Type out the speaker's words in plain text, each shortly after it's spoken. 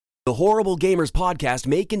The Horrible Gamers podcast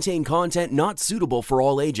may contain content not suitable for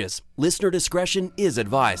all ages. Listener discretion is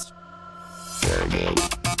advised.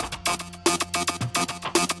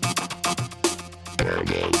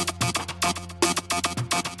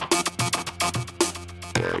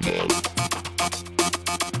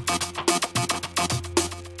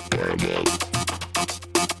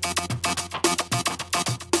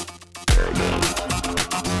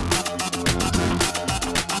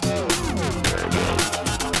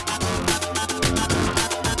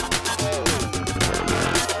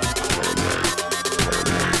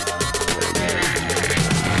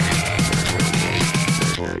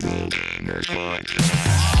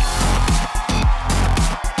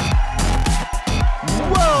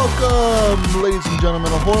 Welcome, ladies and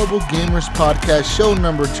gentlemen, a Horrible Gamers podcast, show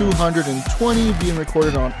number 220, being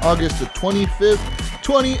recorded on August the 25th,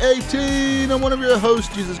 2018. I'm one of your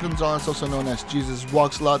hosts, Jesus Gonzalez, also known as Jesus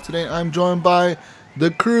Walks a Lot. Today, I'm joined by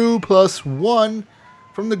the crew plus one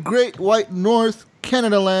from the Great White North,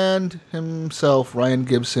 Canada land, himself, Ryan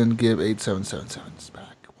Gibson, Gib8777 is back.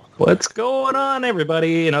 What's going on,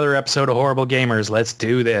 everybody? Another episode of Horrible Gamers. Let's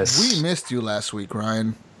do this. We missed you last week,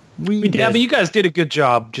 Ryan. Yeah, but you guys did a good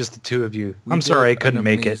job, just the two of you. I'm sorry I couldn't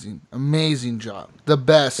make it. Amazing job. The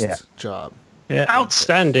best job. Yeah.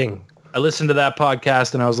 Outstanding. I listened to that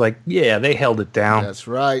podcast and I was like, yeah, they held it down. That's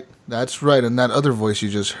right. That's right. And that other voice you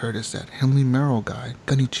just heard is that Henley Merrill guy,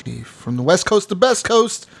 Gunny Chief. From the West Coast to Best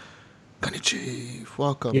Coast, Gunny Chief.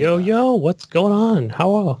 Welcome. Yo, what's going on?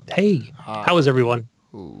 How is everyone?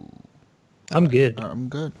 Ooh. I'm good. I'm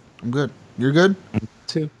good. You're good?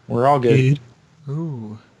 Too. We're all good.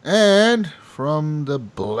 Ooh. And from the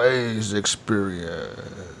Blaze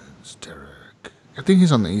Experience, Derek. I think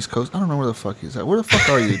he's on the East Coast. I don't know where the fuck he's at. Where the fuck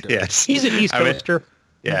are you, Derek? Yes. He's an East Coaster.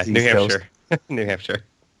 Yeah, New Hampshire. New Hampshire.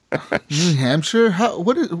 New Hampshire?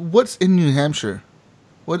 What's in New Hampshire?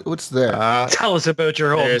 What's there? Tell us about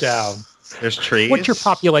your hometown. There's trees. What's your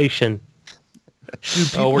population?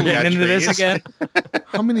 We're getting into this again?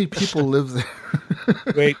 How many people live there?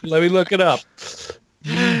 Wait, let me look it up.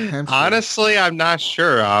 Honestly, I'm not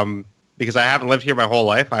sure. Because I haven't lived here my whole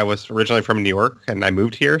life. I was originally from New York and I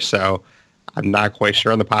moved here, so I'm not quite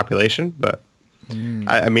sure on the population. But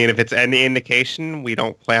I mean, if it's any indication, we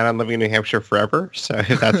don't plan on living in New Hampshire forever. So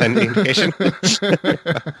if that's any indication,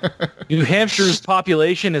 New Hampshire's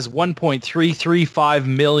population is 1.335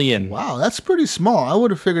 million. Wow, that's pretty small. I would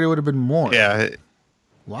have figured it would have been more. yeah,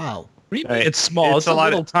 Wow. It's small. It's a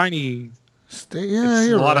little tiny, State, yeah,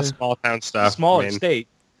 you're a lot right. of small town stuff. small I mean, state.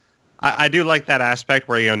 I do like that aspect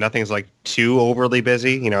where, nothing's like too overly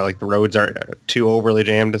busy. Like the roads aren't too overly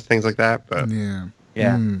jammed and things like that. But Yeah.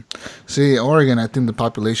 Yeah. See, Oregon, I think the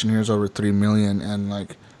population here is over 3 million.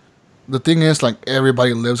 And, the thing is,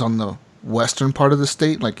 everybody lives on the western part of the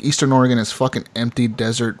state. Like, Eastern Oregon is fucking empty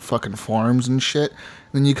desert fucking farms and shit.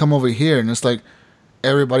 Then you come over here, and it's like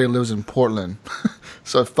everybody lives in Portland.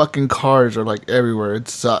 So fucking cars are, everywhere. It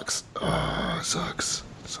sucks. Oh, it sucks.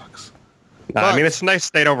 No, I mean, it's a nice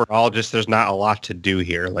state overall, just there's not a lot to do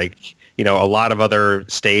here. A lot of other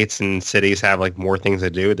states and cities have, more things to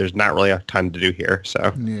do. There's not really a ton to do here,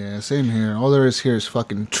 so. Yeah, same here. All there is here is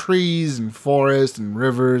fucking trees and forests and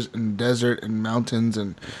rivers and desert and mountains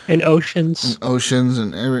and oceans.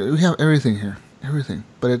 And we have everything here. Everything.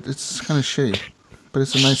 But it's kind of shitty. But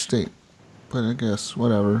it's a nice state. But I guess,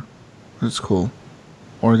 whatever. It's cool.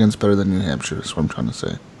 Oregon's better than New Hampshire, is what I'm trying to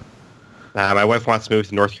say. My wife wants to move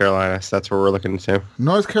to North Carolina, so that's where we're looking to.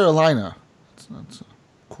 North Carolina. That's a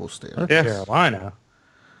cool state. North Yeah. Carolina.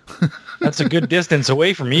 That's a good distance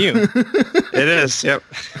away from you. It is, yep.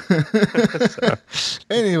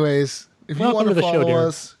 Anyways, if you Welcome want to to the show, follow Derek.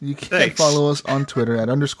 us, you can Thanks. follow us on Twitter at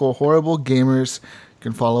 _Horrible Gamers. You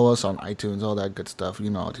can follow us on iTunes, all that good stuff. You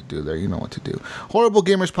know what to do there. You know what to do. Horrible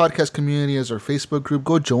Gamers Podcast Community is our Facebook group.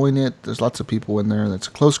 Go join it. There's lots of people in there. That's a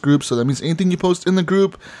close group, so that means anything you post in the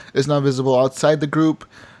group is not visible outside the group.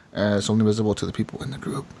 It's only visible to the people in the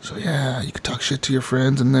group. So yeah, you can talk shit to your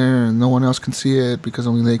friends in there, and no one else can see it because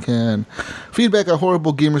only they can. Feedback at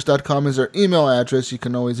horriblegamers.com is our email address. You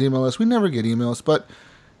can always email us. We never get emails, but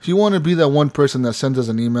if you want to be that one person that sends us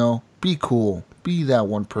an email, be cool. Be that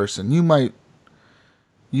one person. You might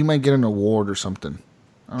get an award or something.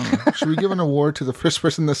 I don't know. Should we give an award to the first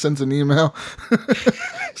person that sends an email?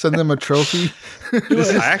 Send them a trophy?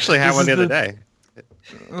 I actually had one the other day.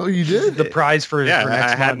 Oh, you did? The prize for Yeah, for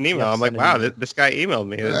next I had month. an email. Yeah, I'm like, send an wow, email. this guy emailed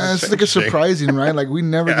me. It's surprising, right? We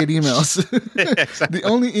never get emails. Exactly. The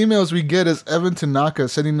only emails we get is Evan Tanaka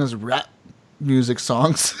sending us rap music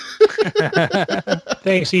songs.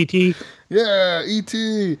 Thanks, E.T. Yeah,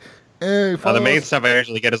 E.T. Hey, The main stuff I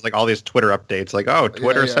usually get is like all these Twitter updates. Like, oh,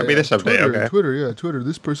 Twitter sent me this update. Twitter, Okay. Twitter.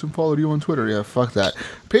 This person followed you on Twitter. Yeah, fuck that.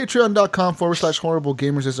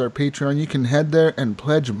 Patreon.com/horriblegamers is our Patreon. You can head there and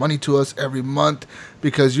pledge money to us every month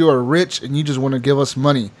because you are rich and you just want to give us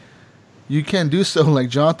money. You can do so like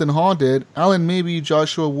Jonathan Hall did, Alan Maybe,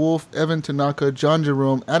 Joshua Wolf, Evan Tanaka, John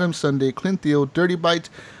Jerome, Adam Sunday, Clint Theo, Dirty Bite,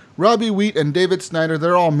 Robbie Wheat, and David Snyder.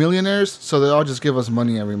 They're all millionaires, so they all just give us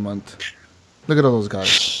money every month. Look at all those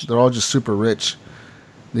guys. They're all just super rich.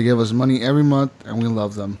 They give us money every month, and we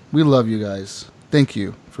love them. We love you guys. Thank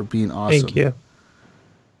you for being awesome. Thank you.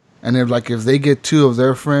 And if they get 2 of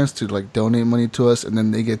their friends to like donate money to us, and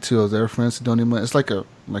then they get 2 of their friends to donate money, it's like a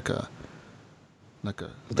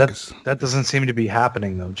That doesn't seem to be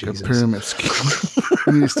happening though, a Jesus. pyramid scheme.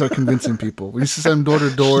 We need to start convincing people. We need to send door to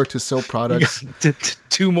door to sell products.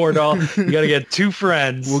 $2 more. You got to get 2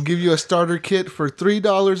 friends. We'll give you a starter kit for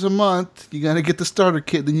 $3 a month. You got to get the starter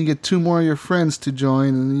kit. Then you get 2 more of your friends to join,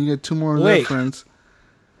 and then you get 2 more of their friends.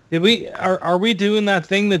 Did we are we doing that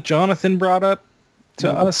thing that Jonathan brought up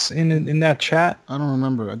to us in that chat I don't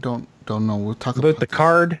remember. I don't know. We'll talk about about the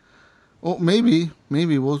card? Oh, maybe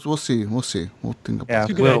we'll see. We'll think about Yeah,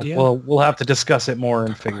 it. good idea. we'll have to discuss it more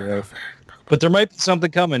and figure it out. But there might be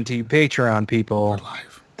something coming to you Patreon people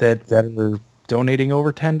Live. that are donating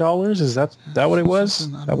over $10. Is that what it was?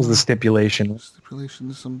 Something, I don't That was the know. stipulation.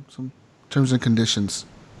 Stipulations, some terms and conditions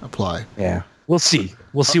apply. Yeah, we'll see.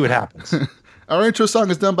 We'll see what happens. Our intro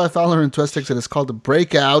song is done by Fowler and Twestex, and it's called The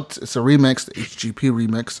Breakout. It's a remix, the HGP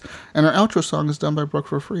remix. And our outro song is done by Brooke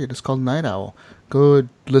for free. It's called Night Owl. Go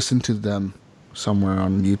listen to them somewhere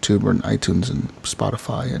on YouTube or on iTunes and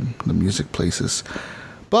Spotify and the music places.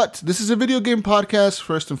 But this is a video game podcast,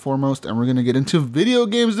 first and foremost, and we're going to get into video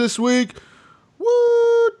games this week.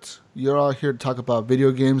 What? You're all here to talk about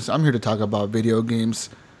video games. I'm here to talk about video games.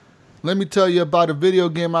 Let me tell you about a video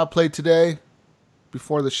game I played today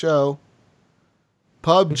before the show.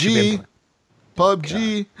 PUBG.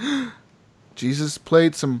 Jesus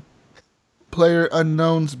played some Player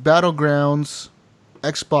Unknown's Battlegrounds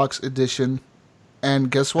Xbox edition. And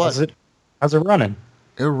guess what? How's it running?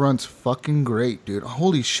 It runs fucking great, dude.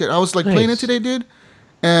 Holy shit. I was like playing it today, dude.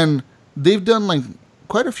 And they've done like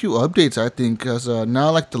quite a few updates, I think. Because now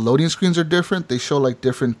like the loading screens are different. They show like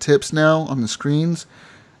different tips now on the screens.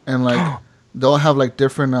 And like they'll have like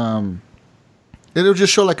different... It'll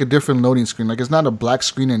just show like a different loading screen. Like it's not a black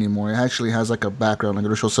screen anymore. It actually has like a background. Like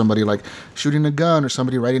it'll show somebody like shooting a gun, or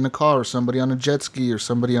somebody riding a car, or somebody on a jet ski, or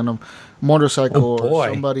somebody on a motorcycle, or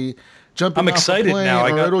somebody jumping. I'm excited off a plane, now.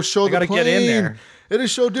 It'll show I gotta the plane. get in there. It'll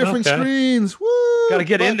show different screens. Woo! Gotta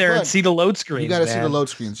get in there and see the load screens. You gotta see the load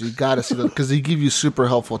screens. You gotta see them because they give you super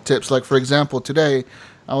helpful tips. Like for example, today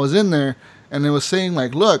I was in there and it was saying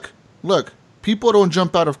like, look, people don't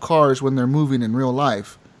jump out of cars when they're moving in real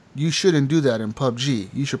life. You shouldn't do that in PUBG.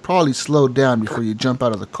 You should probably slow down before you jump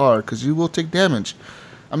out of the car because you will take damage.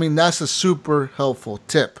 I mean, that's a super helpful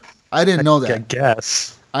tip. I didn't know that. I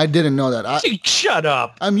guess. I didn't know that. Shut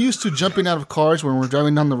up. I'm used to jumping out of cars when we're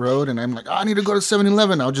driving down the road and I'm like, I need to go to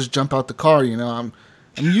 7-Eleven. I'll just jump out the car, you know. I'm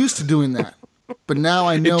used to doing that. But now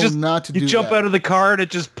I know not to do that. You jump out of the car and it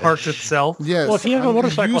just parks itself. Yes. Well, if you have a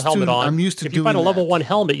motorcycle helmet on, I'm used to if you find a doing level that. 1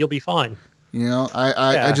 helmet, you'll be fine. You know,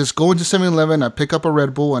 I just go into 7-Eleven, I pick up a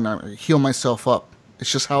Red Bull, and I heal myself up.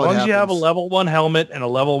 It's just how it happens. As long as you have a level 1 helmet and a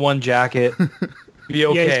level 1 jacket, be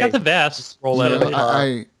okay. Yeah, he's got the vest. Roll out of it.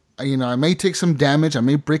 I may take some damage. I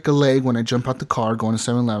may break a leg when I jump out the car going to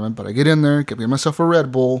 7-Eleven, but I get in there, get myself a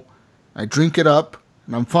Red Bull, I drink it up,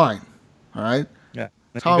 and I'm fine. All right? Yeah.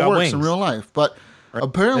 That's how it works in real life. But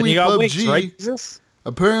apparently you got PUBG... wings, right, Jesus?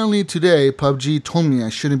 Apparently today, PUBG told me I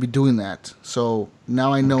shouldn't be doing that. So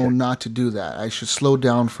now I know not to do that. I should slow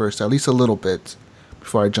down first, at least a little bit,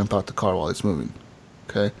 before I jump out the car while it's moving.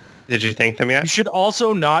 Okay? Did you thank them yet? You should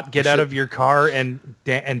also not get out of your car and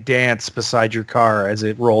dance beside your car as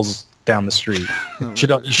it rolls down the street. You should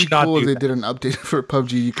not Cool if do they that. did an update for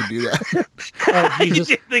PUBG, you could do that. Oh,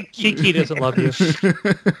 Jesus. Kiki doesn't love you.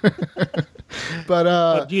 But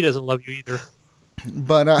PUBG doesn't love you either.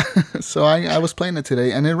 So I was playing it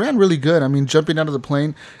today, and it ran really good. I mean, jumping out of the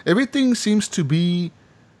plane, everything seems to be,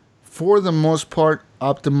 for the most part,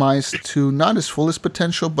 optimized to not its fullest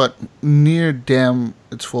potential, but near damn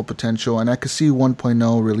its full potential. And I could see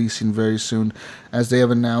 1.0 releasing very soon, as they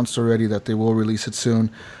have announced already that they will release it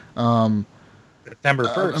soon. September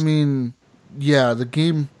 1st. I mean, yeah, the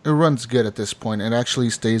game, it runs good at this point. It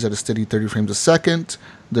actually stays at a steady 30 frames a second.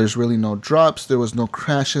 There's really no drops. There was no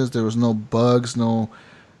crashes. There was no bugs. No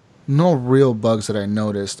no real bugs that I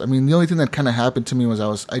noticed. I mean, the only thing that kind of happened to me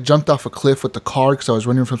was I jumped off a cliff with the car because I was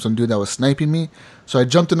running from some dude that was sniping me. So I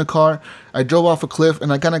jumped in the car, I drove off a cliff,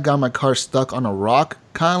 and I kind of got my car stuck on a rock,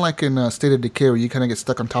 kind of like in State of Decay where you kind of get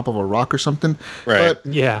stuck on top of a rock or something. Right.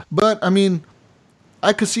 But I mean,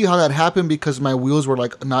 I could see how that happened because my wheels were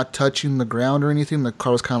like not touching the ground or anything. The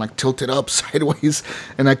car was kind of like tilted up sideways,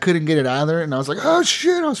 and I couldn't get it out of there. And I was like, "Oh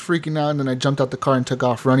shit!" I was freaking out, and then I jumped out the car and took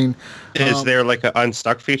off running. Is there like an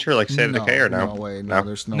unstuck feature like State of Decay or no? No way. No,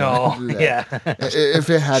 there's no way to do that. Yeah. If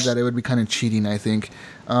it had that, it would be kind of cheating, I think.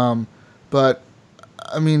 But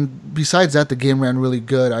I mean, besides that, the game ran really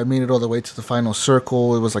good. I made it all the way to the final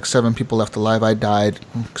circle. It was like 7 people left alive. I died.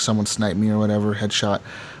 Someone sniped me or whatever, headshot.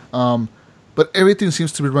 But everything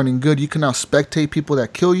seems to be running good. You can now spectate people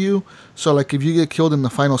that kill you. So, like, if you get killed in the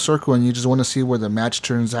final circle and you just want to see where the match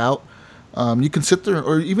turns out, you can sit there,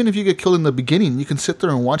 or even if you get killed in the beginning, you can sit there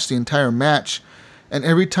and watch the entire match. And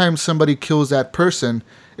every time somebody kills that person,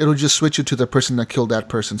 it'll just switch you to the person that killed that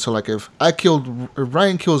person. So, like, if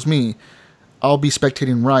Ryan kills me, I'll be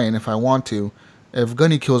spectating Ryan if I want to. If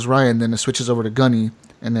Gunny kills Ryan, then it switches over to Gunny.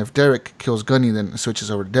 And if Derek kills Gunny, then it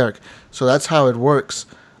switches over to Derek. So that's how it works.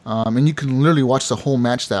 And you can literally watch the whole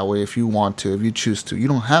match that way if you want to, if you choose to. You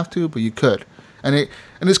don't have to, but you could. And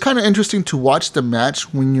it's kind of interesting to watch the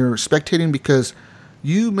match when you're spectating because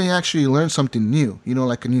you may actually learn something new. You know,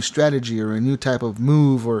 like a new strategy or a new type of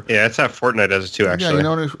move. Or yeah, that's how Fortnite does it too, actually. Yeah, you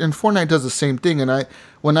know, and Fortnite does the same thing. And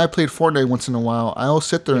when I played Fortnite once in a while, I'll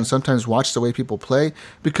sit there and sometimes watch the way people play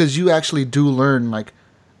because you actually do learn, like,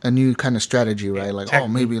 a new kind of strategy, right? Like,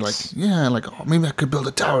 maybe I could build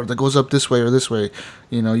a tower that goes up this way or this way.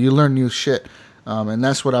 You know, you learn new shit. And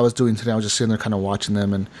that's what I was doing today. I was just sitting there kind of watching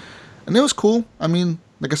them. And it was cool. I mean,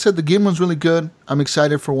 like I said, the game was really good. I'm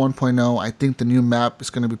excited for 1.0. I think the new map is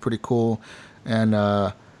going to be pretty cool. And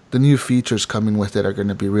the new features coming with it are going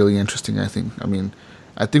to be really interesting, I think. I mean,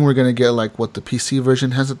 I think we're going to get like what the PC version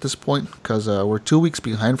has at this point. Because we're 2 weeks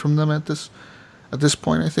behind from them at this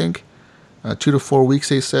point, I think. 2 to 4 weeks,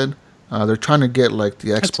 they said. They're trying to get like the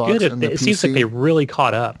Xbox and the PC. It seems like they really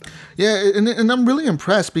caught up. Yeah, and I'm really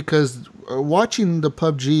impressed because watching the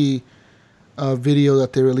PUBG video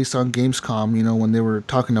that they released on Gamescom, you know, when they were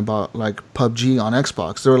talking about like PUBG on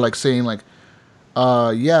Xbox, they were like saying like,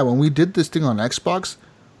 when we did this thing on Xbox,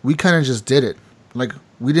 we kind of just did it. Like,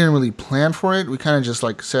 we didn't really plan for it. We kind of just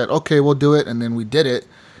like said, okay, we'll do it, and then we did it.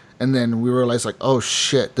 And then we realized, like, oh,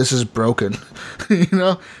 shit, this is broken, you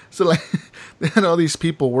know? So, like, they had all these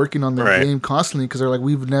people working on their game constantly because they're like,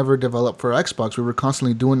 we've never developed for Xbox. We were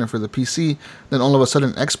constantly doing it for the PC. Then all of a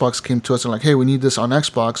sudden, Xbox came to us and like, hey, we need this on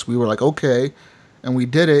Xbox. We were like, okay. And we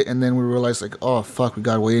did it. And then we realized, like, oh, fuck, we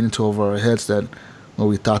got way into over our heads that what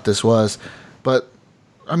we thought this was. But,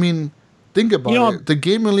 I mean, think about it. The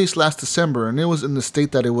game released last December, and it was in the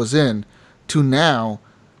state that it was in to now.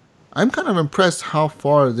 I'm kind of impressed how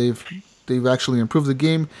far they've actually improved the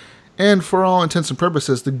game, and for all intents and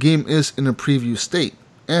purposes, the game is in a preview state.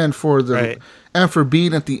 And for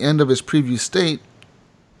being at the end of its preview state,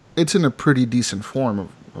 it's in a pretty decent form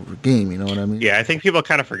of a game. You know what I mean? Yeah, I think people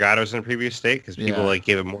kind of forgot it was in a preview state because people like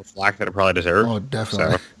gave it more flack than it probably deserved. Oh,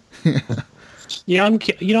 definitely. So. I'm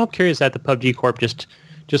curious at the PUBG Corp. Just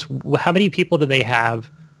how many people do they have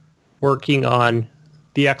working on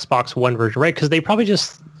the Xbox One version? Right? Because they probably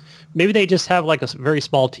maybe they just have like a very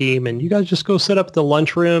small team, and you guys just go set up the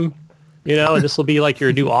lunchroom, you know, and this will be like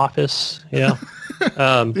your new office, you know.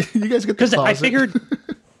 You guys get because I figured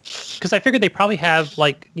they probably have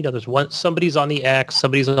like, you know, somebody's on the X,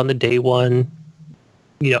 somebody's on the day one,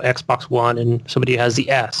 you know, Xbox One, and somebody has the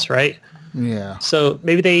S, right? Yeah. So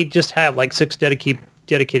maybe they just have like 6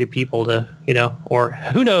 dedicated people to, you know, or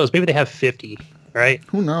who knows, maybe they have 50. Right?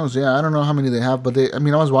 Who knows? Yeah, I don't know how many they have, but I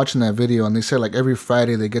was watching that video and they said like every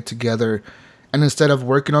Friday they get together and instead of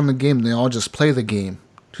working on the game, they all just play the game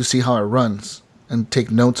to see how it runs and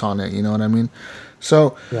take notes on it, you know what I mean?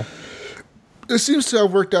 So it seems to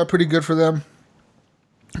have worked out pretty good for them.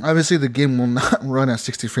 Obviously the game will not run at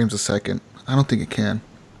 60 frames a second. I don't think it can.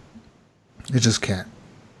 It just can't.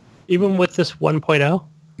 Even with this 1.0?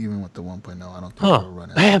 Even with the 1.0, I don't think it'll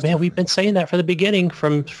run. Man, we've been saying that from the beginning,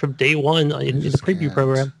 from day one in the preview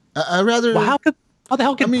program. I'd rather. Well, how the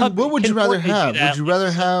hell can? What would you rather have? Would you rather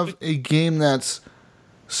have a game that's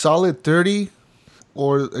solid 30,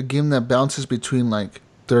 or a game that bounces between like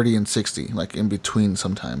 30 and 60, like in between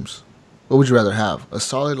sometimes? What would you rather have? A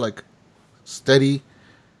solid like steady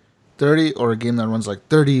 30, or a game that runs like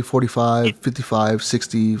 30, 45, 55,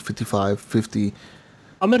 60, 55, 50?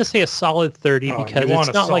 I'm going to say a solid 30 because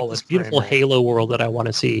it's not like this beautiful Halo world that I want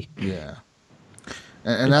to see. Yeah.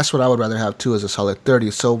 And that's what I would rather have too, as a solid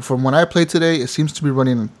 30. So from when I played today, it seems to be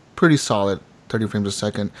running pretty solid, 30 frames a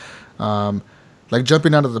second. Like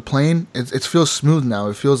jumping out of the plane, it feels smooth now.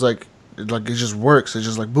 It feels like it just works. It's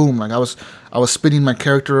just like boom. Like I was spinning my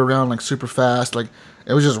character around like super fast. Like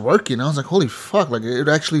it was just working. I was like, holy fuck! Like it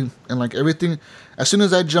actually, and like everything. As soon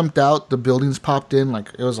as I jumped out, the buildings popped in. Like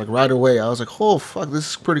it was like right away. I was like, oh fuck,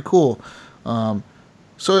 this is pretty cool.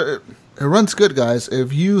 So it runs good, guys.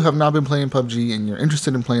 If you have not been playing PUBG and you're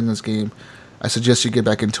interested in playing this game, I suggest you get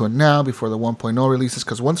back into it now before the 1.0 releases.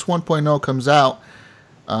 Because once 1.0 comes out,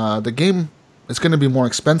 the game is going to be more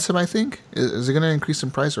expensive. I think. Is it going to increase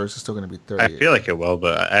in price, or is it still going to be 30? I feel like it will,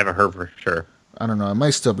 but I haven't heard for sure. I don't know. It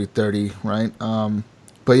might still be 30, right?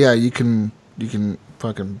 But yeah, you can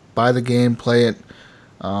fucking buy the game, play it.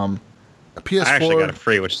 PS4, I actually got it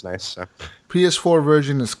free, which is nice. So. PS4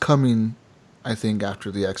 version is coming, I think,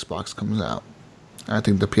 after the Xbox comes out. I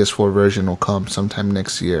think the PS4 version will come sometime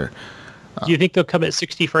next year. Do you think they'll come at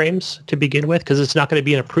 60 frames to begin with? Because it's not going to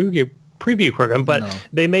be in a preview program, but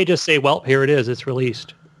they may just say, well, here it is. It's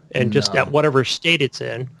released. And just at whatever state it's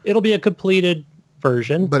in, it'll be a completed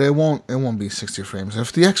version. But it won't be 60 frames.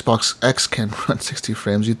 If the Xbox X can run 60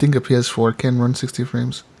 frames, you think a PS4 can run 60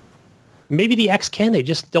 frames? Maybe the X can. They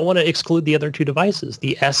just don't want to exclude the other two devices,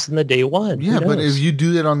 the S and the Day One. Yeah, but if you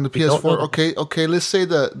do it on the PS4, okay, let's say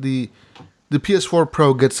the PS4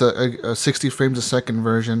 Pro gets a 60 frames a second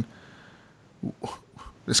version.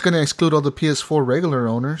 It's going to exclude all the PS4 regular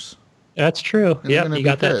owners. That's true. Yeah, you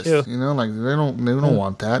got pissed. that too. You know, like they don't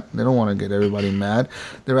want that. They don't want to get everybody mad.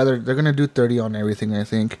 They're going to do 30 on everything, I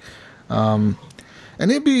think. And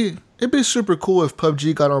it'd be super cool if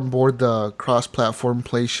PUBG got on board the cross-platform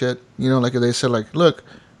play shit. You know, like if they said like, look,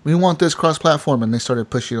 we want this cross-platform, and they started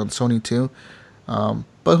pushing it on Sony too.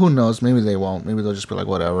 But who knows? Maybe they won't. Maybe they'll just be like,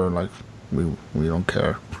 whatever. Like we don't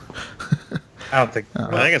care. I don't think. I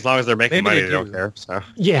think as long as they're making money, they don't care. So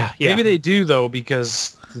Yeah. Maybe they do though,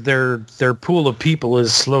 because their pool of people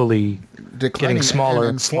is slowly Declining, getting smaller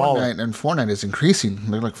and and smaller. Fortnite is increasing.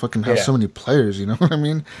 They like fucking have so many players. You know what I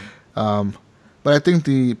mean? But I think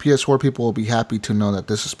the PS4 people will be happy to know that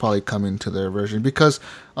this is probably coming to their version, because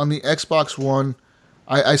on the Xbox One,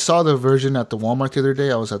 I saw the version at the Walmart the other day.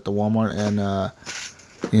 I was at the Walmart and I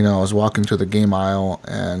was walking through the game aisle,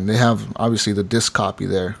 and they have obviously the disc copy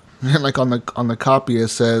there. And like on the copy it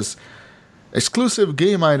says exclusive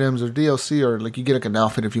game items or DLC, or like you get like an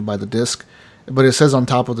outfit if you buy the disc. But it says on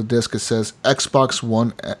top of the disc, it says Xbox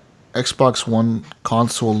One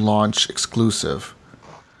console launch exclusive.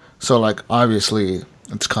 So like obviously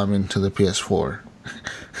it's coming to the PS4.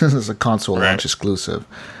 This is a console launch exclusive.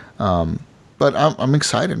 But I'm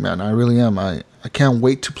excited, man. I really am. I can't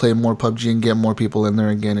wait to play more PUBG and get more people in there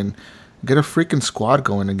again and get a freaking squad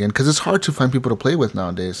going again, because it's hard to find people to play with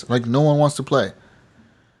nowadays. Like no one wants to play.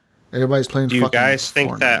 Everybody's playing. Do you guys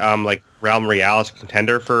think that like Realm Royale is a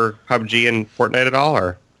contender for PUBG and Fortnite at all,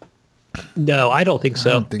 or? No, I don't think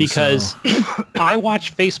so. Because I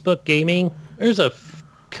watch Facebook Gaming. There's a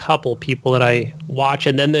couple people that I watch,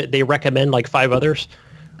 and then they recommend like 5 others.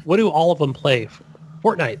 What do all of them play?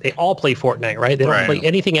 Fortnite. They all play Fortnite, right? They don't play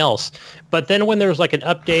anything else. But then when there's like an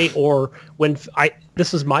update, or when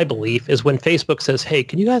this is my belief, is when Facebook says, "Hey,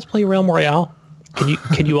 can you guys play Realm Royale?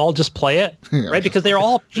 Can you all just play it?" Right? Because they're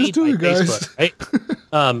all paid by Facebook, right?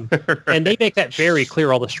 And they make that very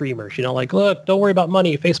clear, all the streamers, like, look, don't worry about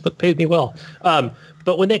money. Facebook pays me well.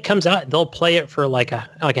 But when it comes out, they'll play it for like a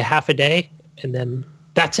half a day, and then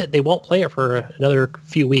that's it. They won't play it for another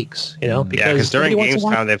few weeks, because during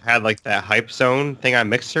Gamescom, they've had like that Hype Zone thing on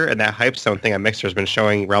Mixer, and that Hype Zone thing on Mixer has been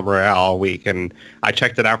showing Realm Royale all week. And I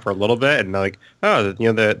checked it out for a little bit, and like, the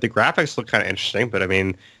graphics look kind of interesting, but I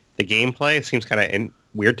mean, the gameplay seems kind of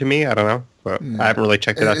weird to me. I don't know, but I haven't really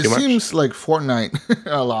checked it out too much. It seems like Fortnite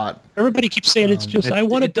a lot. Everybody keeps saying it's just, I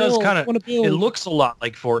want to build. It looks a lot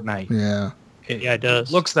like Fortnite. Yeah. It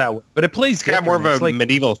does. Looks that way, but it plays. It's got more of a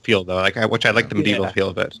medieval feel though, which I like the medieval feel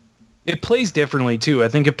of it. It plays differently too. I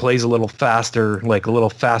think it plays a little faster, like a little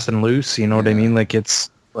fast and loose. You know what I mean? Like it's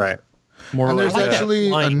right. More. And there's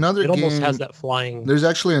actually another game. It almost has that flying. There's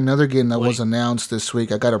actually another game that was announced this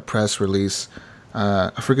week. I got a press release.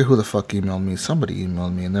 I forget who the fuck emailed me. Somebody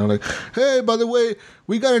emailed me, and they were like, "Hey, by the way,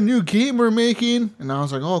 we got a new game we're making." And I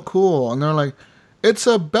was like, "Oh, cool." And they're like, "It's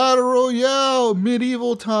a battle royale,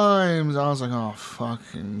 medieval times." I was like, "Oh,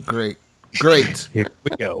 fucking great. Here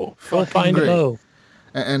we go. Go find a bow."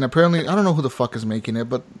 And apparently, I don't know who the fuck is making it,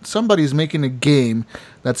 but somebody's making a game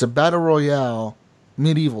that's a battle royale,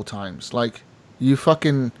 medieval times. Like, you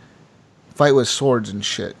fucking fight with swords and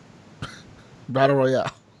shit. Battle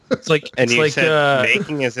royale. And you said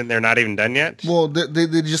making is in there, not even done yet. Well, they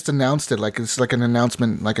just announced it. Like it's like an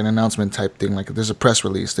announcement type thing. Like there's a press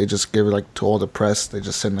release. They just give it like to all the press. They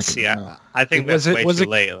just send like. I think that's way too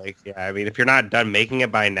late. Like, yeah, I mean, if you're not done making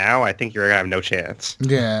it by now, I think you're gonna have no chance.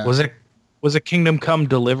 Yeah. Was it Kingdom Come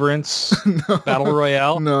Deliverance Battle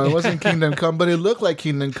Royale? No, it wasn't Kingdom Come, but it looked like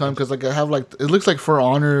Kingdom Come because like I have like it looks like For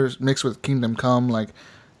Honor mixed with Kingdom Come. Like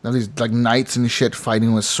these like knights and shit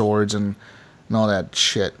fighting with swords and all that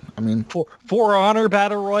shit. I mean, For Honor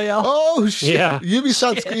Battle Royale. Oh shit! Yeah.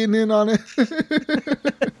 Ubisoft's getting in on it.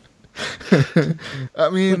 I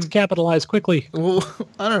mean, let's capitalize quickly. Well,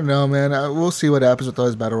 I don't know, man. We'll see what happens with all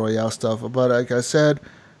this Battle Royale stuff. But like I said,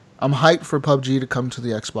 I'm hyped for PUBG to come to the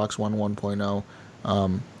Xbox One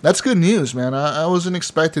 1.0. That's good news, man. I wasn't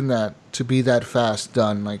expecting that to be that fast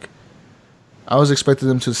done. Like, I was expecting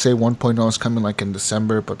them to say 1.0 is coming like in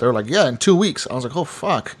December, but they're like, yeah, in 2 weeks. I was like, oh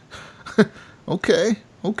fuck. Okay.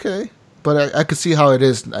 But I could see how it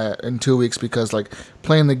is in 2 weeks because like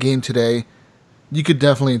playing the game today, you could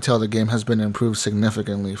definitely tell the game has been improved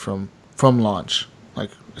significantly from launch.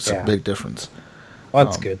 Like it's a big difference. Well,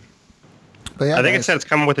 that's good. But yeah, I think it said it's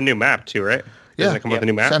coming with a new map too, right? Doesn't it come with a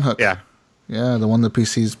new map? Sandhook. Yeah, the one the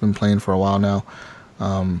PC's been playing for a while now.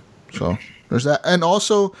 So there's that, and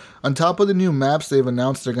also on top of the new maps, they've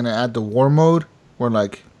announced they're gonna add the war mode where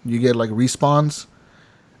like you get like respawns,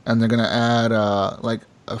 and they're gonna add like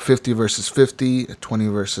a 50 versus 50, a 20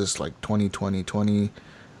 versus like 20, 20, 20,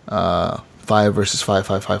 5 versus 5,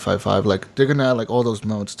 5, 5, 5, 5. Like they're gonna add like all those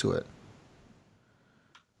modes to it.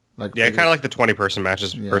 Like yeah, kind of like the 20-person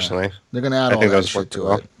matches. Personally, they're gonna add all that shit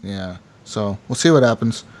to it. Yeah, so we'll see what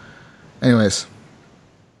happens. Anyways,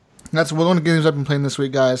 that's one of the games I've been playing this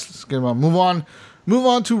week, guys. Let's get on. Move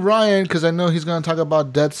on to Ryan because I know he's gonna talk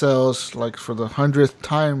about Dead Cells like for the 100th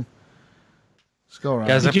time. Let's go, Ryan.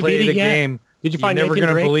 Guys, I played the game. Did you find You're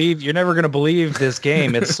never gonna believe this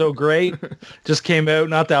game. It's so great. Just came out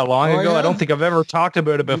not that long ago. Yeah? I don't think I've ever talked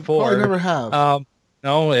about it before. I never have.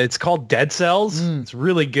 No, it's called Dead Cells. It's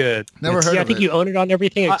really good. Never heard of it. I think you own it on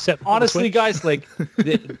everything except honestly, guys. Like,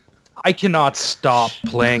 I cannot stop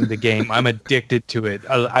playing the game. I'm addicted to it.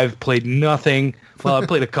 I've played nothing. Well, I've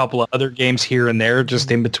played a couple of other games here and there, just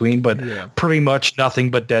in between, but pretty much nothing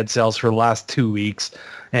but Dead Cells for the last 2 weeks.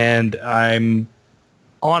 And I'm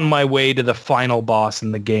on my way to the final boss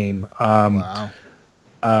in the game. Wow.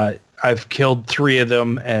 I've killed 3 of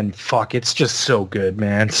them, and fuck, it's just so good,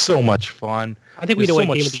 man. So much fun. I think we know what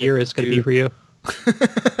game of the year is going to be for you.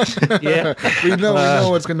 Yeah, we know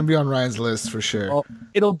what's going to be on Ryan's list for sure. Well,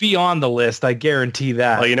 it'll be on the list, I guarantee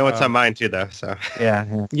that. Well, you know what's on mine too, though. So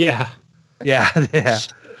yeah.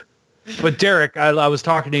 But Derek, I was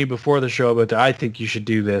talking to you before the show about that. I think you should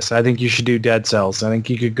do this. I think you should do Dead Cells. I think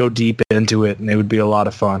you could go deep into it, and it would be a lot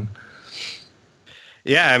of fun.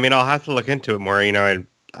 Yeah, I mean, I'll have to look into it more. You know,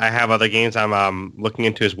 I have other games I'm looking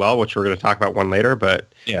into as well, which we're going to talk about one later.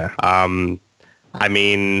 But yeah, I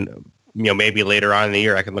mean, you know, maybe later on in the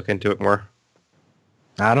year I can look into it more.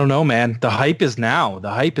 I don't know, man. The hype is now.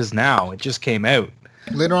 It just came out.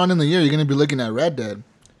 Later on in the year, you're going to be looking at Red Dead.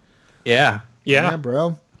 Yeah,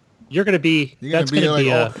 bro. That's going to be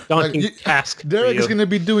a daunting task. Derek is going to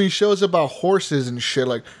be doing shows about horses and shit.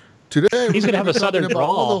 Like today, he's going to have a southern drawl.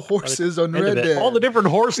 All the horses on Red Dead. All the different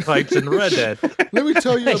horse types in Red Dead. Let me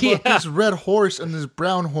tell you about this red horse and this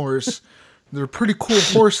brown horse. They're pretty cool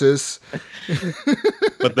horses.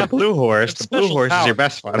 But the blue horse is your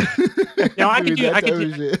best one. Now I can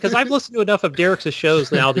do because I've listened to enough of Derek's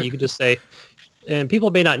shows now that you can just say, and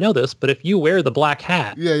people may not know this, but if you wear the black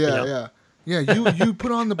hat, Yeah, you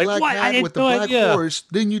put on the black hat with the black horse,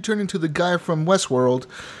 then you turn into the guy from Westworld.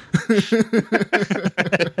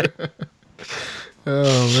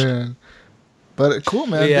 Oh man. But cool,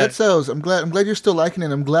 man. Yeah. Dead Cells. I'm glad you're still liking it.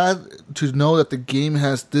 I'm glad to know that the game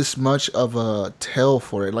has this much of a tail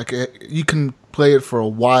for it. Like you can play it for a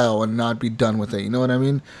while and not be done with it. You know what I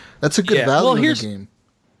mean? That's a good value in the game.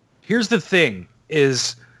 Here's the thing: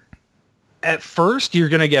 is at first you're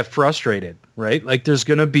gonna get frustrated, right? Like there's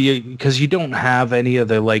gonna be because you don't have any of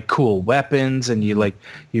the like cool weapons, and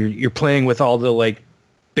you're playing with all the like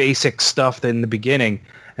basic stuff in the beginning.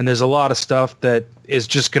 And there's a lot of stuff that is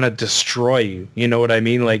just going to destroy you. You know what I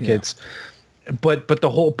mean? Like but the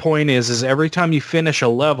whole point is every time you finish a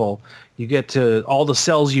level, you get to all the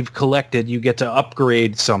cells you've collected, you get to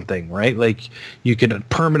upgrade something, right? Like you can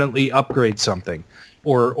permanently upgrade something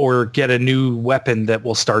or get a new weapon that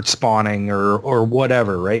will start spawning or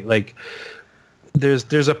whatever, right? Like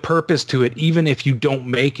there's a purpose to it. Even if you don't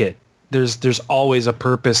make it, there's always a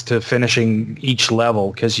purpose to finishing each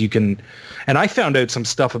level because you can. And I found out some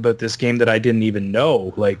stuff about this game that I didn't even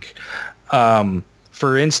know. Like,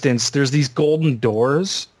 for instance, there's these golden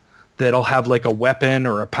doors that'll have like a weapon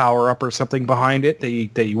or a power up or something behind it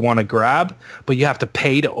that you want to grab, but you have to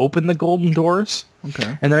pay to open the golden doors.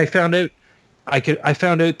 Okay. And then I found out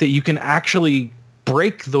that you can actually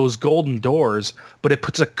break those golden doors, but it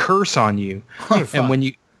puts a curse on you. And when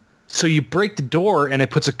you break the door and it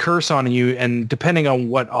puts a curse on you, and depending on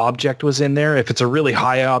what object was in there, if it's a really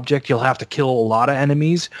high object, you'll have to kill a lot of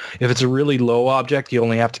enemies. If it's a really low object, you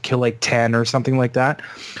only have to kill like 10 or something like that.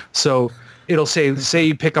 So it'll say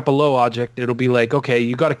you pick up a low object, it'll be like, okay,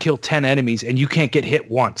 you got to kill 10 enemies and you can't get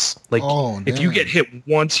hit once. Like if you get hit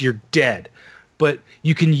once, you're dead. But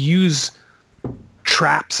you can use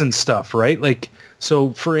traps and stuff, right? Like,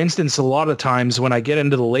 so for instance, a lot of times when I get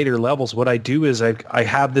into the later levels, what I do is I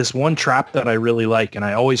have this one trap that I really like, and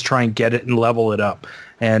I always try and get it and level it up.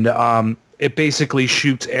 And it basically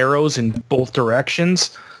shoots arrows in both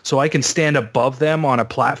directions. So I can stand above them on a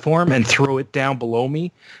platform and throw it down below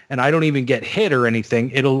me, and I don't even get hit or anything.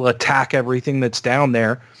 It'll attack everything that's down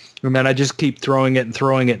there, and then I just keep throwing it and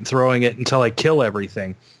throwing it and throwing it until I kill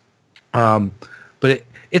everything. But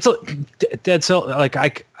it's a Dead Cell. Like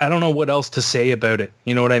I don't know what else to say about it.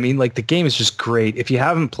 You know what I mean? Like the game is just great. If you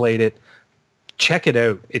haven't played it, check it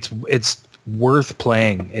out. It's worth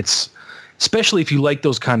playing. It's especially if you like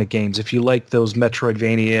those kind of games, if you like those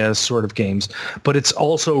Metroidvania sort of games, but it's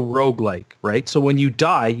also roguelike, right? So when you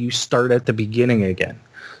die, you start at the beginning again.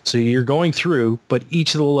 So you're going through, but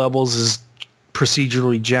each of the levels is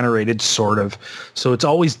procedurally generated, sort of. So it's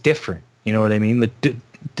always different. You know what I mean?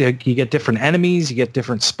 You get different enemies, you get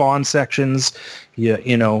different spawn sections,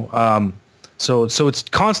 so it's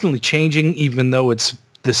constantly changing, even though it's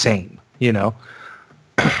the same, you know.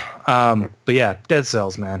 But yeah, Dead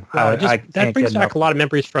Cells, man. That brings back a lot of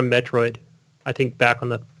memories from Metroid. I think back on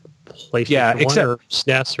the PlayStation 1 or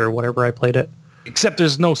SNES or whatever I played it. Except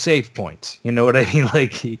there's no save points. You know what I mean?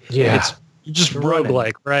 Like, it's just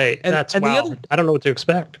roguelike, right? And that's wow. I don't know what to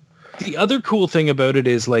expect. The other cool thing about it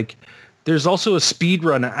is like, there's also a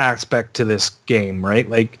speedrun aspect to this game, right?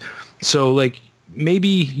 Like, so like maybe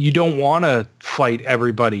you don't want to fight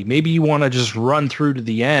everybody. Maybe you want to just run through to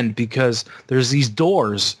the end because there's these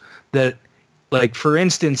doors that, like, for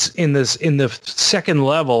instance, in the second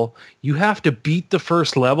level, you have to beat the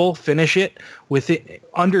first level, finish it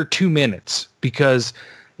under 2 minutes, because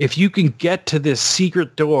if you can get to this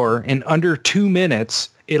secret door in under 2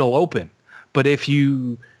 minutes, it'll open. But if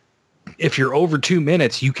you're over 2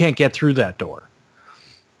 minutes, you can't get through that door.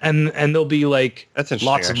 And there'll be like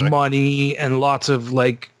lots of money and lots of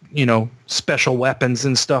like, you know, special weapons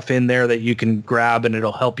and stuff in there that you can grab, and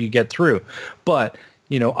it'll help you get through. But,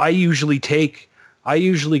 you know, I usually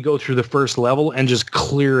go through the first level and just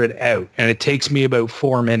clear it out. And it takes me about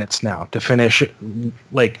 4 minutes now to finish it,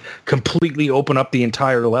 like completely open up the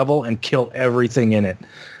entire level and kill everything in it.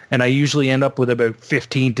 And I usually end up with about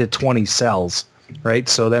 15 to 20 cells, right?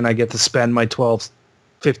 So then I get to spend my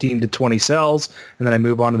 15 to 20 cells, and then I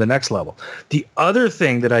move on to the next level. The other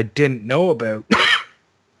thing that I didn't know about,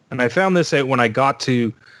 and I found this out when I got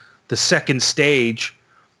to the second stage,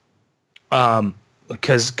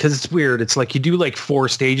 because it's weird. It's like you do like 4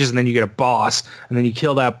 stages, and then you get a boss, and then you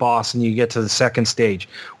kill that boss, and you get to the second stage.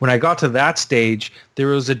 When I got to that stage, there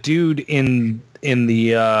was a dude in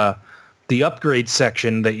the upgrade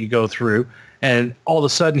section that you go through, and all of a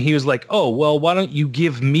sudden he was like, oh, well, why don't you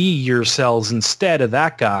give me your cells instead of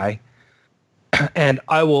that guy, and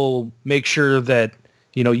I will make sure that,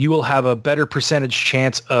 you know, you will have a better percentage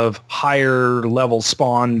chance of higher level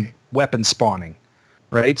weapon spawning,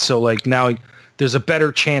 right? So like now there's a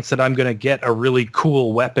better chance that I'm going to get a really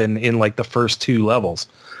cool weapon in like the first 2 levels.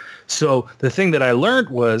 So the thing that I learned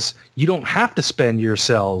was you don't have to spend your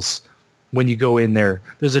cells when you go in there.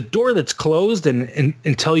 There's a door that's closed, and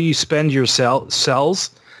until you spend your cells,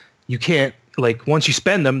 you can't, like, once you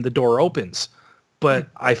spend them, the door opens. But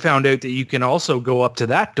I found out that you can also go up to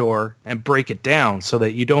that door and break it down so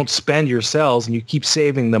that you don't spend your cells and you keep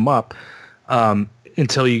saving them up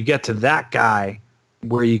until you get to that guy,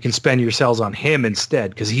 where you can spend your cells on him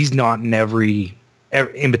instead, because he's not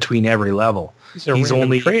in between every level. He's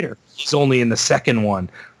only traitor. He's only in the second one,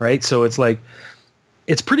 right? So it's like,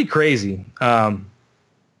 it's pretty crazy.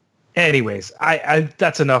 Anyways, I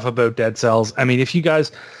that's enough about Dead Cells. I mean, if you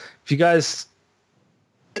guys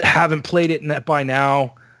haven't played it by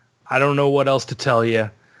now, I don't know what else to tell you.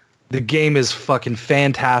 The game is fucking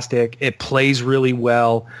fantastic. It plays really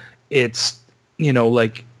well. It's, you know,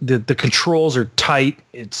 like the controls are tight.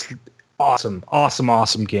 It's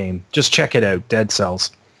awesome game. Just check it out, Dead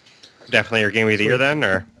Cells. Definitely your game of the year then,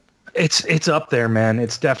 or? It's up there, man.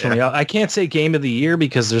 It's definitely I can't say game of the year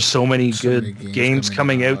because there's so many good games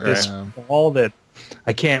coming out this fall that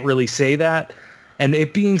I can't really say that. And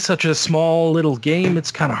it being such a small little game,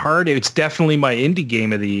 it's kind of hard. It's definitely my indie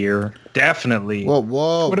game of the year. Definitely. Whoa.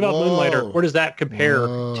 What about Moonlighter? Where does that compare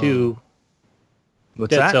to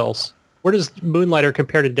What's Dead that? Cells? Where does Moonlighter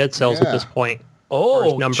compare to Dead Cells at this point?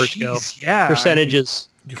 Oh, as numbers go. Yeah. Percentages.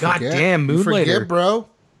 God damn, You Moonlighter. forget, bro.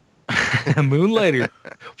 Moonlighter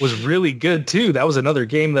was really good too. That was another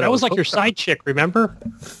game that I was like your hooked on. side chick, remember?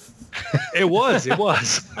 It was.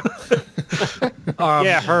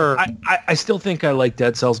 Yeah, her. I still think I like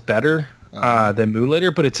Dead Cells better than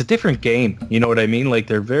Moonlighter, but it's a different game. You know what I mean? Like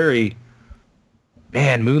they're very...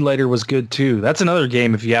 Man, Moonlighter was good too. That's another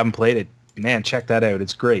game if you haven't played it. Man, check that out.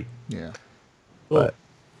 It's great. Yeah. But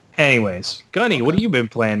anyways, Gunny, what have you been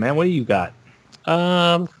playing, man? What do you got?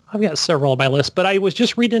 I've got several on my list, but I was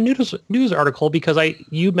just reading a news article because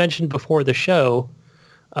you mentioned before the show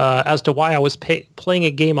as to why I was playing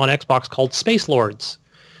a game on Xbox called Space Lords.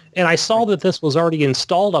 And I saw that this was already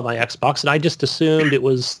installed on my Xbox, and I just assumed it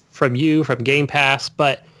was from Game Pass.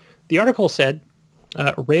 But the article said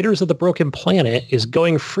Raiders of the Broken Planet is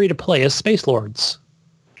going free to play as Space Lords.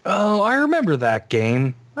 Oh, I remember that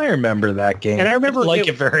game. And I remember didn't like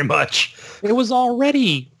it very much. It was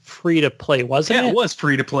already free to play, wasn't it? Yeah, it was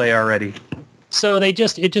free to play already. So it's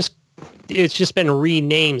just been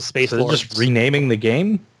renamed Space Lords. Just renaming the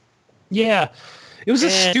game? Yeah. It was a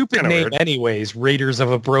stupid name anyways, Raiders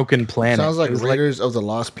of a Broken Planet. Sounds like Raiders of the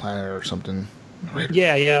Lost Planet or something.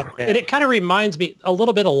 Yeah. And it kind of reminds me a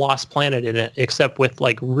little bit of Lost Planet in it, except with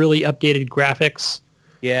like really updated graphics.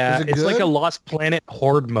 Yeah, it's like a Lost Planet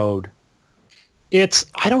horde mode. I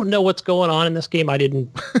don't know what's going on in this game. I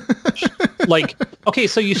didn't okay,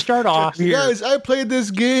 so you start off. Guys, I played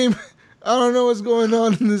this game. I don't know what's going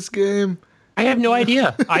on in this game. I have no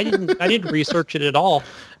idea. I didn't research it at all.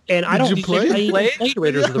 And I don't think I even played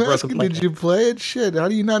Raiders of the Broken Planet. Did you play it? Shit, how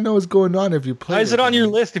do you not know what's going on if you play it? Why is it on your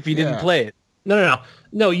list if you didn't play it?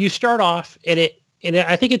 No, you start off and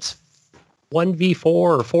I think it's 1v4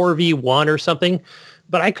 or 4v1 or something,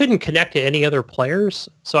 but I couldn't connect to any other players,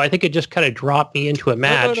 so I think it just kind of dropped me into a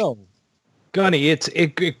match. No. Gunny,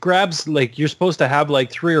 it grabs, like, you're supposed to have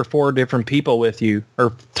like 3 or 4 different people with you,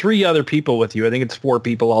 or 3 other people with you. I think it's 4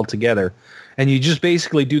 people altogether. And you just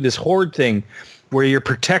basically do this horde thing where you're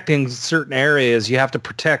protecting certain areas. You have to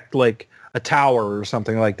protect like a tower or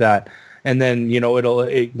something like that. And then,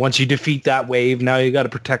 once you defeat that wave, now you got to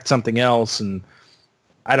protect something else. And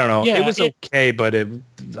I don't know. Yeah, it was okay, but it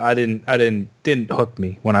didn't hook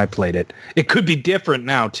me when I played it. It could be different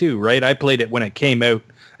now too, right? I played it when it came out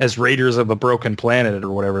as Raiders of a Broken Planet or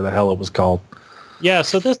whatever the hell it was called. Yeah,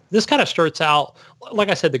 so this kind of starts out, like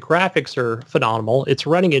I said, the graphics are phenomenal. It's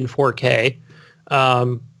running in 4K.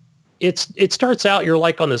 It starts out, you're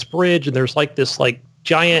like on this bridge, and there's like this like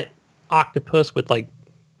giant octopus with like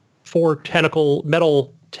 4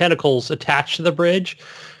 metal tentacles attached to the bridge.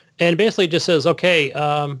 And basically just says, okay,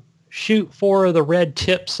 shoot 4 of the red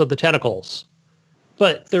tips of the tentacles.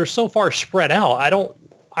 But they're so far spread out,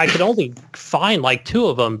 I could only find like 2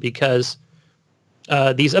 of them because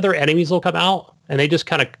these other enemies will come out and they just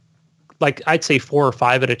kind of, like, I'd say 4 or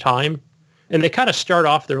 5 at a time. And they kind of start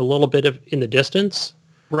off there a little bit in the distance.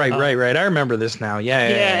 Right. I remember this now. Yeah,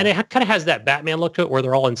 and it kind of has that Batman look to it where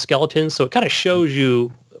they're all in skeletons. So it kind of shows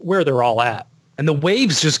you where they're all at. And the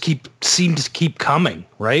waves just seem to keep coming,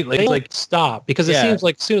 right? They don't stop because it seems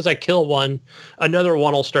like as soon as I kill one, another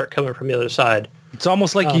one will start coming from the other side. It's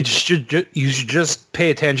almost like you should just pay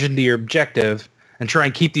attention to your objective and try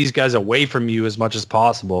and keep these guys away from you as much as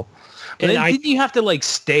possible. But didn't you have to like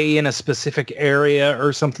stay in a specific area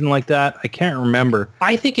or something like that? I can't remember.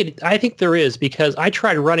 I think there is, because I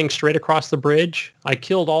tried running straight across the bridge. I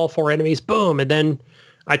killed all 4 enemies, boom, and then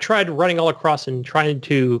I tried running all across and trying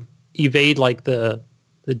to evade like the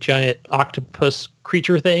giant octopus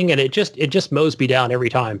creature thing, and it just mows me down every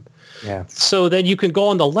time. Yeah. So then you can go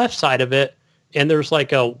on the left side of it, and there's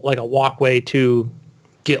like a walkway to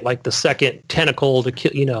get like the second tentacle to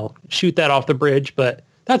kill, shoot that off the bridge. But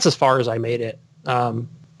that's as far as I made it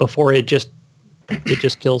before it just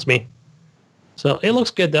kills me. So it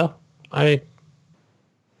looks good though. If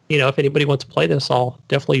anybody wants to play this, I'll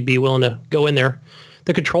definitely be willing to go in there.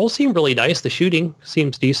 The controls seem really nice. The shooting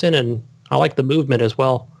seems decent, and I like the movement as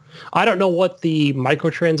well. I don't know what the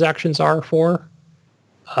microtransactions are for.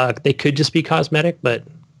 They could just be cosmetic, but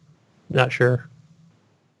not sure.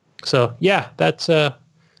 So yeah, that's the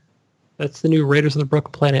new Raiders of the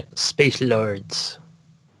Broken Planet, Space Lords.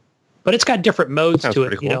 But it's got different modes to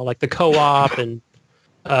it, cool. Like the co-op, and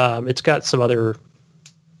it's got some other,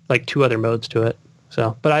 like 2 other modes to it.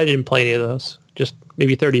 So, but I didn't play any of those. Just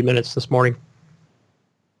maybe 30 minutes this morning.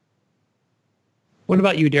 What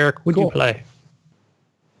about you, Derek? What did you play?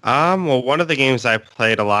 Well, one of the games I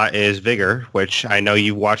played a lot is Vigor, which I know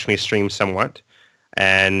you watched me stream somewhat.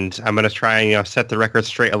 And I'm going to try and set the record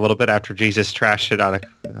straight a little bit after Jesus trashed it on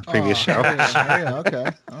a previous show. Yeah,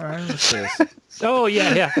 okay. All right. What's this? Oh,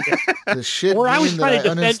 yeah. The shit Or I was game trying that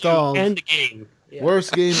to I defend you uninstalled. and the game. Yeah.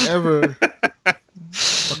 Worst game ever.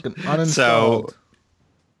 Fucking uninstalled.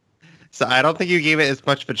 So I don't think you gave it as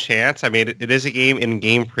much of a chance. I mean, it is a game in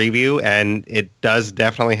game preview, and it does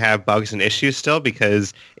definitely have bugs and issues still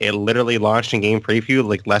because it literally launched in game preview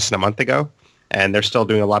like less than a month ago, and they're still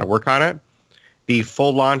doing a lot of work on it. The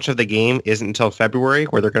full launch of the game isn't until February,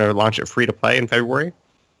 where they're going to launch it free to play in February.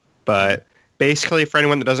 But basically, for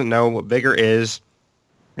anyone that doesn't know what Vigor is,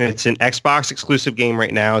 it's an Xbox exclusive game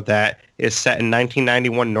right now that is set in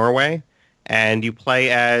 1991 Norway, and you play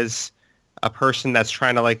as a person that's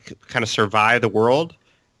trying to kind of survive the world,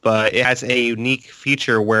 but it has a unique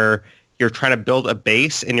feature where you're trying to build a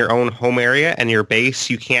base in your own home area, and your base,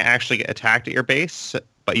 you can't actually get attacked at your base,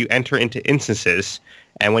 but you enter into instances.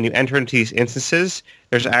 And when you enter into these instances,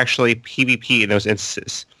 there's actually PvP in those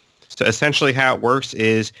instances. So essentially how it works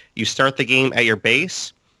is you start the game at your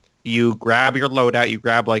base, you grab your loadout, you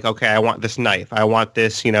grab okay, I want this knife, I want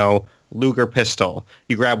this, Luger pistol.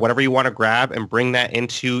 You grab whatever you want to grab and bring that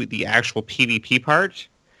into the actual PvP part.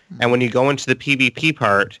 And when you go into the PvP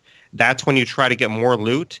part, that's when you try to get more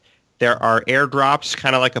loot. There are airdrops,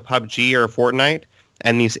 kind of like a PUBG or a Fortnite,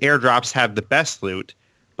 and these airdrops have the best loot,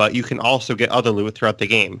 but you can also get other loot throughout the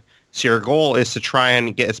game. So your goal is to try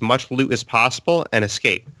and get as much loot as possible and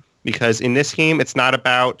escape. Because in this game, it's not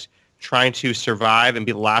about trying to survive and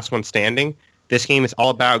be the last one standing. This game is all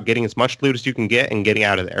about getting as much loot as you can get and getting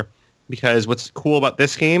out of there. Because what's cool about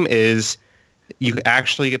this game is you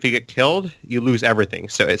actually, if you get killed, you lose everything.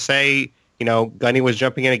 So say, Gunny was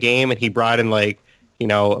jumping in a game and he brought in a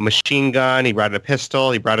machine gun, he brought in a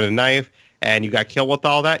pistol, he brought in a knife, and you got killed with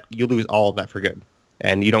all that, you lose all of that for good.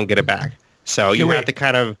 And you don't get it back. So you have to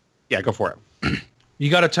kind of, go for it.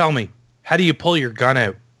 You got to tell me, how do you pull your gun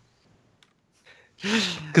out?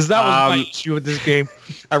 Because that was my issue with this game.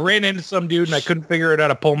 I ran into some dude and I couldn't figure out how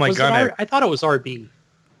to pull my gun out. I thought it was RB.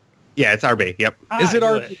 Yeah, it's RB. Yep. Is it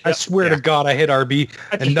RB? I swear to God, I hit RB.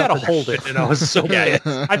 I think you gotta hold it. And I was so bad.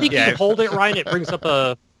 I think you hold it, Ryan. It brings up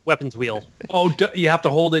a weapons wheel. Oh, you have to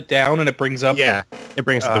hold it down and it brings up. Yeah, it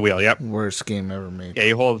brings up the wheel. Yep. Worst game ever made. Yeah,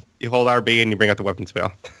 you hold RB and you bring up the weapons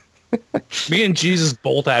wheel. Me and Jesus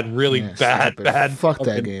both had really bad. Fuck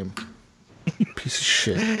that game. Piece of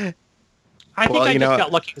shit. I think I just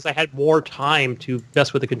got lucky because I had more time to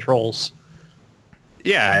mess with the controls.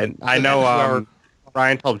 Yeah, and I know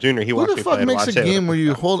Ryan Tulp Jr. He watched me play it a lot too. Who the fuck makes a game where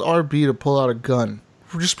you hold RB to pull out a gun?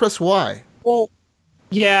 Just press Y. Well,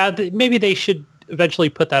 yeah, maybe they should eventually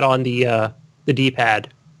put that on the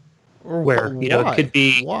D-pad. Or where, it could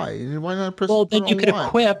be... Why? Why not press Well, then you could Y?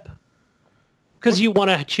 equip... Because you want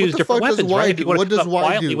to choose different weapons, right? If you want to equip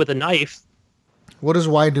wildly with a knife... What does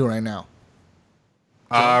Y do right now?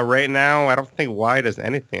 Right now, I don't think Y does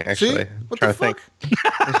anything, actually. See? What the fuck?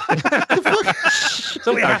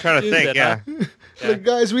 So I'm trying to think, yeah. Like,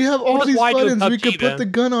 guys, we have all these buttons. We could put the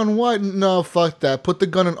gun on Y. No, fuck that. Put the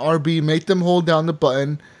gun on RB. Make them hold down the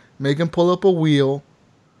button. Make them pull up a wheel.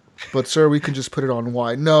 But, sir, we can just put it on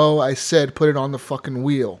Y. No, I said put it on the fucking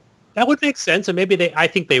wheel. That would make sense, and maybe I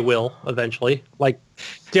think they will eventually. Like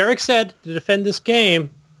Derek said, to defend this game,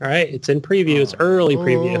 all right, it's in preview. It's early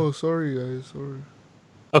preview. Oh, sorry, guys. Sorry.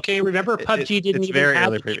 Okay, remember PUBG didn't even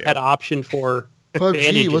have that option for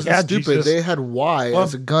PUBG wasn't stupid. Jesus. They had Y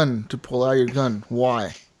as a gun to pull out your gun.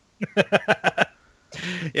 Why?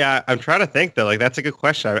 Yeah, I'm trying to think, though. Like, that's a good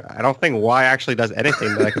question. I don't think Y actually does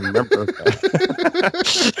anything that I can remember.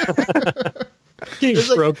 Game's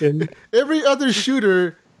broken. Every other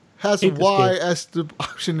shooter has Y as the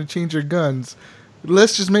option to change your guns.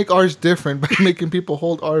 Let's just make ours different by making people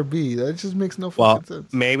hold RB. That just makes no fucking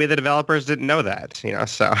sense. Maybe the developers didn't know that,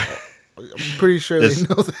 so... I'm pretty sure they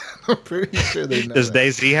know that. I'm pretty sure they know Does that.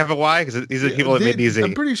 DayZ have a Y? Because these are the people that made DayZ.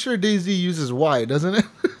 I'm pretty sure DayZ uses Y, doesn't it?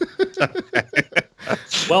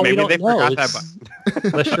 Well, Maybe we don't they know. forgot that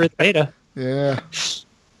button. Unless you're at beta. Yeah.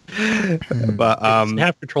 But Doesn't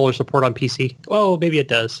have controller support on PC. Oh, maybe it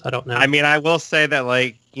does. I don't know. I mean, I will say that,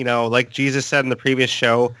 like Jesus said in the previous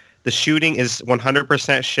show, the shooting is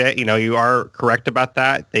 100% shit. You are correct about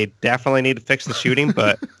that. They definitely need to fix the shooting,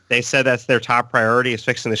 but they said that's their top priority is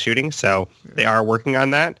fixing the shooting, so they are working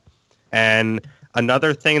on that. And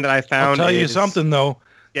another thing that I found I'll tell you something, though.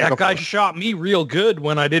 Yeah, that guy shot me real good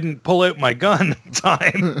when I didn't pull out my gun in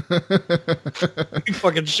time. He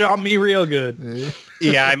fucking shot me real good.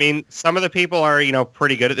 Yeah, I mean, some of the people are,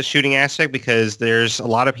 pretty good at the shooting aspect because there's a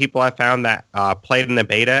lot of people I found that played in the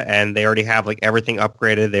beta and they already have like everything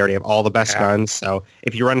upgraded. They already have all the best guns. So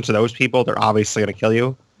if you run into those people, they're obviously going to kill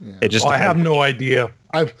you. Yeah. It just I have no idea.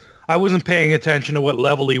 I wasn't paying attention to what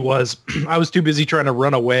level he was. I was too busy trying to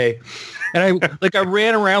run away. And I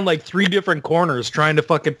ran around like 3 different corners trying to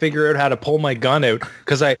fucking figure out how to pull my gun out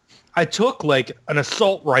because I took like an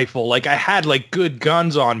assault rifle. Like I had like good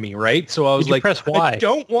guns on me, right? So I was like, press Y? I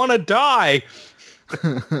don't want to die.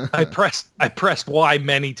 I pressed Y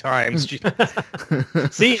many times.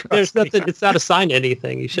 See, there's nothing. It's not assigned to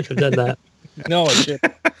anything. You shouldn't have done that. No, shit.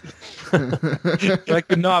 I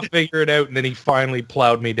could not figure it out, and then he finally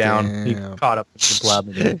plowed me down. Damn. He caught up and plowed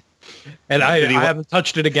me down. And I haven't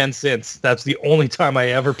touched it again since. That's the only time I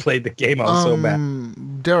ever played the game. I was so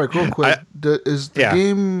mad. Derek, real quick, is the Yeah.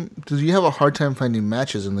 game? Do you have a hard time finding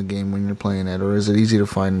matches in the game when you're playing it, or is it easy to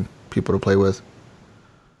find people to play with?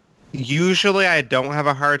 Usually I don't have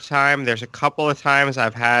a hard time. There's a couple of times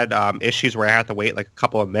I've had issues where I have to wait like a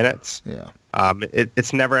couple of minutes. Yeah.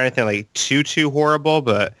 It's never anything like too horrible,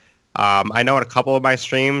 but I know in a couple of my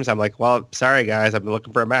streams I'm like, well, sorry guys, I've been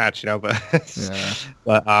looking for a match, but Yeah.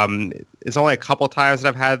 but it's only a couple times that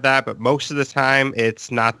I've had that, but most of the time it's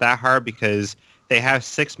not that hard because they have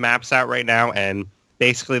 6 maps out right now, and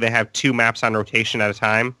basically they have 2 maps on rotation at a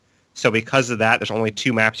time. So because of that, there's only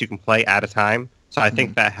 2 maps you can play at a time. So I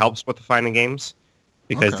think that helps with the finding games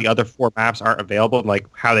because Okay. the other 4 maps aren't available. Like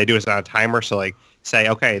how they do is on a timer. So like say,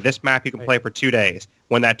 okay, this map you can play for 2 days.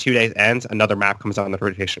 When that 2 days ends, another map comes on the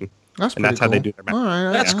rotation. That's And that's pretty how they cool. do their map. All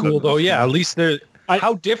right, That's cool, though. Yeah, at least they're...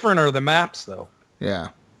 How different are the maps, though? Yeah.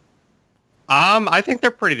 I think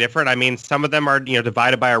they're pretty different. I mean, some of them are,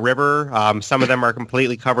 divided by a river. Some of them are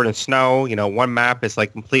completely covered in snow. One map is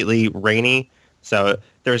like completely rainy. So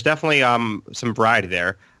there's definitely some variety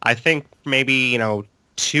there. I think maybe,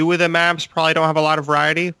 2 of the maps probably don't have a lot of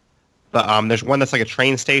variety. But there's one that's like a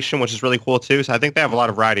train station, which is really cool too. So I think they have a lot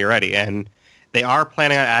of variety already. And they are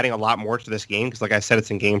planning on adding a lot more to this game because, like I said,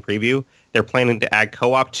 it's in game preview. They're planning to add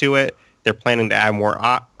co-op to it. They're planning to add more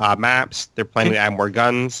maps. They're planning to add more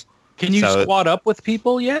guns. Can you squad up with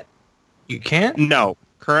people yet? You can't? No.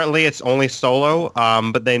 Currently, it's only solo,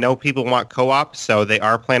 but they know people want co-op, so they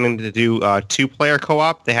are planning to do 2-player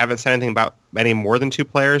co-op. They haven't said anything about any more than 2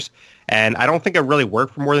 players, and I don't think it really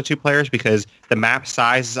worked for more than 2 players because the map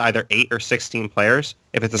size is either 8 or 16 players.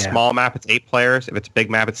 If it's a small map, it's 8 players. If it's a big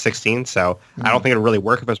map, it's 16. So I don't think it would really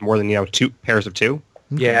work if it's more than 2 pairs of 2.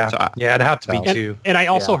 Yeah, So, it'd have to be 2. And I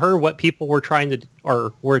also heard what people were trying to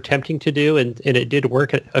or were attempting to do, and it did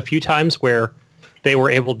work a few times where they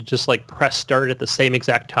were able to just like press start at the same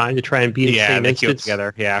exact time to try and be in the same they queue it instance.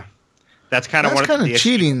 together. Yeah, that's kind of That's one of kind the of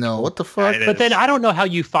cheating, though. What the fuck? It But then is. I don't know how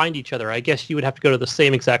you find each other. I guess you would have to go to the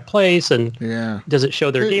same exact place, and Yeah. does it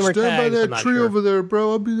show their Hey, gamer stand by tags? that I'm not tree sure. over there,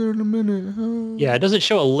 bro. I'll be there in a minute. Oh. Yeah, it doesn't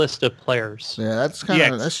show a list of players. Yeah, that's kind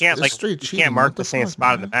of that's straight you cheating. can't mark What the same fuck, spot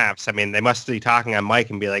man? in the maps. I mean, they must be talking on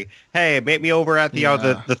mic and be like, "Hey, meet me over at the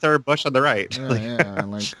Yeah. the third bush on the right." Yeah, Like, yeah.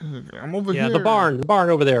 Like I'm over Yeah, here. the barn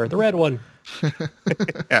over there, the red one.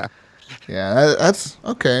 yeah, Yeah, that's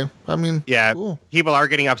okay. I mean, yeah. cool. People are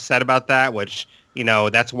getting upset about that, which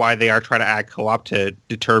that's why they are trying to add co-op to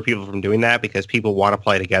deter people from doing that because people want to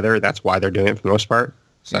play together. That's why they're doing it for the most part.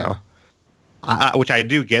 So, which I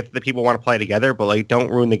do get that people want to play together, but like, don't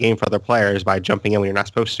ruin the game for other players by jumping in when you're not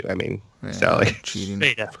supposed to. I mean, Yeah, so like, cheating.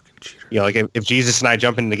 Yeah. Fucking cheater. like if Jesus and I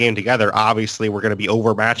jump into the game together, obviously we're going to be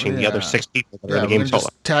overmatching the other Yeah. 6 people that are Yeah, in the we're game gonna solo.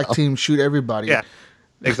 just tag team shoot everybody. Yeah,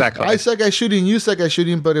 exactly. I suck at shooting, you suck at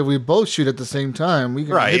shooting, but if we both shoot at the same time, we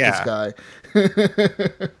can Right, hit yeah.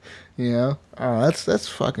 this guy. That's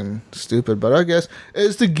fucking stupid. But I guess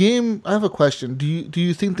is the game. I have a question. Do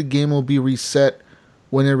you think the game will be reset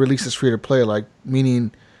when it releases free to play? Like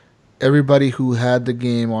meaning everybody who had the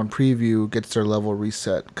game on preview gets their level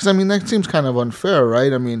reset? Because I mean that seems kind of unfair,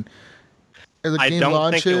 right? I mean, the I game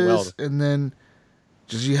don't think it will. launches and then.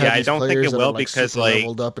 Just you have Yeah, I these don't think players it that will are, like, because, super like-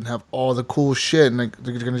 leveled up and have all the cool shit, and like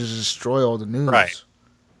they're gonna just destroy all the news. Right.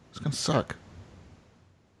 It's gonna suck.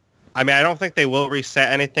 I mean, I don't think they will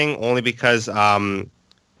reset anything only because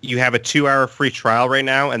you have a 2-hour free trial right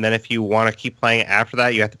now, and then if you want to keep playing it after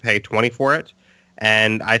that, you have to pay 20 for it.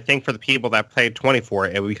 And I think for the people that paid 20 for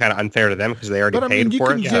it, it would be kind of unfair to them because they already But I paid mean,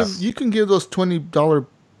 for it. you can give those $20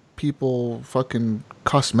 people fucking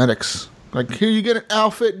cosmetics. Like, here you get an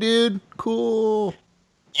outfit, dude. Cool.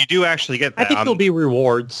 You do actually get that. I think there'll be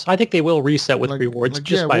rewards. I think they will reset with rewards.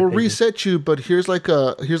 Just we'll reset you, but here's like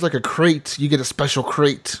a crate. You get a special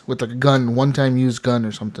crate with like a gun, one-time use gun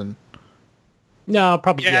or something. No,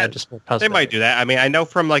 probably just more they might do that. I mean, I know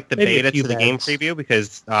from like the Maybe beta to the game preview,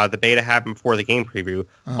 because the beta happened before the game preview.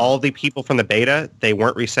 All the people from the beta, they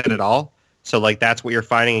weren't reset at all. So like that's what you're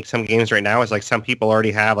finding in some games right now is like some people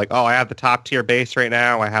already have like, oh, I have the top tier base right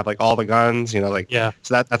now. I have like all the guns, like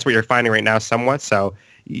So that's what you're finding right now somewhat. So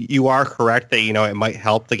you are correct that it might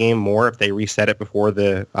help the game more if they reset it before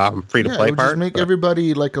the free to play it would part. Just make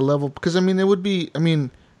everybody like a level, because it would be.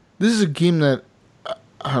 This is a game that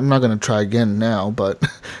I'm not gonna try again now, but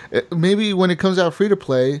maybe when it comes out free to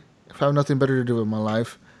play, if I have nothing better to do with my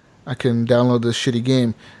life, I can download this shitty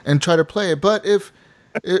game and try to play it. But if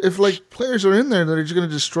like players are in there that are just gonna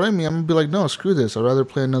destroy me, I'm gonna be like, no, screw this. I'd rather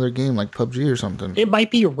play another game like PUBG or something. It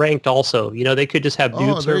might be ranked also. They could just have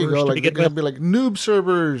noob servers. There you go. Like they're gonna be like noob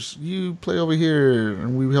servers. You play over here,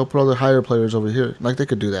 and we help all the higher players over here. Like they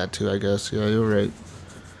could do that too, I guess. Yeah, you're right.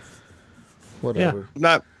 Whatever.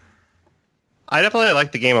 Yeah. I definitely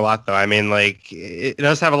like the game a lot, though. I mean, like it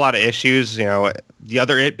does have a lot of issues. The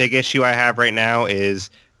other big issue I have right now is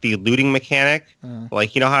the looting mechanic.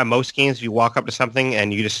 Like, how in most games you walk up to something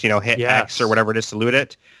and you just, hit X or whatever it is to loot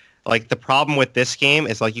it. Like, the problem with this game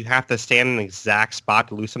is, like, you have to stand in an exact spot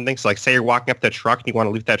to loot something. So, like, say you're walking up to the truck and you want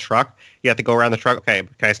to loot that truck. You have to go around the truck. Okay,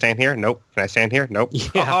 can I stand here? Nope. Can I stand here? Nope. Yeah.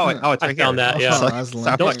 It's right here. I found that, yeah.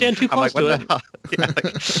 So don't stand too close to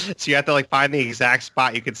it. So you have to, like, find the exact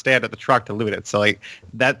spot you can stand at the truck to loot it. So, like,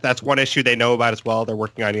 that's one issue they know about as well. They're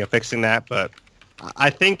working on, fixing that. But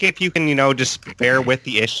I think if you can, just bear with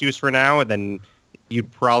the issues for now, then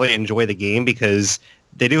you'd probably enjoy the game, because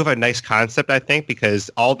they do have a nice concept, I think,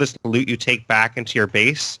 because all this loot you take back into your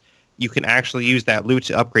base, you can actually use that loot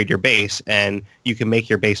to upgrade your base, and you can make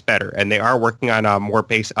your base better. And they are working on more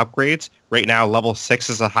base upgrades. Right now, level 6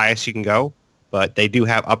 is the highest you can go, but they do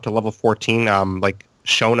have up to level 14 like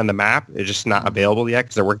shown on the map. It's just not available yet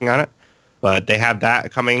because they're working on it. But they have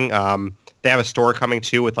that coming. They have a store coming,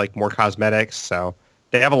 too, with like more cosmetics. So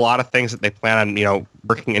they have a lot of things that they plan on,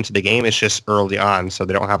 working into the game. It's just early on, so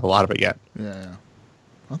they don't have a lot of it yet. Yeah.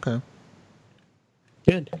 Okay.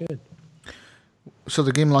 Good. So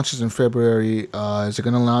the game launches in February. Is it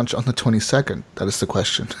going to launch on the 22nd? That is the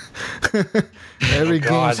question. Every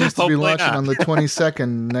game seems to be launching on the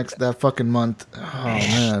 22nd that fucking month. Oh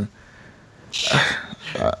man.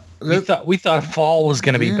 We thought fall was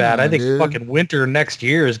going to be bad. I think fucking winter next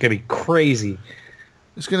year is going to be crazy.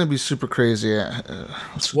 It's going to be super crazy.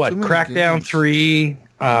 Crackdown 3.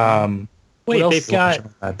 Wait, they've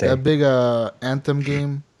got that big Anthem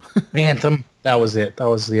game. Anthem. That was it. That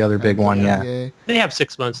was the other big one. Yeah. They have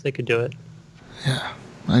 6 months. They could do it. Yeah,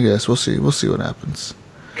 I guess we'll see. We'll see what happens.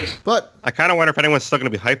 But I kind of wonder if anyone's still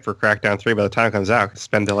going to be hyped for Crackdown 3 by the time it comes out. It's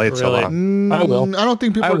been delayed so long. I will. I don't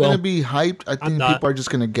think people are going to be hyped. I think people are just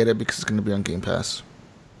going to get it because it's going to be on Game Pass.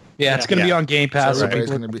 Yeah, it's going to be on Game Pass. So everybody's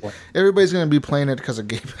going to be playing it because of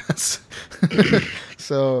Game Pass.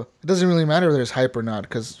 So it doesn't really matter if there's hype or not,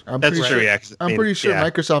 because I'm pretty sure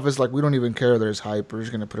Microsoft is like, we don't even care if there's hype. We're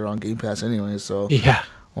just going to put it on Game Pass anyway. So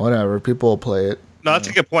whatever, people will play it. No, that's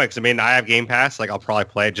a good point, because I have Game Pass. Like, I'll probably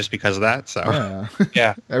play it just because of that. So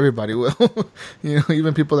yeah, everybody will.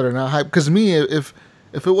 Even people that are not hyped. Because me, if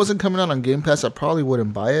it wasn't coming out on Game Pass, I probably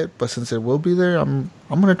wouldn't buy it. But since it will be there, I'm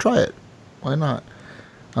going to try it. Why not?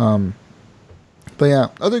 But yeah,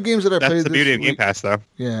 other games that I played. That's the beauty of Game Pass, though.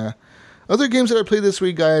 Yeah, other games that I played this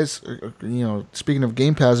week, guys. Speaking of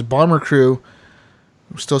Game Pass, Bomber Crew.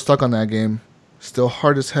 I'm still stuck on that game. Still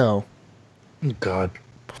hard as hell. God.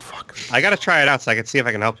 Fuck. I gotta try it out so I can see if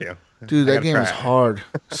I can help you. Dude, that game is hard.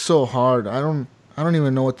 So hard. I don't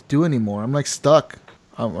even know what to do anymore. I'm like stuck.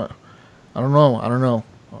 I don't know.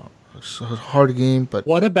 It's a hard game, but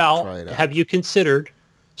what about? Have you considered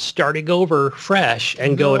starting over fresh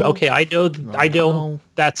and going? Okay, I know.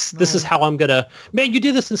 This is how I'm gonna. Man, you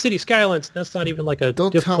did this in City Skylines. That's not even like a.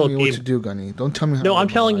 Don't difficult tell me game. what to do, Gunny. Don't tell me. How no, I'm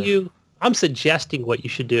telling you. I'm suggesting what you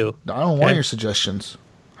should do. I don't want your suggestions.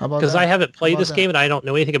 How about that? Because I haven't played this game and I don't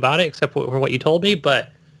know anything about it except for what you told me.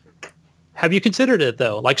 But have you considered it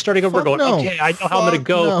though? Like starting over, going, okay, I know how I'm going to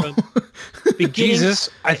go from beginning. Jesus,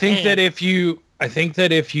 I think that if you do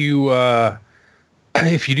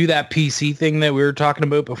that PC thing that we were talking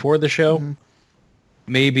about before the show,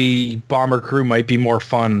 maybe Bomber Crew might be more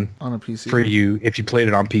fun on a PC for you if you played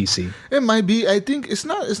it on PC. It might be. I think it's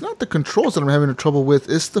not the controls that I'm having trouble with.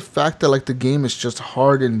 It's the fact that like the game is just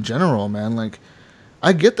hard in general, man. Like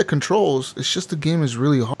I get the controls. It's just the game is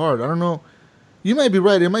really hard. I don't know. You might be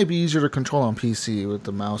right. It might be easier to control on PC with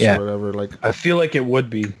the mouse or whatever. Like, I feel like it would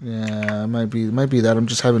be. Yeah, it might be that. I'm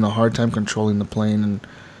just having a hard time controlling the plane and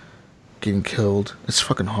getting killed. It's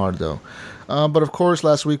fucking hard though. But of course,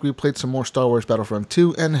 last week we played some more Star Wars Battlefront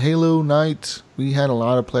 2 and Halo Night. We had a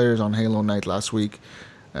lot of players on Halo Night last week,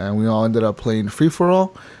 and we all ended up playing free for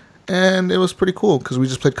all, and it was pretty cool because we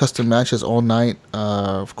just played custom matches all night.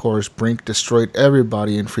 Of course, Brink destroyed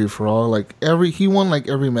everybody in free for all. He won like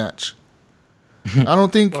every match. I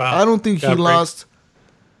don't think he lost.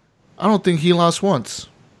 I don't think he lost once.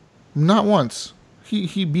 Not once.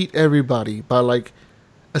 He beat everybody by like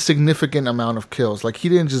a significant amount of kills. Like, he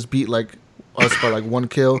didn't just beat like us by like 1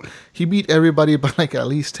 kill. He beat everybody by like at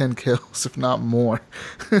least 10 kills, if not more.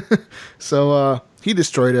 So he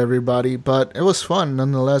destroyed everybody, but it was fun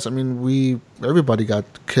nonetheless. I mean, everybody got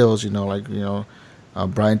kills,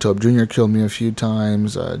 Brian Tope Jr. killed me a few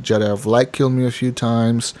times, Jedi of Light killed me a few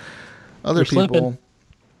times. Other people.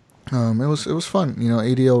 It was fun.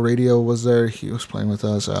 ADL Radio was there. He was playing with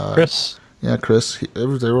us. Chris. Yeah, Chris.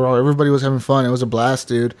 Everybody was having fun. It was a blast,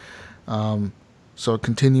 dude. So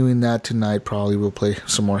continuing that tonight, probably we'll play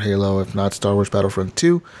some more Halo, if not Star Wars Battlefront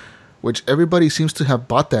 2, which everybody seems to have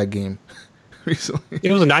bought that game recently.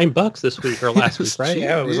 It was $9 this week or last week, right?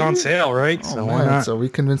 Yeah, it was on sale, right? Oh, so man. So we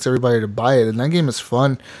convinced everybody to buy it, and that game is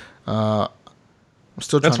fun. I'm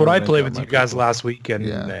still. That's what I played with you guys last week,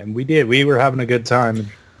 and we did. We were having a good time.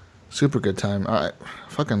 Super good time. I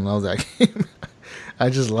fucking love that game. I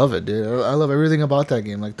just love it, dude. I love everything about that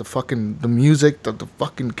game. Like the music, the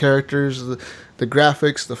fucking characters, the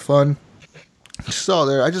graphics, the fun. It's all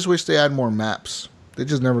there. I just wish they had more maps. They're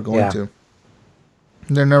just never going to.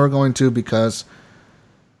 They're never going to because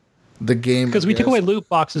the game... Because we took away loot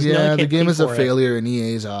boxes. Yeah, the game is a failure in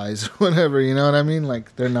EA's eyes. Whatever, you know what I mean?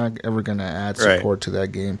 Like, they're not ever going to add support to that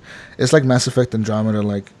game. It's like Mass Effect Andromeda.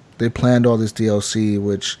 Like, they planned all this DLC,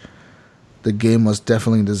 which... The game was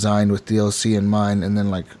definitely designed with DLC in mind, and then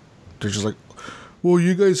like they're just like, well,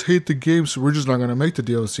 you guys hate the game, so we're just not gonna make the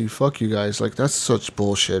DLC. Fuck you guys. Like, that's such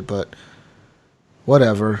bullshit, but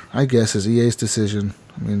whatever. I guess it's EA's decision.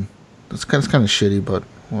 I mean, it's kind of shitty, but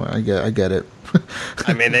well, I get it.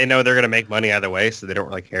 I mean, they know they're gonna make money either way, so they don't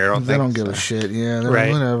really care. They don't give a shit. Yeah,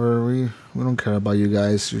 like, whatever. We don't care about you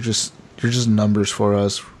guys. You're just numbers for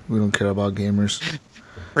us. We don't care about gamers.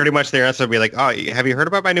 Pretty much their answer would be like, oh, have you heard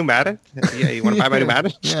about my new Madden? Yeah, you want to buy my new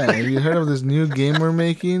Madden? Yeah, have you heard of this new game we're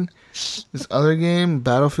making? This other game,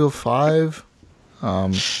 Battlefield 5?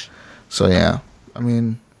 So yeah, I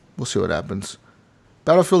mean, we'll see what happens.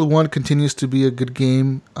 Battlefield 1 continues to be a good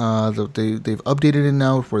game. They've updated it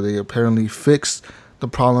now where they apparently fixed the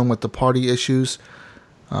problem with the party issues.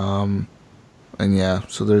 And yeah,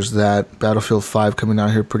 so there's that. Battlefield 5 coming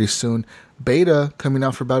out here pretty soon. Beta coming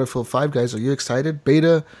out for Battlefield 5, guys. Are you excited?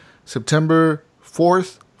 Beta September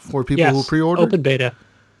 4th for people who pre-ordered. Open beta.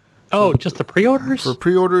 Oh, just the pre-orders? For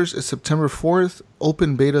pre-orders, it's September 4th.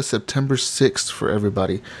 Open beta September 6th for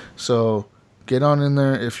everybody. So get on in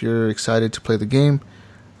there if you're excited to play the game.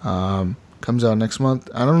 Comes out next month.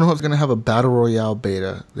 I don't know if it's going to have a Battle Royale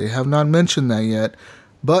beta. They have not mentioned that yet.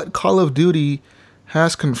 But Call of Duty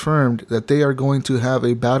has confirmed that they are going to have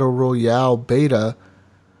a Battle Royale beta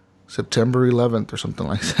September 11th or something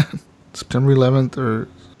like that. September 11th or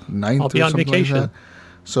 9th I'll be or on something vacation. like that.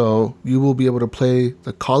 So you will be able to play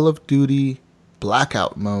the Call of Duty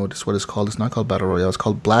Blackout mode. Is what it's called. It's not called Battle Royale. It's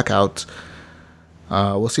called Blackout.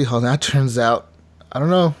 We'll see how that turns out. I don't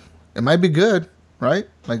know. It might be good, right?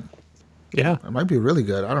 Like, yeah, it might be really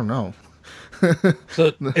good. I don't know.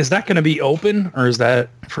 So is that going to be open, or is that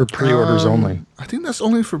for pre-orders only? I think that's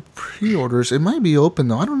only for pre-orders. It might be open,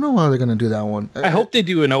 though. I don't know how they're going to do that one. I hope they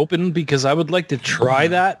do an open, because I would like to try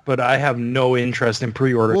that, but I have no interest in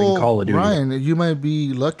pre-ordering Call of Duty. Ryan, you might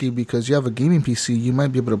be lucky because you have a gaming PC. You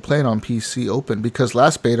might be able to play it on PC open, because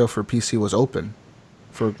last beta for PC was open.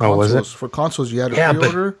 For consoles, was it? For consoles, you had to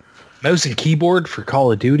pre-order. Mouse and keyboard for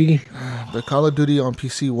Call of Duty? The Call of Duty on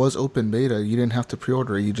PC was open beta. You didn't have to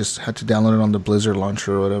pre-order it. You just had to download it on the Blizzard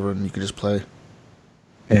launcher or whatever, and you could just play.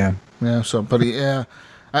 Yeah. Yeah. So, but yeah,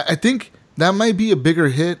 I think that might be a bigger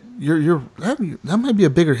hit. That might be a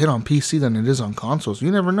bigger hit on PC than it is on consoles. You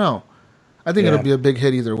never know. I think it'll be a big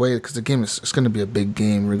hit either way, because the game it's going to be a big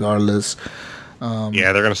game regardless. Yeah,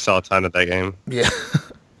 they're going to sell a ton of that game. Yeah.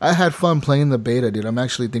 I had fun playing the beta, dude. I'm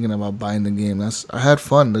actually thinking about buying the game. I had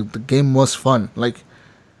fun. The game was fun. Like,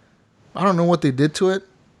 I don't know what they did to it,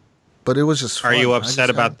 but it was just fun. Are you upset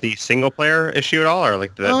about the single player issue at all, or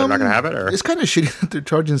like that they're not gonna have it? Or it's kind of shitty that they're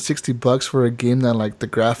charging $60 for a game that like the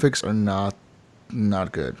graphics are not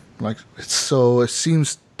good. Like, it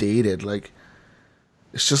seems dated. Like,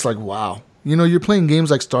 it's just like, wow. You know, you're playing games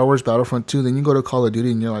like Star Wars Battlefront 2, then you go to Call of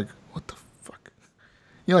Duty and you're like, what the fuck?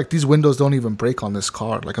 You're like, these windows don't even break on this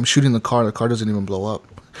car. Like, I'm shooting the car doesn't even blow up.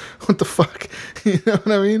 What the fuck? You know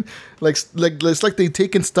what I mean? Like it's like they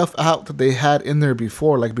taken stuff out that they had in there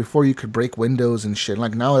before. Like, before you could break windows and shit.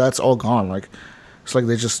 Like, now that's all gone. Like, it's like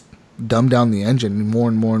they just dumb down the engine more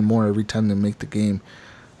and more and more every time they make the game.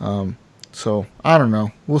 So, I don't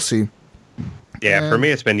know. We'll see. Yeah, for me,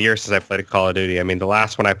 it's been years since I played a Call of Duty. I mean, the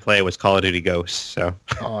last one I played was Call of Duty Ghosts. So.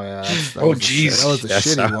 Oh yeah. Jeez. That was the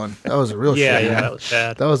shitty one. That was a real shitty one. Yeah, that was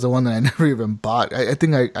bad. That was the one that I never even bought. I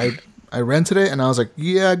think I rented it and I was like,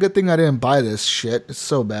 yeah, good thing I didn't buy this shit. It's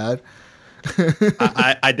so bad.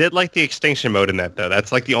 I did like the extinction mode in that though.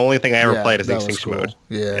 That's like the only thing I ever played is the extinction mode.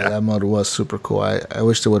 Yeah, that mode was super cool. I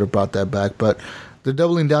wish they would have brought that back, but they're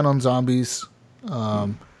doubling down on zombies.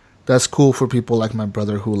 That's cool for people like my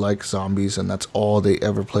brother who like zombies, and that's all they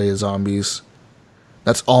ever play is zombies.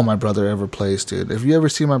 That's all my brother ever plays, dude. If you ever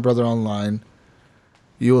see my brother online,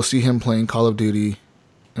 you will see him playing Call of Duty,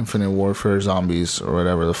 Infinite Warfare, Zombies, or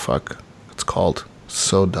whatever the fuck it's called.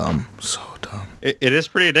 So dumb. So dumb. It is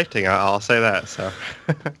pretty addicting, I'll say that. So.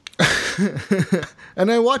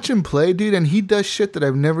 And I watch him play, dude, and he does shit that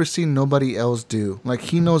I've never seen nobody else do. Like,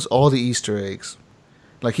 he knows all the Easter eggs.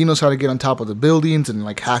 Like, he knows how to get on top of the buildings and,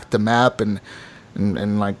 like, hack the map and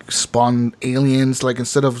like, spawn aliens. Like,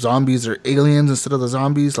 instead of zombies, they're aliens instead of the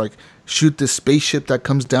zombies. Like, shoot this spaceship that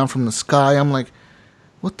comes down from the sky. I'm like,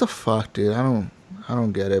 what the fuck, dude? I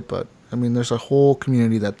don't get it. But, I mean, there's a whole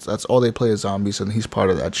community that's all they play is zombies, and he's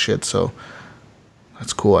part of that shit. So,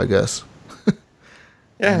 that's cool, I guess.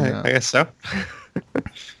 Yeah, I guess so.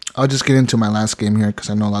 I'll just get into my last game here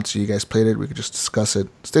because I know lots of you guys played it. We could just discuss it.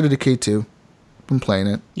 State of Decay 2. Been playing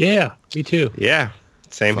it. Yeah, me too. Yeah,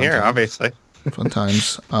 same Fun here, times. obviously. Fun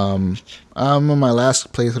times. I'm on my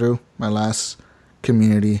last playthrough, my last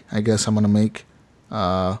community, I guess I'm going to make.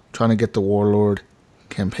 Trying to get the Warlord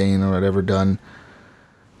campaign or whatever done.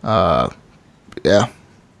 Yeah,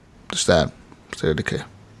 just that. State of Decay.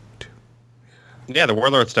 Yeah, the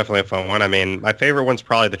Warlord's definitely a fun one. I mean, my favorite one's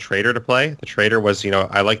probably the Traitor to play. The Traitor was,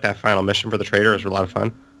 I like that final mission for the Traitor. It was a lot of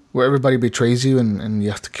fun. Where everybody betrays you and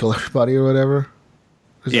you have to kill everybody or whatever?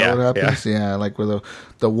 Is that what happens? Yeah, like where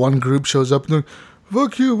the one group shows up and they're like,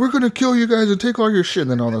 fuck you, we're going to kill you guys and take all your shit.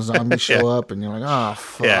 And then all the zombies show up and you're like, oh,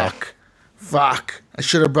 fuck. Yeah. Fuck. I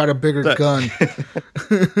should have brought a bigger gun.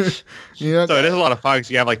 Yeah. So it is a lot of fun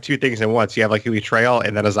because you have like two things in once. You have like a betrayal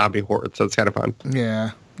and then a zombie horde. So it's kind of fun.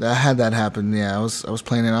 Yeah. I had that happen. Yeah, I was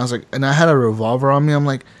playing it. And I was like, and I had a revolver on me. I'm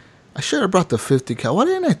like, I should have brought the 50 cal. Why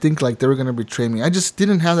didn't I think like they were gonna betray me? I just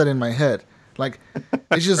didn't have that in my head. Like,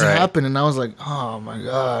 it just Right. happened, and I was like, oh my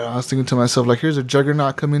god. I was thinking to myself, like, here's a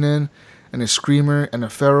Juggernaut coming in, and a Screamer, and a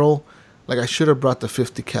Feral. Like, I should have brought the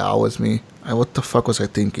 50 cal with me. What the fuck was I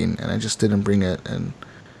thinking? And I just didn't bring it, and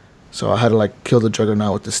so I had to like kill the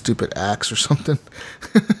Juggernaut with the stupid axe or something.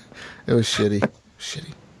 It was shitty.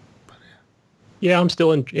 Shitty. Yeah, I'm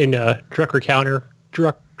still in Drucker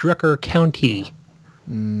County.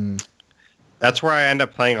 That's where I end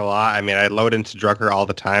up playing a lot. I mean, I load into Drucker all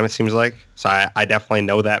the time, it seems like. So I definitely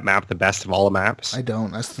know that map the best of all the maps. I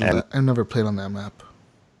don't. I've never played on that map.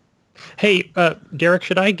 Hey, Derek,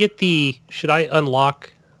 should I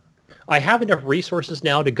unlock? I have enough resources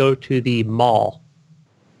now to go to the mall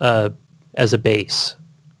as a base.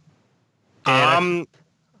 And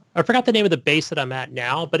I forgot the name of the base that I'm at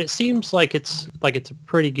now, but it seems like it's a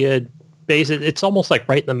pretty good base. It's almost like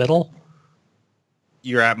right in the middle.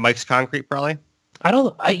 You're at Mike's Concrete, probably?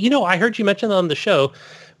 I heard you mention it on the show,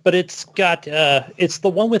 but it's got it's the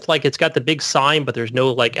one with like it's got the big sign, but there's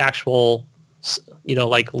no like actual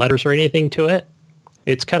like letters or anything to it.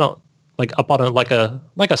 It's kind of like up on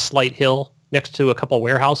a slight hill next to a couple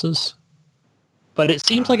warehouses. But it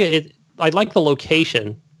seems like I like the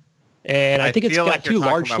location, and I think it's feel got like you're two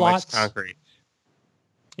talking large about Mike's slots. Concrete.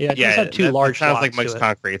 Yeah, it's got two large sounds slots. like Mike's to it.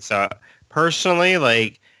 Concrete. So personally,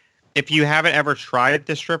 like, if you haven't ever tried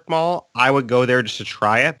the strip mall, I would go there just to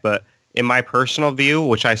try it. But in my personal view,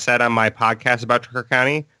 which I said on my podcast about Tucker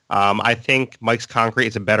County, I think Mike's Concrete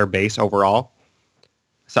is a better base overall.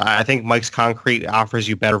 So I think Mike's Concrete offers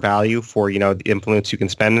you better value for, the influence you can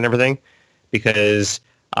spend and everything. Because,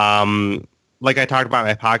 like I talked about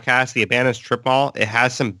in my podcast, the abandoned strip mall, it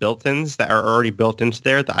has some built-ins that are already built into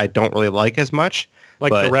there that I don't really like as much.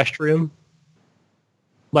 Like but the restroom.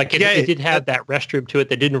 Like it did have that restroom to it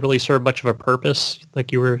that didn't really serve much of a purpose,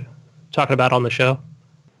 like you were talking about on the show.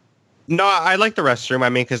 No, I like the restroom. I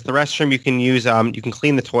mean, because the restroom you can use, you can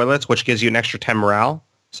clean the toilets, which gives you an extra 10 morale.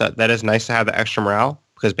 So that is nice to have the extra morale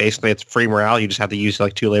because basically it's free morale. You just have to use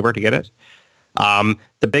like 2 labor to get it.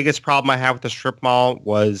 The biggest problem I have with the strip mall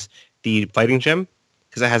was the fighting gym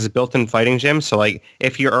because it has a built-in fighting gym. So like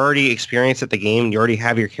if you're already experienced at the game, you already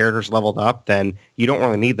have your characters leveled up, then you don't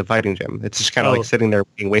really need the fighting gym. It's just kind of like sitting there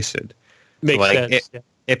being wasted. Makes so, like, sense.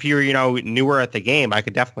 If you're, newer at the game, I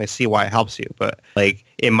could definitely see why it helps you. But like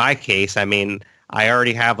in my case, I mean, I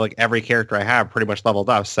already have like every character I have pretty much leveled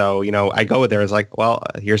up. So, I go there as like, well,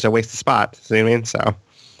 here's a wasted spot. See what I mean? So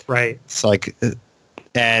right. It's like,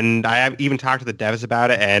 and I have even talked to the devs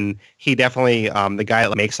about it, and he definitely, the guy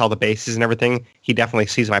that makes all the bases and everything, he definitely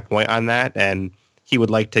sees my point on that, and he would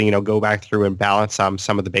like to, go back through and balance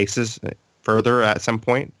some of the bases further at some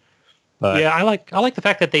point. But, yeah, I like the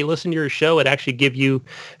fact that they listen to your show and actually give you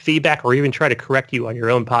feedback or even try to correct you on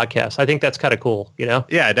your own podcast. I think that's kind of cool,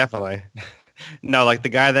 Yeah, definitely. No, like the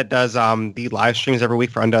guy that does the live streams every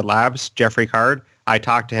week for Undead Labs, Jeffrey Card, I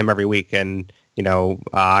talk to him every week, and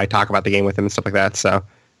I talk about the game with him and stuff like that. So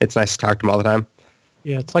it's nice to talk to him all the time.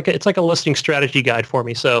 Yeah, it's like a listening strategy guide for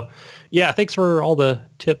me. So yeah, thanks for all the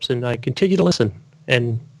tips, and I continue to listen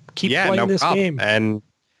and keep playing this game. And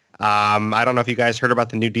I don't know if you guys heard about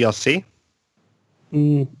the new DLC.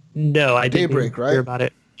 No, I didn't Daybreak, right? hear about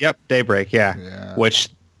it. Yep, Daybreak, yeah. Which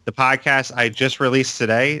the podcast I just released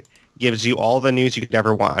today gives you all the news you could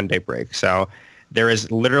ever want on Daybreak. So there is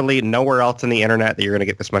literally nowhere else on the internet that you're going to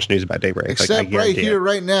get this much news about Daybreak. Except right here,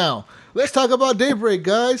 right now. Let's talk about Daybreak,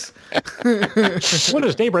 guys. What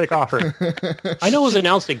does Daybreak offer? I know it was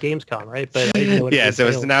announced at Gamescom, right? But I didn't know what so it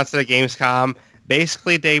was announced at Gamescom.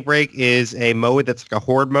 Basically, Daybreak is a mode that's like a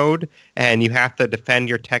horde mode, and you have to defend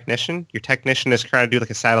your technician. Your technician is trying to do like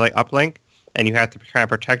a satellite uplink, and you have to try to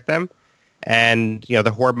protect them. And,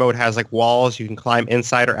 the horde mode has like walls. You can climb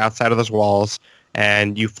inside or outside of those walls,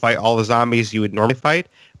 and you fight all the zombies you would normally fight.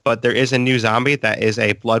 But there is a new zombie that is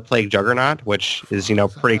a Blood Plague Juggernaut, which is,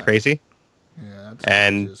 pretty crazy. Yeah, that's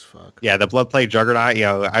and crazy as fuck. Yeah, the Blood Plague Juggernaut,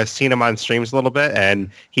 I've seen him on streams a little bit, and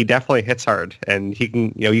he definitely hits hard. And he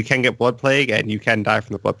can, you can get Blood Plague, and you can die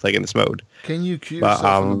from the Blood Plague in this mode. Can you cure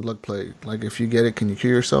yourself from the Blood Plague? Like, if you get it, can you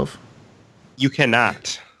cure yourself? You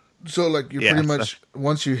cannot. So, like, you're pretty much,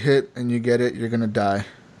 once you hit and you get it, you're going to die,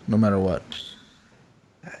 no matter what.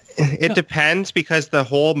 It depends, because the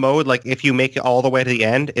whole mode, like, if you make it all the way to the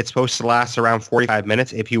end, it's supposed to last around 45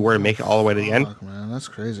 minutes if you were to make it all the way to the end. Man, that's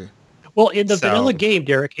crazy. Well, in the vanilla game,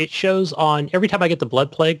 Derek, it shows on every time I get the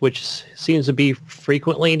Blood Plague, which seems to be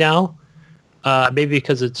frequently now, maybe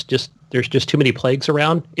because there's just too many plagues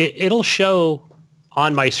around. It'll show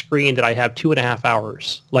on my screen that I have 2.5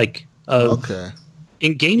 hours, of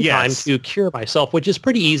in-game time to cure myself, which is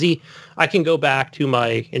pretty easy. I can go back to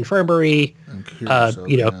my infirmary, and cure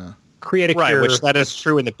yourself, create a cure. Right, which that is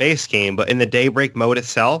true in the base game, but in the Daybreak mode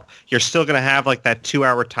itself, you're still going to have like that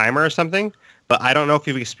 2-hour timer or something. But I don't know if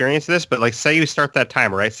you've experienced this, but like say you start that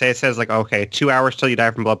timer, right? Say it says like, okay, 2 hours till you die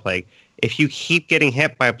from Blood Plague. If you keep getting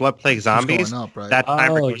hit by Blood Plague zombies, up, right? that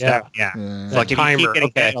timer goes down. Yeah. So like if you keep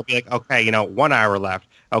getting hit, it'll be like, okay, 1 hour left.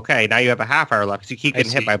 Okay, now you have a half hour left because you keep getting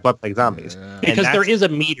hit by Blood Plague zombies. Yeah. Because there is a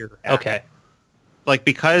meter. Yeah. Okay. Like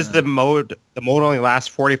because the mode only lasts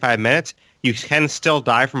 45 minutes, you can still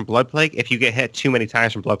die from Blood Plague if you get hit too many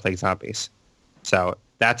times from Blood Plague zombies. So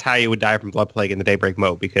that's how you would die from Blood Plague in the Daybreak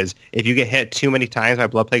mode, because if you get hit too many times by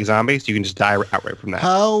Blood Plague zombies, you can just die outright from that.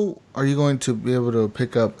 How are you going to be able to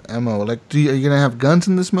pick up ammo? Like, are you going to have guns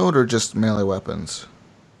in this mode or just melee weapons?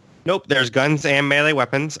 Nope, there's guns and melee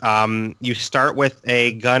weapons. You start with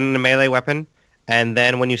a gun and a melee weapon, and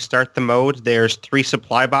then when you start the mode, there's 3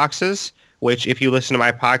 supply boxes, which if you listen to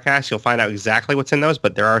my podcast, you'll find out exactly what's in those,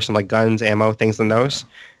 but there are some like guns, ammo, things in those.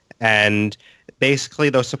 And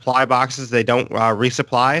basically those supply boxes, they don't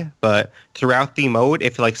resupply, but throughout the mode,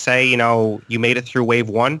 if like say, you made it through wave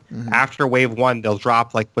 1, after wave 1, they'll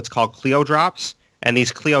drop like what's called Clio drops. And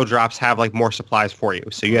these Clio drops have like more supplies for you.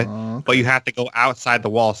 So but you have to go outside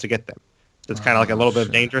the walls to get them. So it's kind of like a little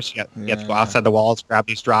bit dangerous. You have to go outside the walls, grab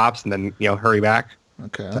these drops, and then, hurry back.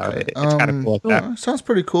 Okay. So it's kind of cool like that. Sounds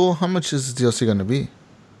pretty cool. How much is the DLC going to be?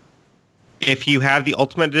 If you have the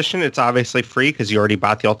Ultimate Edition, it's obviously free because you already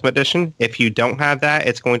bought the Ultimate Edition. If you don't have that,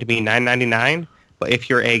 it's going to be $9.99. But if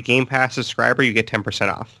you're a Game Pass subscriber, you get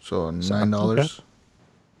 10% off. So $9? Okay.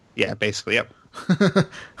 Yeah, basically, yep.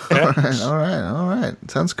 All right.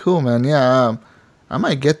 Sounds cool, man. Yeah, I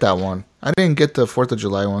might get that one. I didn't get the 4th of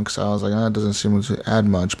July one because I was like, it doesn't seem to add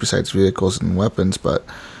much besides vehicles and weapons. But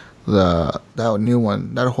that new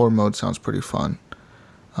one, that horde mode sounds pretty fun.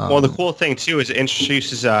 Well, the cool thing, too, is it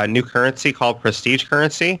introduces a new currency called Prestige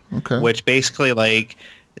Currency, which basically, like,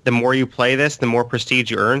 the more you play this, the more prestige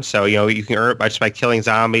you earn. So, you can earn it just by killing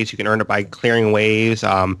zombies. You can earn it by clearing waves.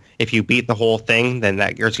 If you beat the whole thing, then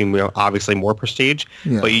that gives you obviously more prestige.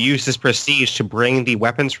 Yeah. But you use this prestige to bring the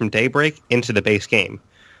weapons from Daybreak into the base game.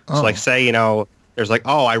 So like say, there's like,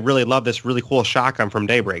 oh, I really love this really cool shotgun from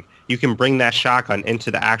Daybreak. You can bring that shotgun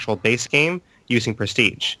into the actual base game using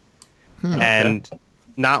Prestige. And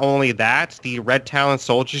not only that, the Red Talon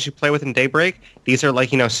soldiers you play with in Daybreak, these are like,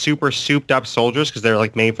 super souped up soldiers because they're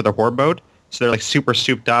like made for the Horde mode. So they're like super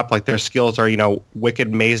souped up, like their skills are, wicked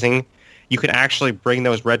amazing. You can actually bring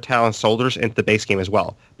those Red Talon soldiers into the base game as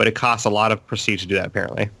well. But it costs a lot of prestige to do that,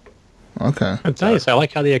 apparently. Okay. That's nice. I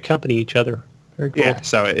like how they accompany each other. Very cool. Yeah,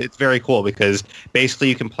 so it's very cool because basically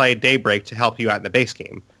you can play Daybreak to help you out in the base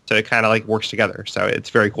game. So it kind of like works together. So it's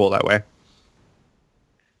very cool that way.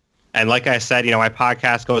 And like I said, my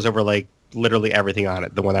podcast goes over like literally everything on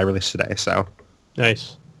it, the one I released today. So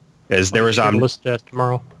nice. Because there was list that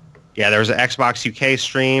tomorrow. Yeah, there was an Xbox UK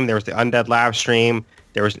stream, there was the Undead Lab stream,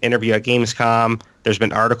 there was an interview at Gamescom, there's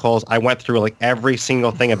been articles. I went through like every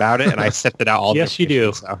single thing about it and I sifted out all the Yes, you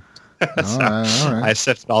do. So, All right. I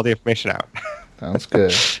sifted all the information out. Sounds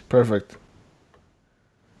good. Perfect.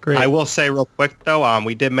 Great. I will say real quick though,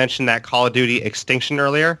 we did mention that Call of Duty Extinction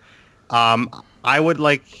earlier. I would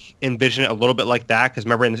like envision it a little bit like that because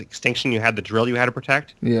remember in Extinction you had the drill you had to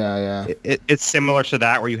protect. Yeah. It's similar to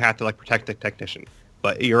that where you have to like protect the technician,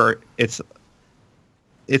 but that's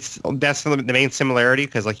the main similarity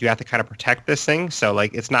because like you have to kind of protect this thing. So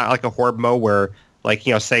like it's not like a horde mode where like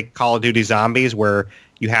say Call of Duty Zombies where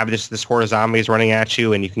you have this horde of zombies running at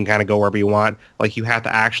you and you can kind of go wherever you want. Like you have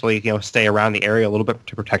to actually stay around the area a little bit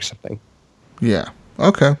to protect something. Yeah.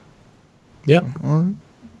 Okay. Yep. All right.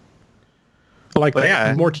 I like But that.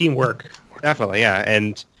 yeah. More teamwork. Definitely, yeah.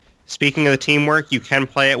 And speaking of the teamwork, you can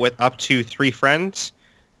play it with up to 3 friends.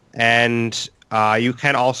 And you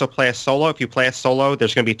can also play a solo. If you play it solo,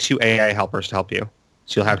 there's going to be 2 AI helpers to help you.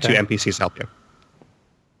 So you'll have 2 NPCs help you.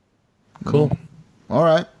 Cool. All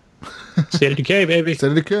right. State of Decay, baby. State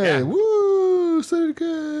of Decay. Yeah. Woo! State of Decay.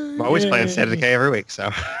 I'm always playing State of Decay every week, so.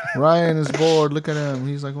 Ryan is bored. Look at him.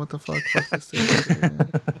 He's like, what the fuck? Fuck this State of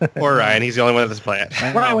Decay. Or Ryan, he's the only one that doesn't play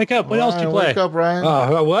it. Ryan, wake up. What else do you play? Wake up, Ryan.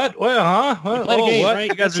 What? Huh? What? played a game, What? right?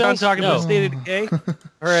 You guys That are done sounds- talking about no. State of Decay?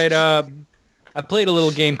 All right. I played a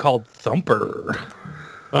little game called Thumper.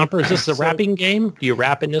 Bumper, is this a rapping game? Do you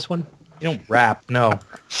rap in this one? You don't rap, no.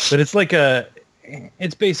 But it's like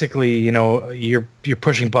it's basically, you're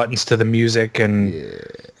pushing buttons to the music and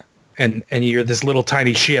you're this little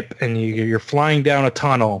tiny ship and you're flying down a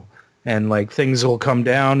tunnel and like things will come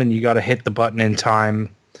down and you got to hit the button in time.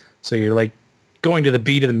 So you're like going to the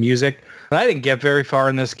beat of the music. And I didn't get very far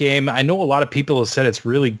in this game. I know a lot of people have said it's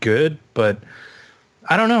really good, but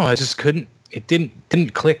I don't know. I just couldn't. It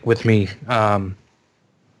didn't click with me.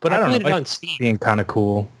 But I don't played know. it It on Steam. being kind of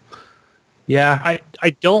cool. Yeah. I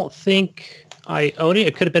don't think I own it.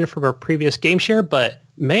 It could have been from a previous game share, but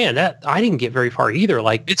man, I didn't get very far either.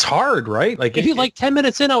 Like It's hard, right? Like maybe like 10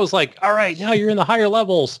 minutes in, I was like, all right, now you're in the higher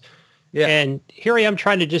levels. Yeah. And here I am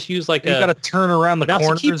trying to just use like you got to turn around the mouse and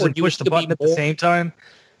corners keyboard. and You push would the still be button at the more- same time.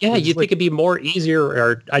 yeah, It's you'd like- think it'd be more easier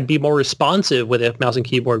or I'd be more responsive with a mouse and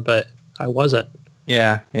keyboard, but I wasn't.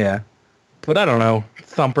 Yeah. But I don't know.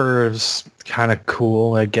 Thumper is kind of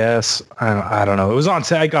cool, I guess. I don't know. It was on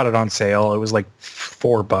sale. I got it on sale. It was like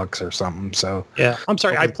 $4 or something. So Yeah. I'm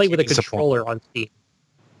sorry. I played with a Disappointing. controller on Steam.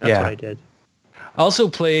 That's Yeah. what I did. I also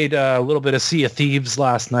played a little bit of Sea of Thieves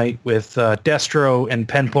last night with Destro and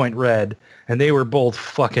Penpoint Red, and they were both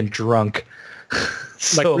fucking drunk.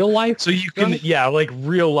 Like real life? So you can, drunk? yeah, like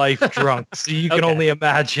real life drunk. So you can Okay. only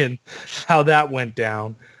imagine how that went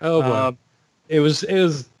down. Oh, boy. It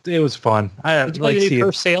was fun. I Did you like play any Sea of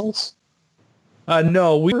Curse Sales?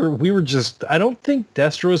 No, we were just, I don't think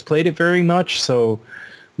Destro has played it very much, so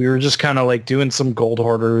we were just kind of like doing some gold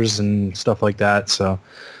hoarders and stuff like that. So,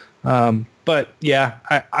 but yeah,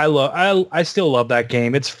 I still love that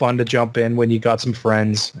game. It's fun to jump in when you got some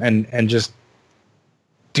friends and just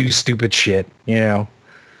do stupid shit, Yeah,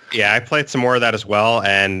 I played some more of that as well,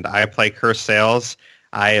 and I play Curse Sales.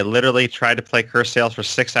 I literally tried to play Curse Sales for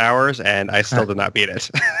 6 hours, and I still did not beat it.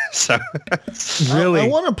 So, Really? I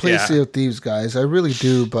want to play Yeah. Sea of Thieves, guys. I really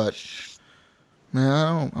do, but man,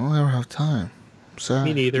 I don't ever have time. So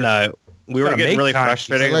Me neither. no, we were Gotta getting make really time.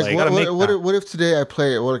 frustrated. like, Like, gotta make time. what if today I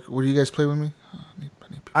play it? What do you guys play with me?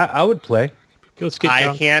 I would play. Let's get I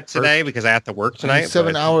down. can't today because I have to work I tonight. need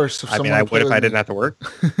 7 but, hours. I mean, I would if I didn't have to work.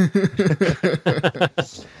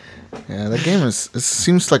 Yeah, that game it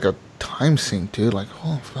seems like a time sink, dude. Like,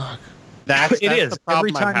 oh fuck. That's It is. the problem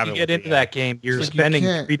Every I'm time having you get with into it. that game, you're It's like you spending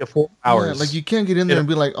can't- 3 to 4 hours. Yeah, like you can't get in there and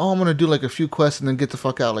be like, oh, I'm gonna do like a few quests and then get the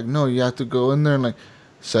fuck out. Like, no, you have to go in there and like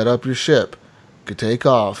set up your ship, could take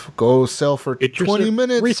off, go sell for Get your 20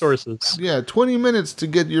 minutes. resources. Yeah, 20 minutes to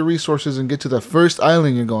get your resources and get to the first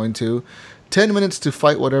island you're going to, 10 minutes to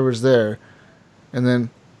fight whatever's there, and then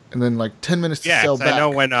and then like 10 minutes to Yeah, sail 'cause back. I know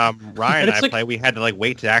when Ryan and it's I like- played, we had to like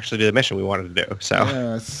wait to actually do the mission we wanted to do. So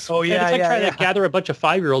Yeah, it's- Oh Yeah, yeah, it's like yeah, trying yeah. to gather a bunch of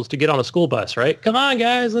 5-year-olds to get on a school bus, right? Come on,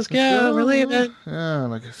 guys, let's go. We're leaving. Yeah,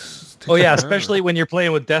 like it's Oh yeah, takes forever. especially when you're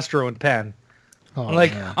playing with Destro and Penn. Oh, I'm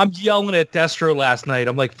like, man. I'm yelling at Destro last night.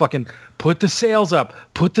 I'm like, fucking, put the sails up.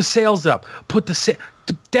 Put the sails up.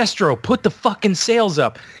 Destro, put the fucking sails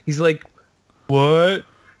up. He's like, what?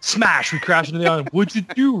 Smash. We crash into the island. What'd you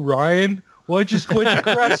do, Ryan? Why'd you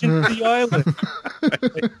crash into the island?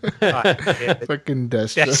 God damn it. Fucking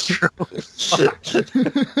Destro.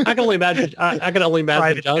 Destro. I can only imagine. I can only imagine.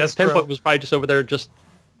 Private John Destro. 10 Foot was probably just over there, just.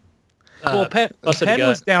 Well, Penn busted a Penn gut.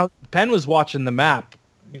 was down. Penn was watching the map.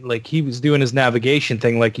 Like, he was doing his navigation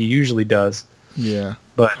thing like he usually does. Yeah.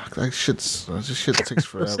 But That shit's this shit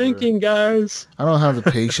takes We're forever. sinking, guys. I don't have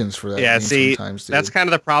the patience for that. yeah, game see, sometimes, dude. that's kind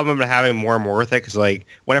of the problem of having more and more with it. Because like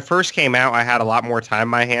when it first came out, I had a lot more time in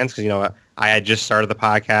my hands because I had just started the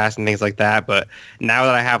podcast and things like that. But now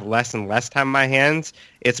that I have less and less time in my hands,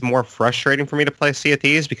 it's more frustrating for me to play Sea of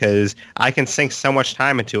Thieves because I can sink so much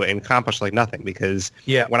time into it and accomplish like nothing. Because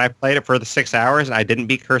Yeah. when I played it for the 6 hours and I didn't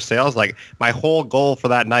beat Cursed Sails, like my whole goal for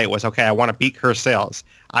that night was, okay, I want to beat Cursed Sails.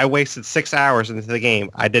 I wasted 6 hours into the game.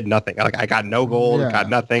 I did nothing. Like I got no gold, Yeah. got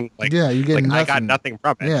nothing. Like Yeah, you get like, I got nothing.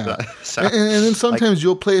 nothing from it. Yeah. So, and then sometimes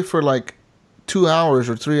you'll play for like 2 hours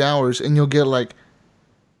or 3 hours and you'll get like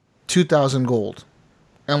 2,000 gold.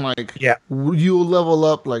 And like Yeah. you'll level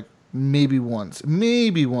up like maybe once.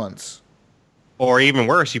 or even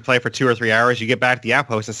worse, you play for 2 or 3 hours, you get back to the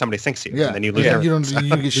outpost and somebody sinks you, Yeah. and then you lose You everything.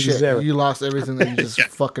 don't you get shit. zero. You lost everything that you just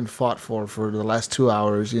fucking fought for the last 2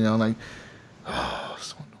 hours, like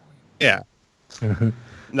so annoying. Yeah.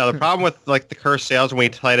 No, the problem with like the Cursed Sails when we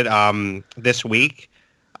played it this week,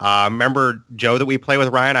 remember Joe that we play with,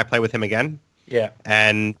 Ryan? I play with him again. yeah.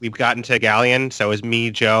 And we've gotten to Galleon, so it was me,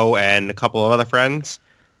 Joe, and a couple of other friends.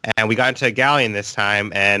 And we got into Galleon this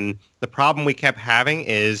time, and the problem we kept having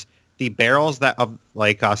is the barrels that of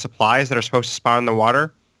like supplies that are supposed to spawn in the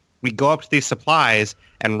water. We go up to these supplies,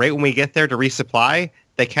 and right when we get there to resupply,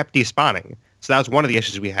 they kept despawning. So that was one of the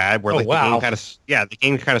issues we had, where Oh, like wow. the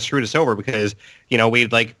game kind of screwed us over because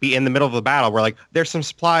we'd like be in the middle of the battle. We're like, there's some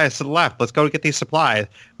supplies to the left. Let's go get these supplies.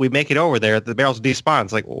 We make it over there. The barrels despawn.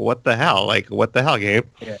 It's like, what the hell? Like, what the hell, game?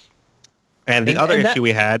 Yeah. And the And- other and that- issue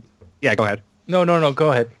we had, yeah, go ahead. No.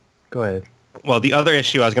 Go ahead. Well, the other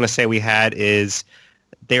issue I was going to say we had is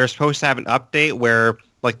they were supposed to have an update where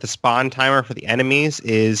like the spawn timer for the enemies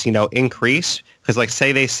is, increased. Because like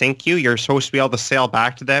say they sink you, you're supposed to be able to sail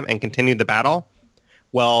back to them and continue the battle.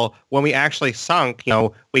 Well, when we actually sunk,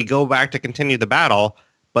 we go back to continue the battle,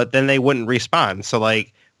 but then they wouldn't respawn. So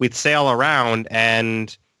like we'd sail around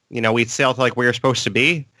and, we'd sail to like where you're supposed to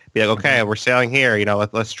be. Be like, okay, we're sailing here.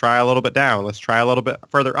 Let's try a little bit down. Let's try a little bit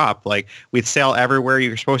further up. Like we'd sail everywhere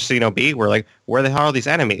you're supposed to, be. We're like, where the hell are these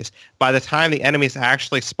enemies? By the time the enemies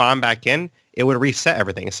actually spawn back in, it would reset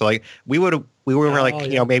everything. So like we were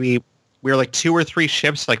like, yeah. maybe we were like 2 or 3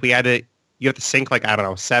 ships. Like you have to sink like, I don't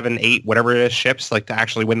know, 7, 8, whatever it is ships, like to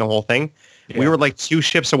actually win the whole thing. Yeah. We were like 2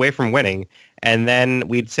 ships away from winning. And then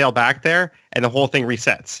we'd sail back there and the whole thing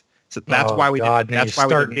resets. So that's why we God, didn't, that's you're why we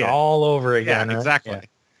didn't starting beat it. all over again. Yeah, right? exactly. Yeah.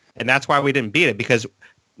 And that's why we didn't beat it because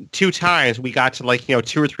 2 times we got to like,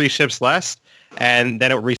 2 or 3 ships less and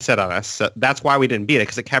then it reset on us. So that's why we didn't beat it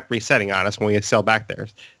because it kept resetting on us when we sailed back there.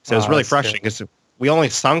 So it was Oh, really that's frustrating because we only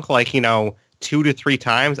sunk like, 2 to 3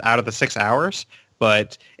 times out of the 6 hours,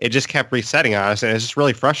 but it just kept resetting on us. And it's just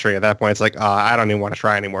really frustrating at that point. It's like, I don't even want to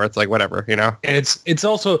try anymore. It's like, whatever, And it's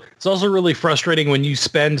also really frustrating when you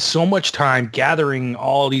spend so much time gathering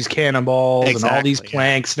all these cannonballs and all these Exactly, yeah.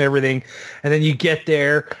 planks and everything, and then you get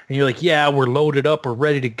there and you're like, yeah, we're loaded up, we're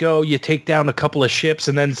ready to go. You take down a couple of ships,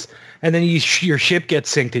 and then your ship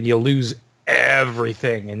gets sinked and you lose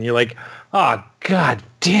everything, and you're like, oh god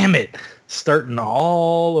damn it, starting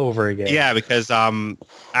all over again. Yeah, because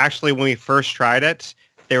actually when we first tried it,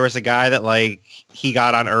 there was a guy that like he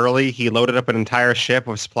got on early. He loaded up an entire ship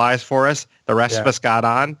of supplies for us. The rest of Yeah. us got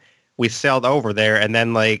on. We sailed over there, and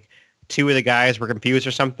then like 2 of the guys were confused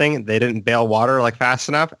or something. They didn't bail water like fast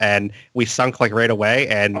enough, and we sunk like right away.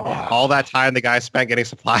 And all that time the guy spent getting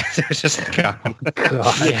supplies, it was just gone.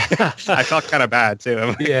 God. Yeah. I felt kind of bad too. I'm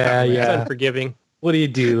like, Yeah, It's yeah. unforgiving. What do you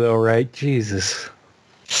do though, right? Jesus.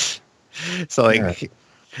 So like Yeah.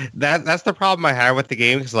 that's the problem I have with the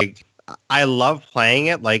game because like I love playing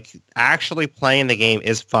it. Like actually playing the game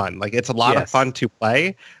is fun. Like it's a lot of Yes. fun to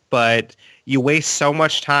play, but you waste so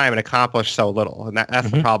much time and accomplish so little, and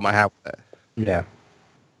that's the problem I have with it. Yeah.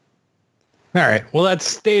 All right. Well, that's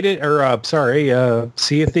stated,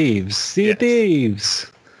 Sea of Thieves. Sea of Yes.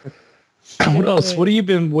 Thieves. What else? What have you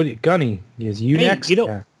been? Gunny? Is you Hey, next? you know-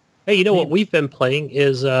 Yeah. Hey, you know what we've been playing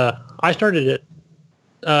is I started it.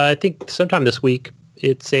 I think sometime this week.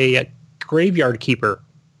 It's a Graveyard Keeper.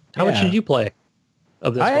 How much did you play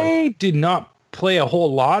of this one? I did not play a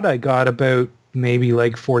whole lot. I got about maybe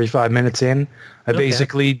like 45 minutes in. I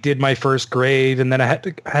basically did my first grave, and then I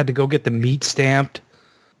had to go get the meat stamped.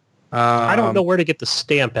 I don't know where to get the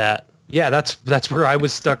stamp at. Yeah, that's where I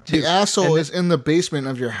was stuck too. The asshole is in the basement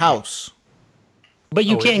of your house. But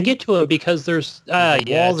you can't get to him because there's it's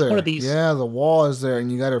There. one of these. Yeah, the wall is there, and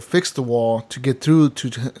you got to fix the wall to get through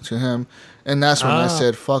to him. And that's when I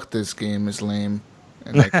said, "Fuck this game, is lame,"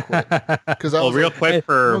 and I quit. Because I was real like, quick I'm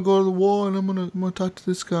for gonna go to the wall and I'm gonna talk to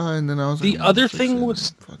this guy, and then I was like, The other thing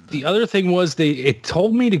was it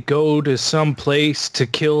told me to go to some place to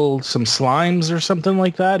kill some slimes or something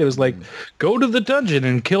like that. It was like, go to the dungeon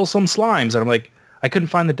and kill some slimes. And I'm like, I couldn't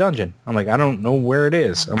find the dungeon. I'm like, I don't know where it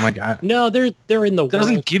is. I'm like, No, they're in the it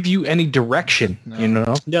doesn't world. give you any direction, you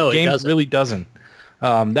know? No, it game doesn't. really doesn't.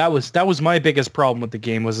 That was my biggest problem with the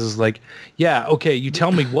game is like, yeah, okay, you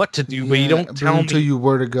tell me what to do, but you don't tell until me you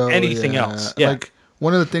where to go. anything else. Yeah. Like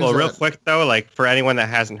one of the things. Well, real that- quick though, like for anyone that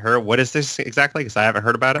hasn't heard, what is this exactly? Because I haven't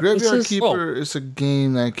heard about it. Graveyard This is- Keeper is a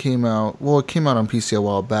game that came out. Well, it came out on PC a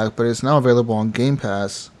while back, but it's now available on Game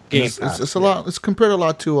Pass. It's a lot. It's compared a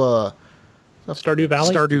lot to Stardew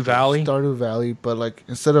Valley. Stardew Valley. Stardew Valley, but like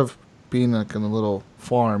instead of being like in a little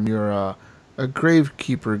farm, you're a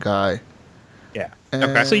gravekeeper guy. Yeah.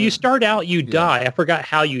 And So you start out, you die. I forgot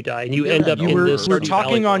how you die, and you end up You in were this. you were Stardew talking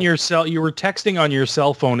Valley on world. your cell. You were texting on your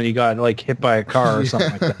cell phone, and you got like hit by a car or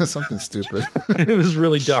something like that. something stupid. It was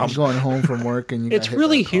really dumb. I'm going home from work and you. It's got hit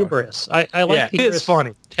really by a car. humorous. I like Yeah, the it's humorous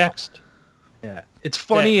funny. text. Yeah, it's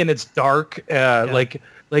funny and it's dark.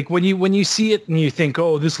 Like when you see it and you think,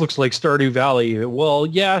 oh, this looks like Stardew Valley. Well,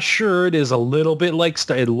 yeah, sure, it is a little bit like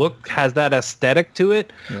has that aesthetic to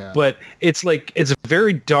it, Yeah. but it's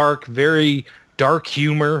very dark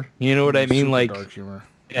humor. You know what I mean? Super Like, dark humor.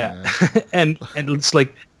 yeah, and it's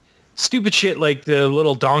like stupid shit like the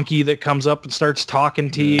little donkey that comes up and starts talking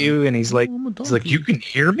to you, and he's like, I'm a he's like, donkey." you can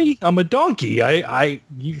hear me? I'm a donkey.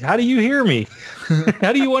 How do you hear me?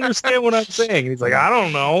 How do you understand what I'm saying? And he's like, I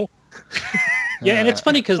don't know. Yeah, and it's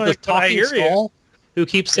funny because the Like, but I talking hear ya. skull who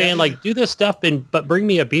keeps saying like, "Do this stuff, but bring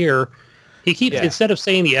me a beer." He keeps instead of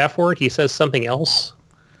saying the F word, he says something else.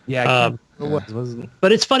 Yeah.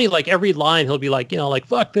 But it's funny, like every line he'll be like, like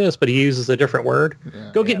 "fuck this," but he uses a different word.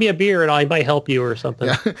 Go get me a beer, and I might help you or something.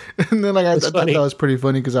 Yeah. And then like I thought funny. that was pretty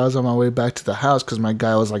funny because I was on my way back to the house because my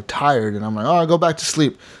guy was like tired, and I'm like, oh, I'll go back to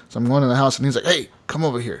sleep. So I'm going to the house, and he's like, hey, come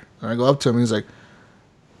over here. And I go up to him, and he's like,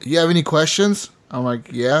 you have any questions? I'm like,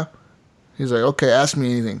 yeah. He's like, okay, ask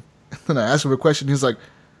me anything. And then I asked him a question. He's like,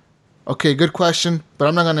 okay, good question, but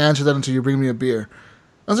I'm not going to answer that until you bring me a beer.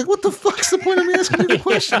 I was like, what the fuck's the point of me asking you the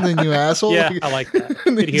question then, you asshole? Yeah, I like that.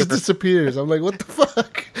 And then Good he just humor. disappears. I'm like, what the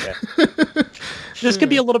fuck? This could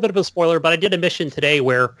be a little bit of a spoiler, but I did a mission today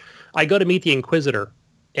where I go to meet the Inquisitor,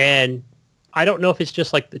 and I don't know if it's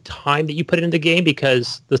just like the time that you put in the game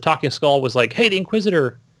because the Talking Skull was like, hey, the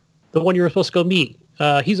Inquisitor, the one you were supposed to go meet,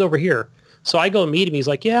 he's over here. So I go meet him. He's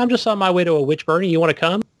like, yeah, I'm just on my way to a witch burning. You want to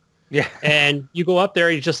come? Yeah. And you go up there.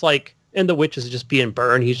 He's just like, and the witch is just being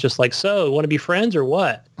burned. He's just like, so want to be friends or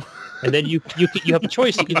what? And then you have a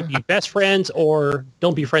choice. You can either be best friends or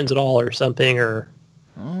don't be friends at all or something. Or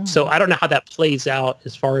so I don't know how that plays out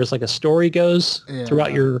as far as like a story goes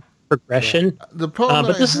throughout your progression. The problem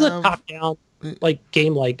But this is a have- top-down like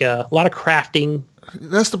game, like a lot of crafting,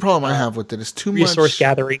 That's the problem I have with it. It's too resource much.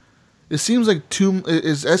 gathering. It seems like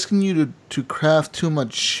it's asking you to craft too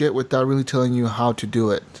much shit without really telling you how to do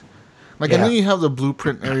it. Like I know you have the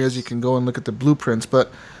blueprint areas, you can go and look at the blueprints,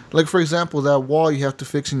 but like for example, that wall you have to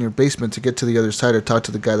fix in your basement to get to the other side or talk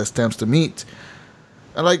to the guy that stamps the meat.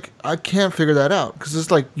 And like I can't figure that out because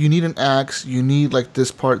it's like you need an axe, you need like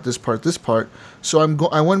this part, this part, this part. So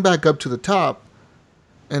I went back up to the top,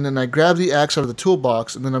 and then I grabbed the axe out of the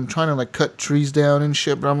toolbox, and then I'm trying to like cut trees down and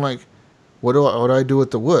shit, but I'm like, what do I do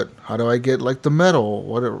with the wood? How do I get like the metal?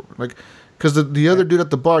 Whatever, like, because the other dude at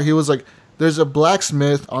the bar, he was like, there's a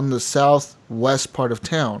blacksmith on the southwest part of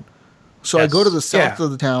town. So I go to the south of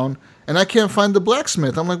the town, and I can't find the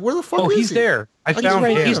blacksmith. I'm like, where the fuck is he? He's there. I He's found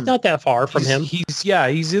right him. He's not that far from him.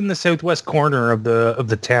 He's in the southwest corner of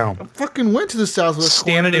the town. Fucking went to the southwest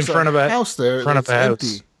Standing corner. in There's front of a house there. front of It's a house.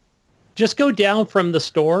 empty. Just go down from the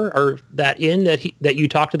store or that inn that you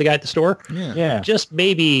talked to the guy at the store. Yeah. Just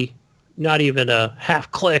maybe not even a half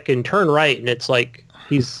click and turn right, and it's like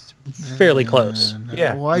he's fairly close.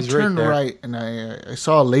 Yeah, Well, I he's right turned there. right, and I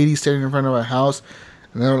saw a lady standing in front of my house,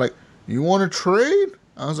 and they were like, "You want to trade?"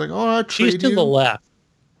 I was like, "Oh, I trade She's to you." the left.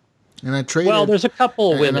 And I traded. Well, there's a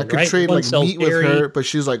couple and women, I could right? trade One like sells meat with dairy. her, but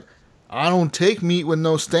she's like, I don't take meat with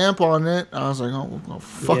no stamp on it. I was like, oh, well,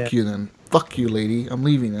 fuck Yeah. you then. Fuck you, lady. I'm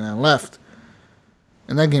leaving, and I left.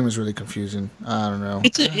 And that game is really confusing. I don't know.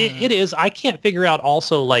 It is. I can't figure out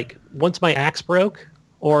also, like, once my axe broke,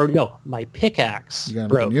 or no, my pickaxe You gotta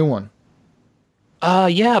make a broke. new one.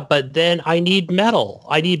 Yeah, but then I need metal.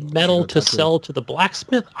 I need metal to that's it. sell to the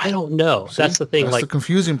blacksmith. I don't know. That's the thing. That's like, the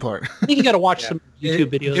confusing part. I think you got to watch some YouTube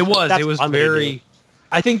videos. It was. That's It was what I'm gonna do. very.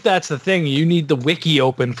 I think that's the thing. You need the wiki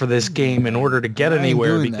open for this game in order to get I ain't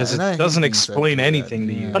anywhere doing because that, and I it hate doesn't games that explain do that. anything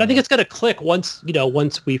to you. Yeah. But I think it's going to click once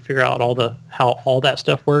we figure out how all that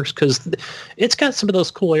stuff works, because it's got some of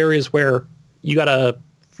those cool areas where you got to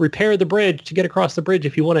repair the bridge to get across the bridge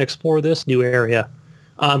if you want to explore this new area.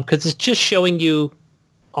 Because it's just showing you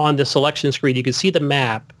on the selection screen, you can see the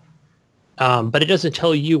map, but it doesn't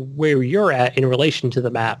tell you where you're at in relation to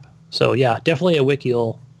the map. So yeah, definitely a wiki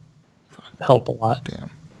will help a lot. Damn.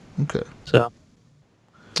 Okay. So,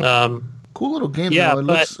 Cool little game. Yeah, though.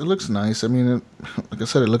 but- It looks nice. I mean, like I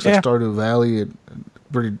said, it looks Yeah. like Stardew Valley.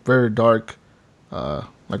 Very, very dark.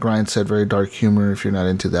 Like Ryan said, very dark humor. If you're not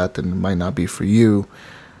into that, then it might not be for you.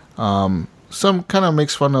 Some kind of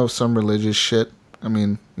makes fun of some religious shit. I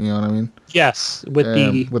mean, you know what I mean? yes, with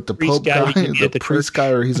the Pope priest guy, you can the get the priest church. guy,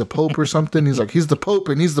 or he's a pope or something. He's like, he's the pope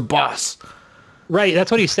and he's the boss. Right,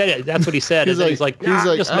 that's what he said. That's what he said. He's and then like, he's like,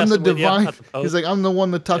 nah, I'm just I'm the messing with you. I'm divine. not the Pope." He's like, I'm the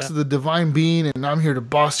one that talks Yeah. to the divine being, and I'm here to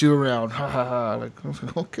boss you around. Ha ha ha! Like, I was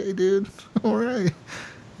like, okay, dude, all right.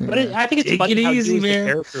 But I think it's Take funny it how easy, you as man.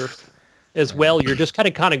 the character as well. You're just kind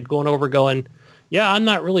of going over, going, yeah, I'm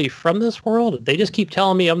not really from this world. They just keep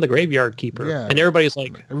telling me I'm the graveyard keeper, Yeah. and everybody's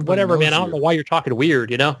like, Everybody whatever, man. knows I don't you. know why you're talking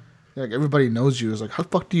weird, you know? Like everybody knows you. It's like, how the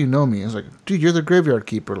fuck do you know me? It's like, dude, you're the graveyard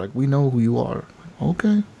keeper. Like, we know who you are.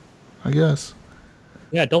 Okay, I guess.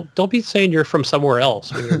 Yeah, don't be saying you're from somewhere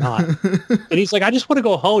else when you're not. And he's like, I just want to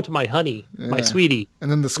go home to my honey, my Yeah. sweetie.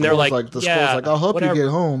 And then the they're skull's like, like, yeah, I'll help whatever. you get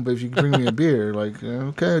home, but if you can bring me a beer, like,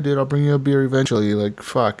 okay, dude, I'll bring you a beer eventually. Like,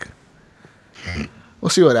 fuck. We'll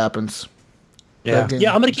see what happens. Yeah. That game,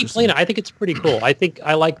 Yeah, I'm gonna keep interesting. playing it. I think it's pretty cool. I think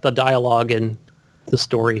I like the dialogue and the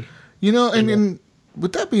story. You know, and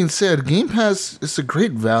with that being said, Game Pass is a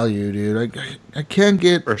great value, dude. I can't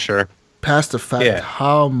get For sure. past the fact Yeah.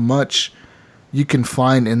 how much you can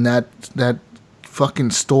find in that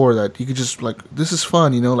fucking store that you could just like, this is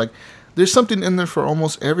fun, you know, like there's something in there for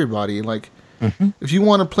almost everybody. Like if you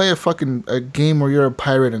want to play a game where you're a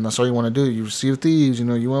pirate and that's all you want to do, you Sea of Thieves, you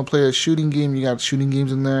know, you want to play a shooting game, you got shooting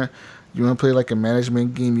games in there. You want to play like a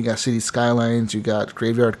management game, you got City Skylines, you got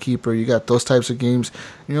Graveyard Keeper, you got those types of games.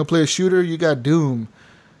 You want to play a shooter, you got Doom.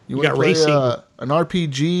 You want got to play racing. an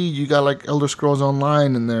RPG, you got like Elder Scrolls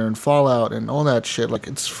Online in there and Fallout and all that shit. Like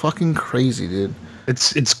it's fucking crazy, dude.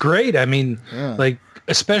 It's great. I mean, Yeah. like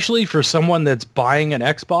especially for someone that's buying an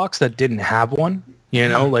Xbox that didn't have one, you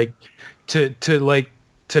know, like to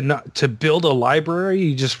build a library,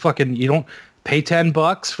 you just you don't pay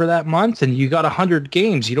 $10 for that month and you got 100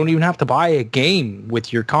 games. You don't even have to buy a game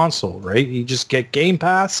with your console, right? You just get Game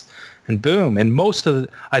Pass and boom. And most of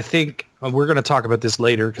I think we're going to talk about this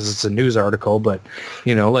later because it's a news article, but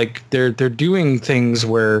you know, like they're doing things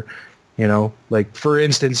where, you know, like for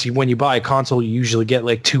instance, when you buy a console, you usually get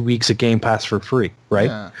like 2 weeks of Game Pass for free, right?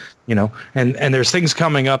 Yeah. You know, and there's things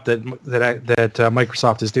coming up that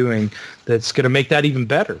Microsoft is doing that's going to make that even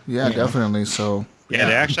better. Yeah, definitely. So Yeah,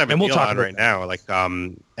 they actually have a And we'll deal talk on about right now. Like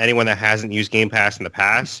anyone that hasn't used Game Pass in the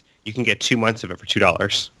past, you can get 2 months of it for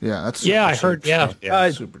 $2. yeah, that's Yeah, I super heard, cheap. yeah. Yeah,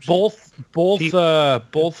 super cheap. Both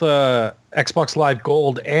Xbox Live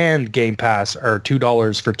Gold and Game Pass are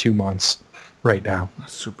 $2 for 2 months right now.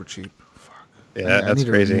 That's super cheap. Fuck. Yeah, I that's need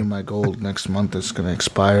to crazy. renew my gold next month. It's gonna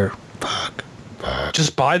expire. Fuck.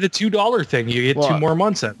 Just buy the $2 thing. You get Well, 2 more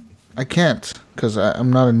months in. I can't because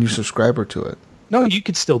I'm not a new subscriber to it. No, you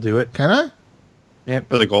could still do it. Can I?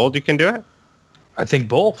 For the gold, you can do it. I think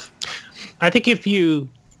both. I think if you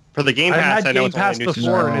For the Game I've Pass, had I know Game it's Pass only new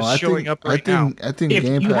before, and it's I showing think, up right I think if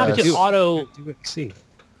Game you Pass. have to auto Do it. See.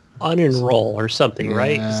 unenroll or something,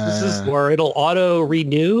 right? This is Yeah. where it'll auto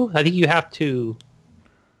renew. I think you have to.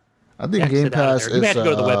 I think exit Game out of Pass there. is. You have to go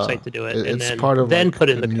to the website to do it, and It's then- part of then like, put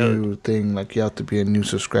in a the code. new thing. Like you have to be a new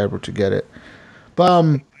subscriber to get it. But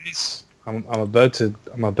I'm about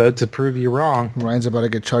to prove you wrong. Ryan's about to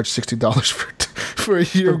get charged $60 for a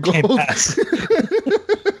year of Game gold. Pass.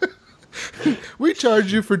 We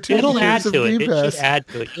charge you for 2 It'll add years of to it. Game It Pass. should add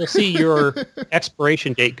to it. You'll see your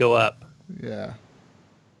expiration date go up. Yeah.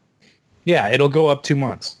 Yeah, it'll go up 2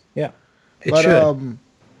 months. Yeah, it But should.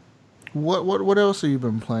 what else have you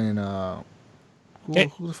been playing?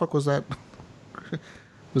 Okay. Who the fuck was that?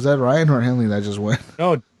 Was that Ryan or Henley that just went?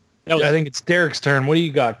 No, I think it's Derek's turn. What do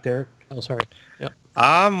you got, Derek? Oh, sorry. Yep.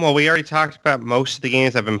 Well, we already talked about most of the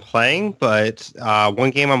games I've been playing, but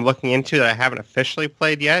one game I'm looking into that I haven't officially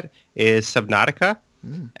played yet is Subnautica.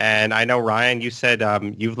 And I know, Ryan, you said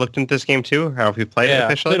you've looked into this game too. How have you played it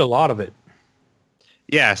officially? I played a lot of it.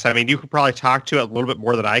 Yes, I mean, you could probably talk to it a little bit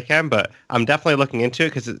more than I can, but I'm definitely looking into it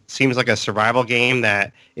because it seems like a survival game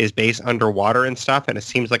that is based underwater and stuff, and it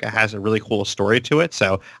seems like it has a really cool story to it.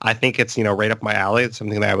 So I think it's, right up my alley. It's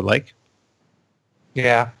something that I would like.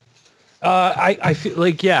 Yeah. I feel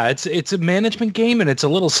like, it's a management game, and it's a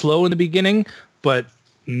little slow in the beginning, but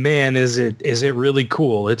man, is it really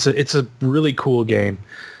cool. It's a really cool game.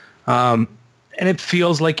 And it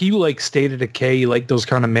feels like you like State of Decay, you like those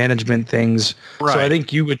kind of management things. Right. So I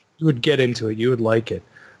think you would get into it. You would like it.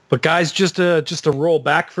 But guys, just to roll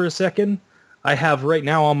back for a second, I have right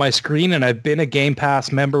now on my screen, and I've been a Game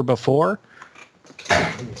Pass member before.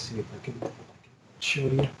 Let me see if I can show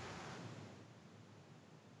you.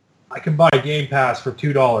 I can buy Game Pass for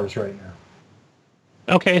 $2 right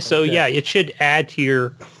now. Okay, so it should add to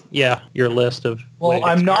your list of. Well,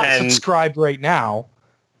 I'm not subscribed right now.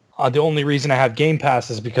 The only reason I have Game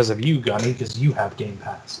Pass is because of you, Gunny, because you have Game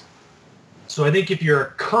Pass. So I think if you're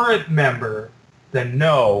a current member, then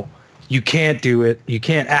no, you can't do it. You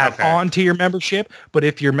can't add on to your membership. But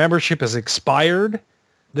if your membership is expired,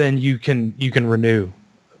 then you can renew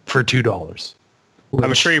for $2.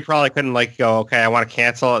 I'm sure you probably couldn't go, okay, I want to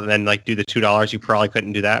cancel it, and then do the $2. You probably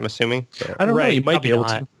couldn't do that, I'm assuming. I don't know. You might be able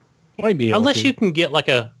to. Unless you can get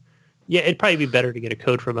it'd probably be better to get a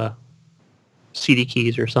code from a CD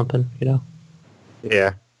keys or something,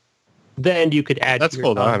 Yeah. Then you could add. That's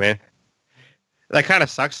cool, though. I mean, that kind of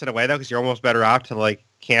sucks in a way, though, because you're almost better off to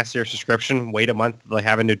cancel your subscription, wait a month,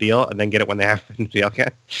 have a new deal, and then get it when they have a new deal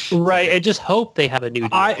again. Right, and just hope they have a new deal.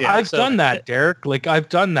 I've done that, Derek. I've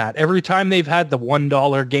done that every time they've had the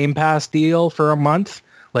 $1 Game Pass deal for a month.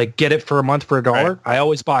 Get it for a month for $1. Right. I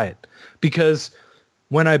always buy it because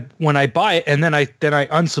when I buy it and then I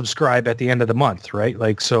unsubscribe at the end of the month,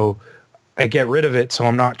 right? So I get rid of it so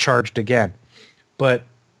I'm not charged again. But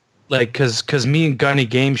because me and Gunny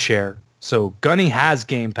game share, so Gunny has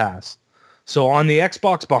Game Pass. So on the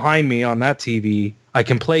Xbox behind me on that TV, I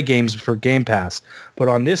can play games for Game Pass. But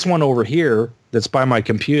on this one over here that's by my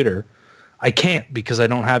computer, I can't because I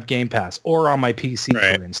don't have Game Pass, or on my PC,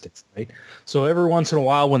 for instance. Right. So every once in a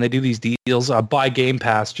while when they do these deals, I buy Game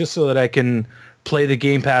Pass just so that I can play the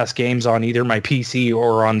Game Pass games on either my PC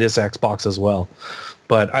or on this Xbox as well.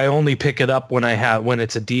 But I only pick it up when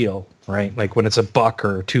it's a deal, right? When it's $1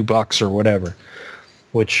 or $2 or whatever,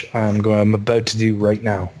 which I'm about to do right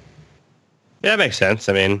now. Yeah, that makes sense.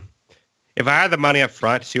 I mean, if I had the money up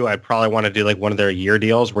front too, I'd probably want to do one of their year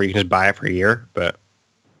deals where you can just buy it for a year. But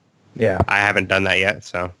yeah, I haven't done that yet,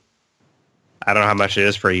 so I don't know how much it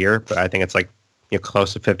is for a year, but I think it's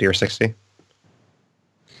close to 50 or 60.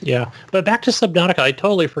 Yeah, but back to Subnautica, I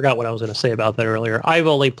totally forgot what I was going to say about that earlier. I've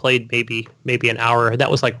only played maybe an hour.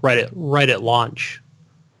 That was right at launch.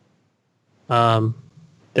 And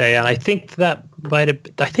I think that I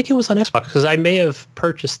think it was on Xbox because I may have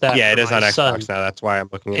purchased that. Yeah, it is on son. Xbox now. That's why I'm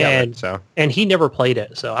looking at it. So, and he never played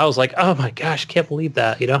it, so I was like, oh my gosh, can't believe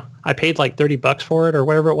that. I paid $30 for it or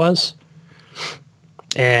whatever it was,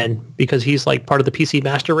 and because he's part of the PC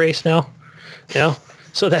Master Race now,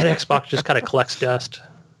 so that Xbox just kind of collects dust.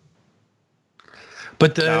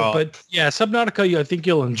 But Subnautica, I think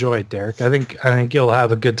you'll enjoy it, Derek. I think you'll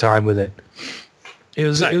have a good time with it. It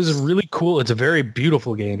was really cool. It's a very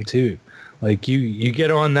beautiful game too. You get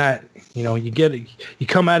on that, you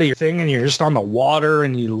come out of your thing and you're just on the water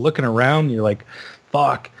and you're looking around. And you're like,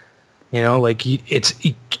 fuck,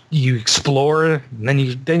 you explore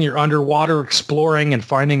and then you're underwater exploring and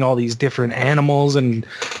finding all these different animals and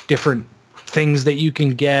different things that you can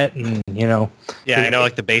get and Yeah, I know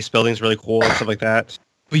the base building's really cool and stuff like that.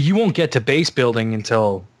 But you won't get to base building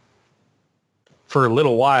until for a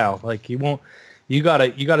little while. You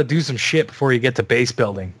gotta do some shit before you get to base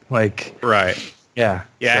building. Right. Yeah.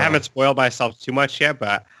 Yeah, so. I haven't spoiled myself too much yet,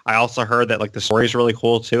 but I also heard that the story's really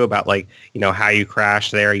cool too about how you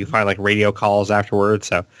crash there. You find radio calls afterwards.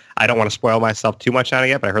 So I don't want to spoil myself too much on it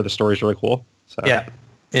yet, but I heard the story's really cool. So yeah,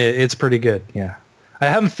 it's pretty good. Yeah. I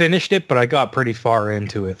haven't finished it, but I got pretty far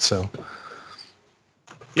into it. So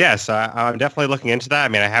yeah, so I'm definitely looking into that. I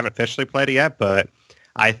mean, I haven't officially played it yet, but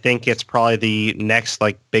I think it's probably the next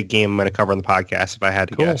big game I'm going to cover on the podcast if I had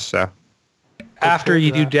to guess. So after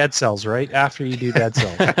you do Dead Cells, right? After you do Dead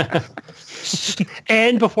Cells.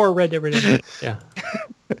 And before Red Dead Redemption. Yeah.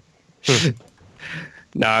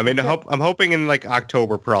 No, I mean, I'm hoping in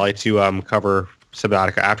October probably to cover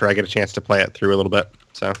Subnautica after I get a chance to play it through a little bit.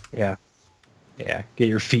 So yeah. Yeah, get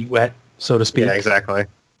your feet wet, so to speak. Yeah, exactly.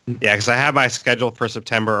 Yeah, because I have my schedule for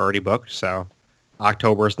September already booked, so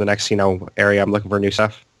October is the next, area I'm looking for new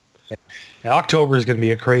stuff. Yeah, October is going to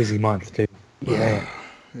be a crazy month, too. Yeah.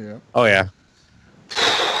 Oh, yeah.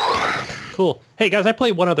 Cool. Hey guys, I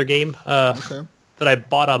played one other game Okay. that I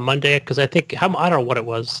bought on Monday because I don't know what it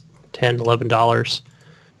was, $10, $11.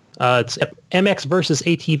 It's MX versus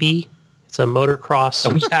ATV. It's a motocross.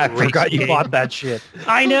 Oh, yeah, I forgot racing you game. bought that shit.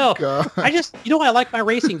 I know. God. I just, I like my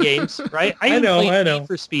racing games, right? I even played Need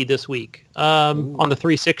for Speed this week on the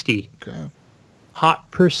 360. Okay. Hot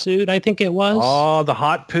Pursuit, I think it was. Oh, the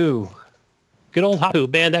hot poo. Good old Hot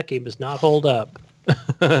Pursuit. Man, that game does not hold up.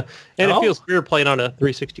 And it feels weird playing on a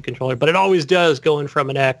 360 controller, but it always does going from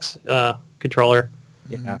an X controller.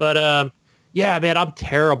 Yeah. But yeah, man, I'm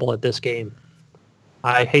terrible at this game.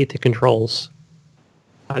 I hate the controls.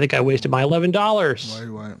 I think I wasted my $11.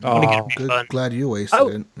 Why? I'm gonna get a Good. refund. Glad you wasted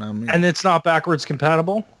it. Not me. And it's not backwards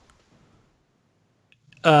compatible?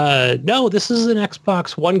 No, this is an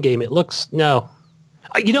Xbox One game. It looks but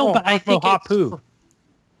I think hot poo.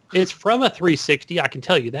 It's from a 360. I can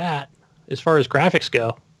tell you that. As far as graphics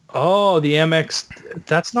go. Oh, the MX.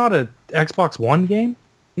 That's not a Xbox One game?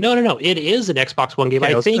 No. It is an Xbox One game.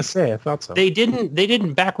 Okay, I think I thought so. they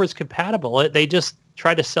didn't backwards compatible it. They just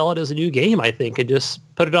tried to sell it as a new game, I think, and just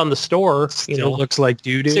put it on the store. Still looks like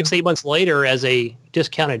doo-doo. 6-8 months later as a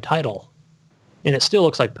discounted title, and it still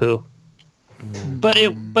looks like poo. But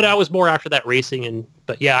I was more after that racing,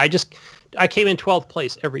 but yeah, I came in 12th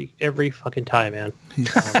place every fucking time, man. You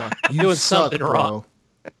doing suck, something bro. wrong.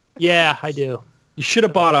 Yeah, I do. You should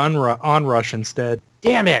have bought Onrush instead.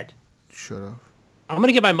 Damn it! Should have. I'm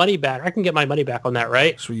gonna get my money back. I can get my money back on that,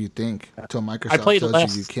 right? That's what you think. Until Microsoft I played tells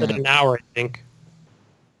less you than can't. an hour, I think.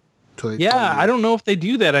 Till they tell Yeah, you. I don't know if they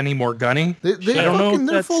do that anymore, Gunny. They I don't know if fucking,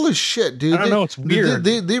 they're that's- full of shit, dude. I don't know, it's weird.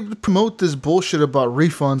 They promote this bullshit about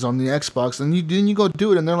refunds on the Xbox, and you go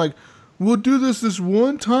do it, and they're like, "We'll do this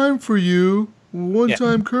one time for you,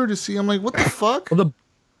 one-time courtesy." I'm like, what the fuck? Well,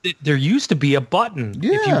 there used to be a button. If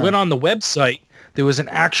you Yeah. went on the website, there was an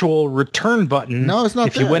actual return button. No, it's not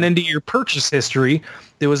If you there. went into your purchase history,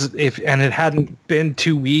 there was and it hadn't been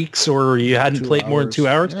 2 weeks or you hadn't 2 played more than 2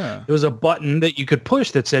 hours, yeah. there was a button that you could push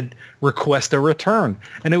that said request a return.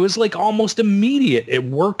 And it was like almost immediate. It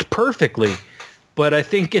worked perfectly. But I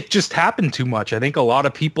think it just happened too much. I think a lot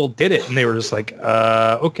of people did it and they were just like,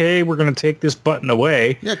 okay, we're going to take this button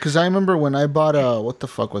away. Yeah, because I remember when I bought what the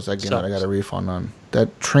fuck was that game that I got a refund on?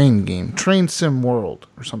 That train game, Train Sim World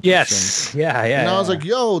or something. Yes. Yeah. And I was like,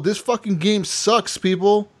 yo, this fucking game sucks,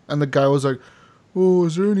 people. And the guy was like, oh,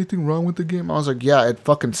 is there anything wrong with the game? I was like, yeah, it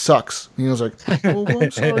fucking sucks. And he was like, oh, well,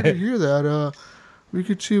 I'm sorry to hear that. We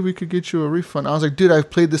could see if we could get you a refund. I was like, dude, I've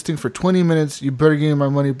played this thing for 20 minutes. You better give me my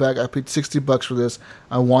money back. I paid $60 for this.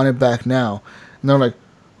 I want it back now. And they're like,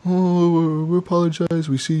 oh, we apologize.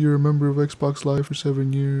 We see you're a member of Xbox Live for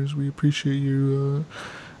 7 years. We appreciate you. And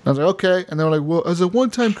I was like, okay. And they were like, well, as a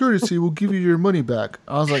one-time courtesy, we'll give you your money back.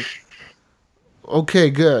 I was like, okay,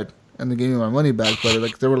 good. And they gave me my money back, but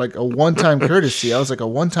like they were like a one-time courtesy. I was like, a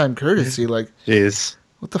one-time courtesy? Like, Jeez.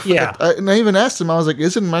 what the fuck? Yeah. And I even asked him, I was like,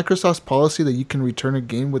 isn't Microsoft's policy that you can return a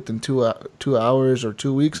game within 2 hours or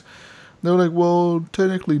 2 weeks? They were like, well,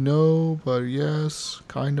 technically no, but yes,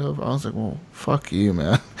 kind of. I was like, well, fuck you,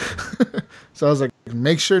 man. So I was like,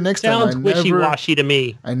 make sure next Sounds time wishy-washy to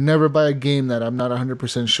me. I never buy a game that I'm not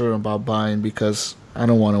 100% sure about buying because I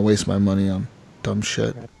don't want to waste my money on dumb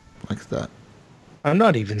shit like that. I'm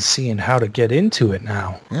not even seeing how to get into it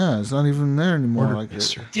now. Yeah, it's not even there anymore. Like,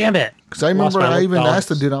 Damn it. because I remember Lost my I even $11. asked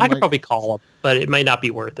the dude, I I'm could like, probably call him, but it might not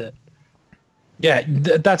be worth it. Yeah,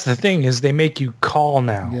 that's the thing is they make you call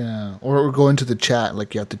now. yeah, or go into the chat,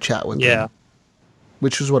 like you have to chat with Yeah. them.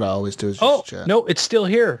 Which is what I always do, is just Oh, chat. no, it's still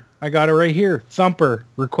here. I got it right here. Thumper,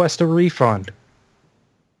 request a refund.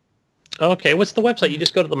 Okay, what's the website? You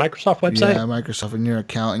just go to the Microsoft website? Yeah, Microsoft in your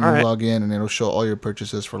account, and All you right. log in, and it'll show all your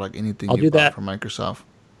purchases for like anything I'll you do bought that. from Microsoft.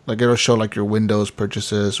 Like it'll show like your Windows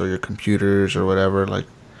purchases or your computers or whatever. Like,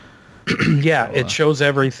 Yeah, it shows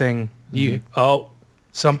everything.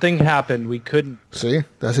 Something happened. We couldn't see,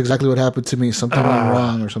 that's exactly what happened to me. Something went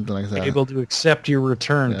wrong or something like be that. able to accept your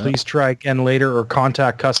return. Yeah. Please try again later or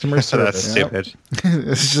contact customer That's service. stupid.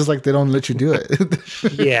 It's just like they don't let you do it.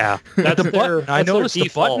 Yeah. That's their, I that's their noticed the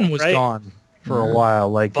default, button was right? gone for a while.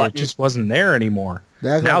 Like Button. it just wasn't there anymore. They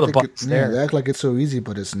act Now like the they button's there. They act like it's so easy,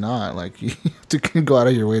 but it's not. Like you have to go out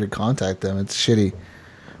of your way to contact them. It's shitty.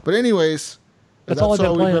 But anyways, That's that's all I've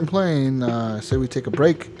been we've been playing. Say we take a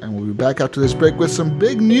break, and we'll be back after this break with some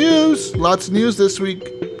big news. Lots of news this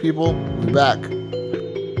week, people. We'll be back.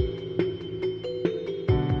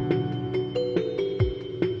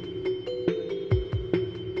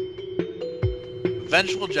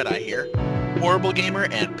 Vengeful Jedi here, Horrible Gamer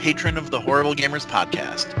and patron of the Horrible Gamers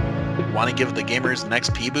podcast. Want to give the gamers an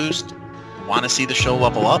XP boost? Want to see the show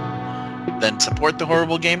level up? Then support the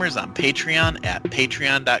Horrible Gamers on Patreon at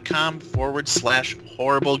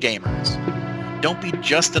patreon.com/Horrible Gamers. Don't be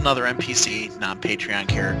just another NPC, non-Patreon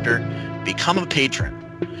character. Become a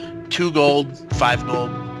patron. 2 gold, 5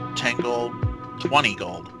 gold, 10 gold, 20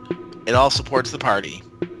 gold. It all supports the party.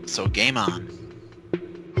 So game on.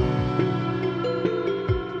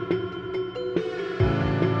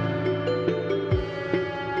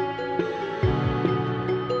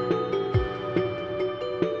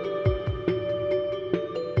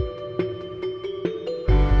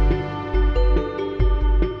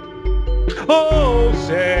 Oh,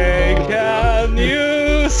 say can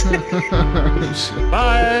you see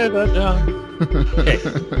by the dawn? Okay.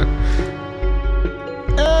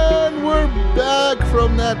 And we're back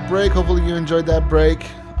from that break. Hopefully you enjoyed that break.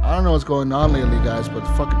 I don't know what's going on lately, guys, but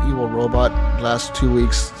fucking Evil Robot last 2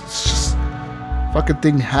 weeks, it's just fucking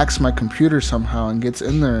thing hacks my computer somehow and gets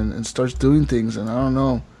in there and starts doing things, and I don't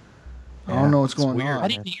know. I don't know what's going on. I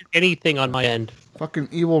didn't hear anything on my end. Fucking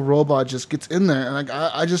Evil Robot just gets in there, and like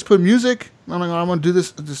I just put music. I'm like, I'm gonna do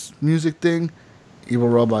this music thing. Evil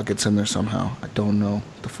Robot gets in there somehow. I don't know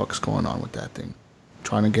what the fuck's going on with that thing.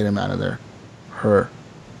 Trying to get him out of there. Her.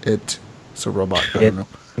 It's a robot. I don't know.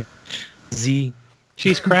 Z.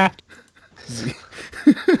 She's craft. Z.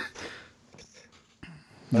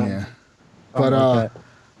 Yeah. But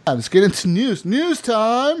let's get into news. News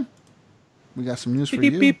time. We got some news for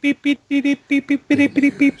you.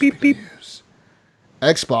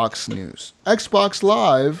 Xbox news. Xbox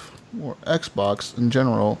Live, or Xbox in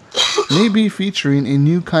general, may be featuring a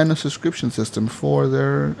new kind of subscription system for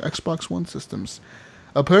their Xbox One systems.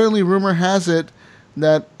 Apparently, rumor has it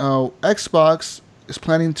that Xbox is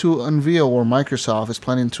planning to unveil, or Microsoft is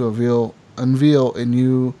planning to unveil a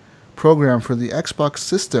new program for the Xbox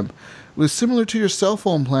system, with similar to your cell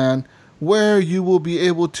phone plan, where you will be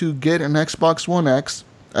able to get an Xbox One X,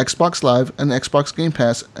 Xbox Live, and Xbox Game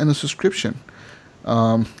Pass, and a subscription.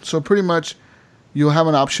 So pretty much, you'll have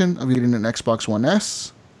an option of getting an Xbox One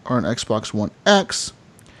S or an Xbox One X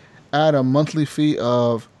at a monthly fee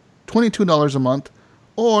of $22 a month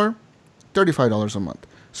or $35 a month.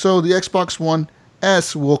 So the Xbox One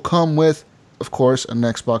S will come with, of course, an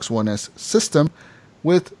Xbox One S system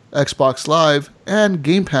with Xbox Live and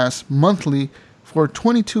Game Pass monthly for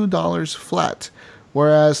 $22 flat,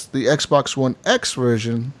 whereas the Xbox One X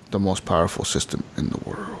version, the most powerful system in the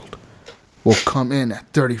world, will come in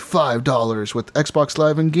at $35 with Xbox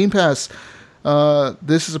Live and Game Pass.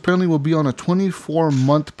 This is apparently will be on a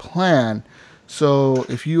 24-month plan. So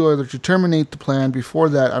if you are to terminate the plan before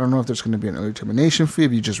that, I don't know if there's going to be an early termination fee.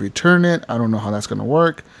 If you just return it, I don't know how that's going to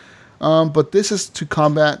work. But this is to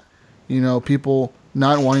combat, people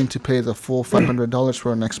not wanting to pay the full $500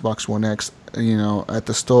 for an Xbox One X, at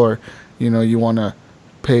the store. You want to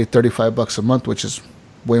pay $35 a month, which is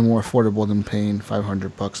way more affordable than paying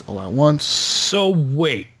 $500 all at once. So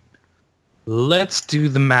wait, let's do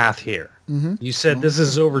the math here. Mm-hmm. You said this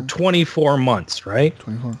is over 24 months, right?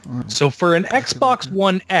 24. All right. So for an Xbox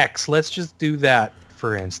One X, let's just do that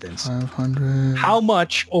for instance. 500. How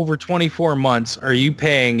much over 24 months are you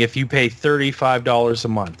paying if you pay $35 a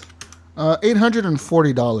month?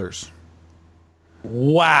 $840.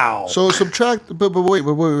 Wow. So subtract, but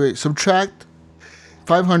wait. Subtract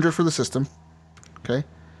 500 for the system. Okay.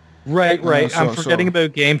 Right. I'm forgetting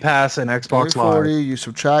about Game Pass and Xbox Live. You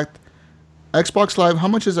subtract Xbox Live. How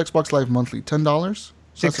much is Xbox Live monthly? $10?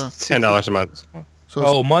 $10 a month.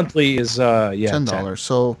 So monthly is $10. 10.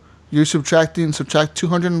 So you're subtract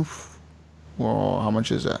 200. Well, how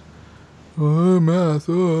much is that? Math.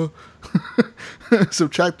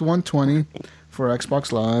 Subtract 120 for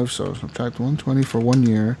Xbox Live. So subtract 120 for 1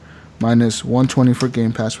 year, minus 120 for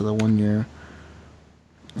Game Pass for the 1 year.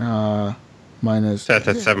 Minus. That's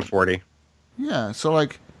at $740. Yeah. So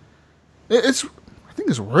like, it's. I think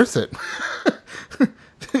it's worth it.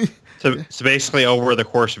 So basically, over the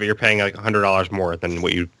course of it, you're paying like $100 more than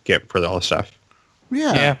what you get for all the stuff.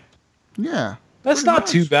 Yeah. That's not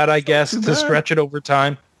too bad, I guess, to stretch it over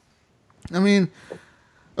time. I mean,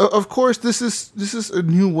 of course, this is a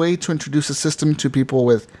new way to introduce a system to people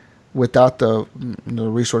without the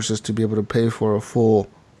resources to be able to pay for a full,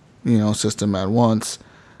 system at once.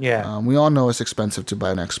 Yeah. We all know it's expensive to buy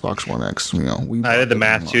an Xbox One X. I did the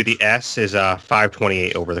math too. The S is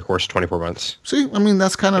 $528 over the course of 24 months. See, I mean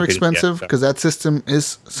that's kind of expensive because that system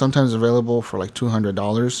is sometimes available for like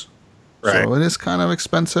 $200. Right. So it is kind of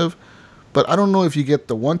expensive. But I don't know if you get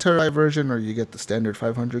the 1 terabyte version or you get the standard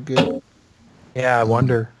 500 gig. Yeah, I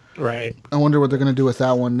wonder. Right. I wonder what they're gonna do with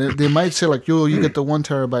that one. They might say like, you get the 1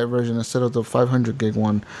 terabyte version instead of the 500 gig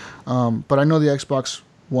one. But I know the Xbox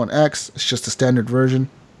One X, it's just a standard version.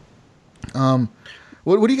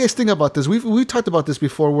 What do you guys think about this? We talked about this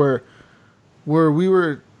before, where we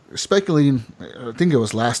were speculating. I think it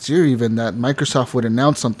was last year even, that Microsoft would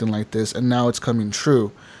announce something like this, and now it's coming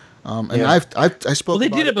true. I spoke. Well, they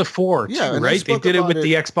about did it before, too, and I right? They spoke did it about with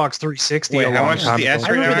the Xbox 360. Wait, a how long much is time the ago. S I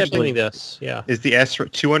right remember now? them doing this. Yeah. Is the S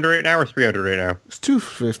 200 right now or 300 right now? It's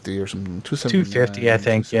 250 or something. 250, I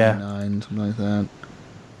think, yeah. 279, something like that.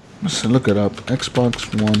 Let's look it up.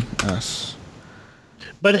 Xbox One S.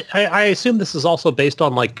 But I assume this is also based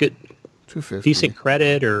on like good, 250. decent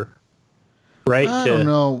credit or right. I don't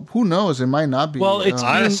know. Who knows? It might not be. Well, it's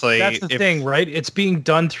Honestly, that's the if- thing, right? It's being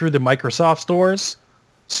done through the Microsoft stores.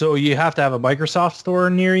 So you have to have a Microsoft store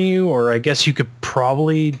near you, or I guess you could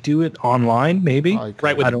probably do it online, maybe.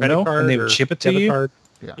 Right with I a don't credit know, card and they or would ship it to debit you. card.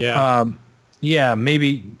 Yeah. Yeah. Yeah,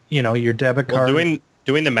 maybe, your debit Well, card.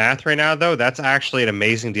 doing the math right now, though, that's actually an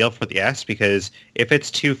amazing deal for the S, because if it's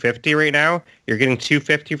 $250 right now, you're getting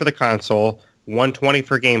 $250 for the console, $120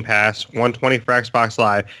 for Game Pass, $120 for Xbox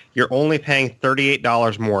Live. You're only paying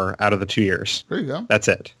 $38 more out of the 2 years. There you go. That's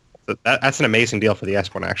it. So that's an amazing deal for the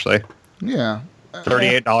S one, actually. Yeah.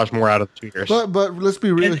 $38 more out of the 2 years. But let's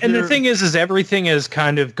be real And the here. thing is everything has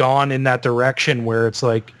kind of gone in that direction where it's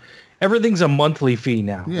like everything's a monthly fee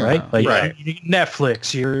now, Yeah. right? Like Right.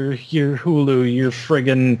 Netflix, your Hulu, your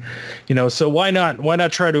friggin', so why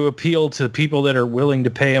not try to appeal to people that are willing to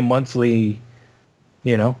pay a monthly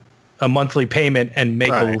payment and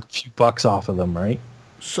make Right. a few bucks off of them, right?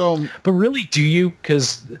 So But really, do you?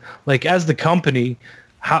 Because like as the company,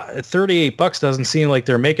 $38 doesn't seem like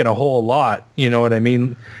they're making a whole lot. You know what I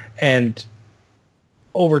mean? And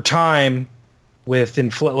over time, with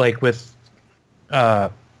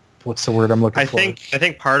what's the word I'm looking I for?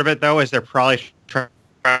 think part of it, though, is they're probably trying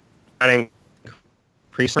to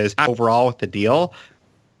increase overall with the deal.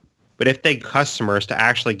 But if they get customers to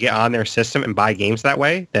actually get on their system and buy games that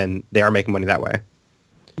way, then they are making money that way.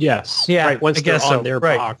 Yes. Yeah, Right. Once I they're guess on so. their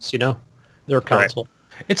Right. box, their console.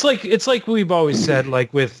 It's like we've always said,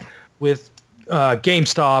 like with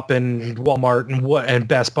GameStop and Walmart and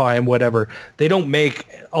Best Buy and whatever, they don't make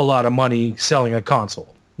a lot of money selling a console.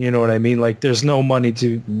 You know what I mean? Like there's no money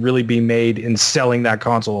to really be made in selling that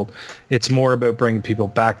console. It's more about bringing people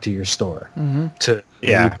back to your store to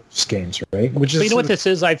repurchase games, right? Which But is you know what this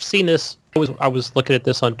is? I've seen this. I was looking at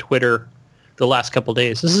this on Twitter the last couple of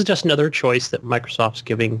days. This is just another choice that Microsoft's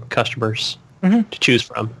giving customers to choose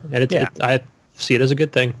from, and I see it as a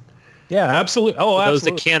good thing. Yeah, absolutely. Oh, For those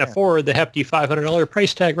absolutely. that can't afford the hefty $500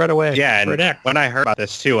 price tag right away. Yeah, for an and X. when I heard about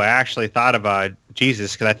this too, I actually thought of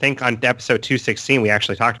Jesus, because I think on episode 216 we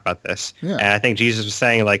actually talked about this, Yeah. and I think Jesus was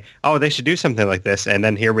saying like, "Oh, they should do something like this," and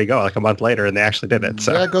then here we go, like a month later, and they actually did it.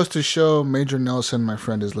 So that goes to show Major Nelson, my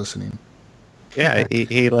friend, is listening. yeah,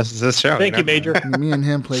 he listens to this show. Thank you, know? Major. Me and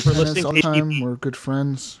him play For tennis listening all to the time. ATP. We're good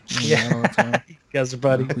friends. Yeah. All the time. You guys are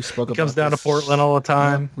buddy. We spoke He about comes down to this. Portland all the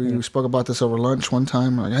time. We spoke about this over lunch one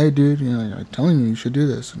time. Like, hey, dude, I'm telling you should do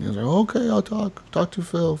this. And he was like, okay, I'll talk to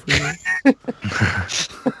Phil for you.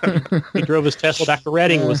 He drove his Tesla back to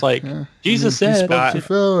Reading and was like, Yeah. Jesus And then he said. spoke to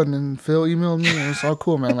Phil, and then Phil emailed me. And it's all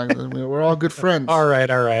cool, man. Like we're all good friends. All right.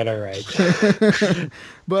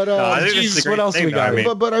 But I think this is a Jesus, great what else thing, we though. got? I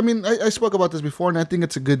mean, But I mean, I spoke about this before, and I think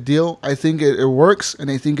it's a good deal. I think it works,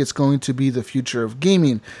 and I think it's going to be the future of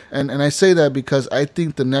gaming. And I say that because I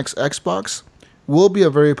think the next Xbox will be a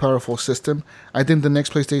very powerful system. I think the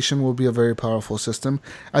next PlayStation will be a very powerful system.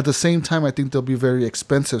 At the same time, I think they'll be very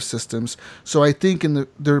expensive systems. So I think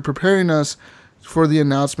they're preparing us for the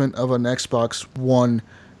announcement of an Xbox One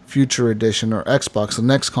Future Edition, or Xbox, the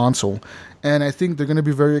next console. And I think they're going to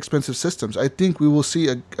be very expensive systems. I think we will see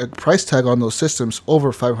a price tag on those systems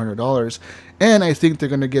over $500. And I think they're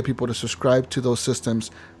going to get people to subscribe to those systems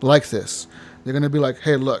like this. They're going to be like,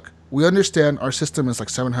 hey, look, we understand our system is like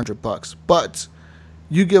 $700, but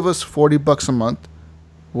you give us $40 a month,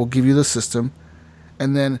 we'll give you the system,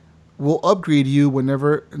 and then we'll upgrade you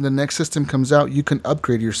whenever the next system comes out. You can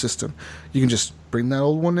upgrade your system. You can just bring that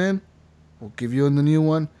old one in, we'll give you the new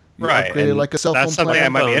one. You right, upgrade it and like a cell phone that's something plan. I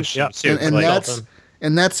might be Phones, interested yeah. in too. And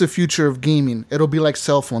Like, that's the future of gaming. It'll be like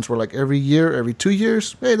cell phones, where like every year, every 2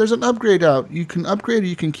 years, hey, there's an upgrade out. You can upgrade it.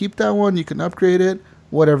 You can keep that one. You can upgrade it.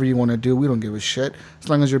 Whatever you want to do, we don't give a shit as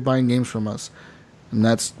long as you're buying games from us. And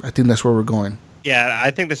I think that's where we're going. Yeah,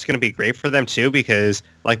 I think this is going to be great for them too, because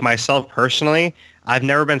like myself personally, I've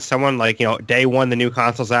never been someone like, day one, the new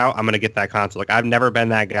console's out, I'm going to get that console. Like I've never been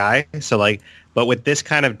that guy. So like, but with this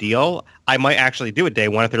kind of deal, I might actually do it day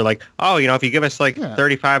one if they're like, oh, if you give us like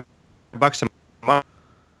 $35 a month,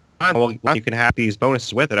 well, you can have these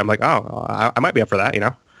bonuses with it. I'm like, oh, I might be up for that,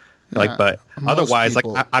 Like, but otherwise,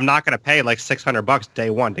 people, like, I'm not going to pay like $600 day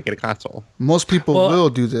one to get a console. Most people will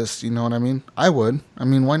do this. You know what I mean? I would. I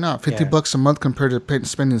mean, why not? $50 a month compared to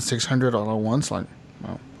spending $600 all at once. Like,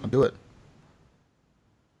 well, I'll do it.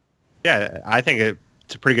 Yeah, I think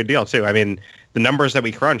it's a pretty good deal too. I mean, the numbers that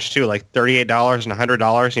we crunched too, like $38 and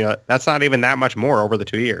 $100. That's not even that much more over the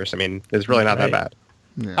 2 years. I mean, it's really not that bad.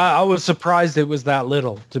 Yeah. I was surprised it was that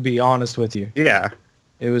little, to be honest with you. Yeah.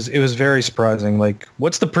 It was very surprising. Like,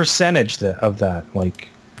 what's the percentage of that? Like,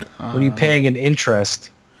 what are you paying in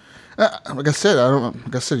interest? Like I said, you're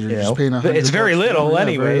just paying $100. It's very little,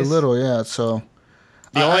 anyways. Very little, yeah. So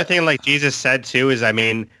the only thing, like Jesus said too, is I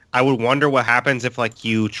mean, I would wonder what happens if like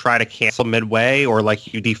you try to cancel midway or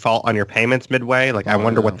like you default on your payments midway. Like, I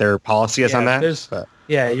wonder what their policy is on that.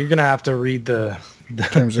 You're gonna have to read the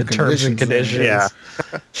terms and conditions. Yeah.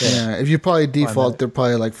 Yeah. If you probably default, they're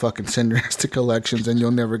probably like fucking send your ass to collections, and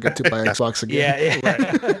you'll never get to buy Xbox again. Yeah.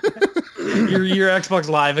 Your Xbox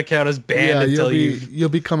Live account is banned until you'll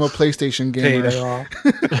become a PlayStation gamer.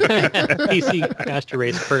 PC Master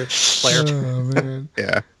Race first player. Oh man.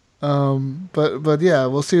 Yeah. But yeah,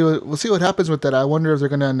 we'll see what happens with that. I wonder if they're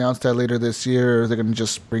gonna announce that later this year, or they're gonna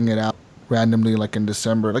just bring it out randomly like in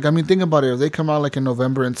December. Like, I mean, think about it. If they come out like in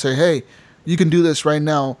November and say, hey, you can do this right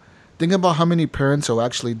now, think about how many parents will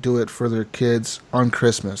actually do it for their kids on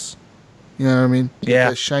Christmas. You know what I mean? Yeah.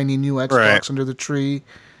 That shiny new Xbox under the tree.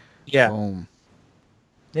 Yeah. Boom.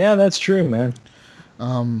 Yeah, that's true, man.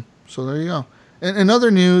 So there you go. In other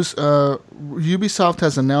news, Ubisoft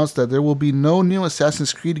has announced that there will be no new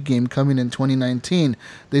Assassin's Creed game coming in 2019.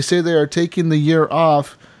 They say they are taking the year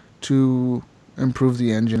off to improve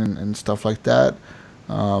the engine and stuff like that.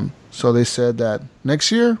 So they said that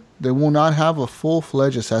next year they will not have a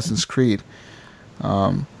full-fledged Assassin's Creed.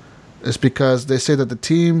 It's because they say that the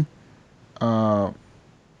team,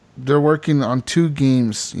 they're working on two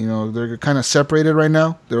games. They're kind of separated right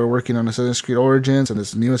now. They're working on Assassin's Creed Origins and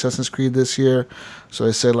this new Assassin's Creed this year. So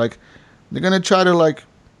they said, like, they're going to try to, like,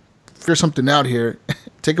 figure something out here,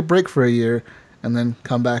 take a break for a year, and then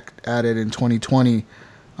come back at it in 2020.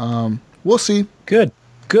 We'll see. Good.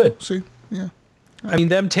 We'll see. Yeah. I mean,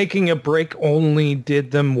 them taking a break only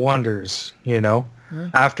did them wonders, Yeah.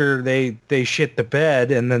 After they shit the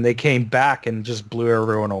bed, and then they came back and just blew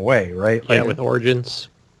everyone away, right? Yeah, with Origins.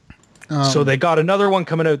 So they got another one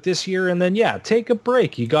coming out this year, and then, take a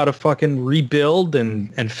break. You got to fucking rebuild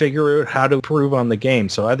and figure out how to improve on the game.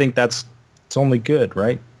 So I think it's only good,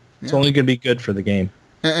 right? It's only going to be good for the game.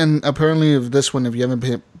 And apparently, if you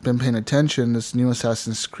haven't been paying attention, this new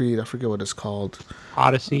Assassin's Creed, I forget what it's called.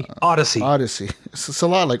 Odyssey. It's a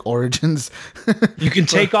lot like Origins. You can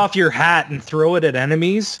take off your hat and throw it at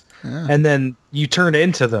enemies, and then you turn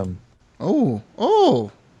into them. Oh,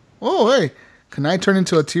 hey. Can I turn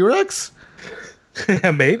into a T-Rex?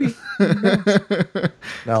 Maybe.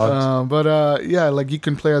 No. Like you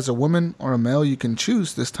can play as a woman or a male. You can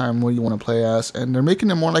choose this time what you want to play as, and they're making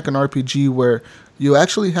it more like an RPG where you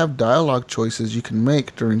actually have dialogue choices you can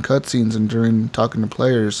make during cutscenes and during talking to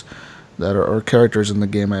players that are or characters in the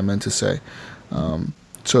game. I meant to say.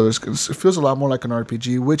 So it feels a lot more like an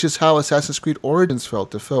RPG, which is how Assassin's Creed Origins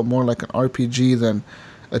felt. It felt more like an RPG than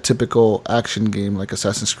a typical action game like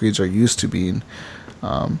Assassin's Creeds are used to being.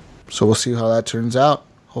 So we'll see how that turns out.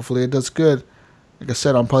 Hopefully it does good. Like I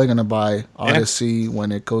said, I'm probably going to buy Odyssey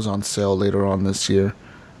when it goes on sale later on this year.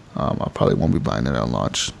 I probably won't be buying it on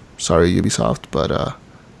launch. Sorry, Ubisoft, but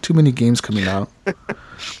too many games coming out.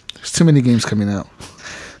 There's too many games coming out.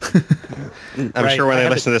 I'm sure when they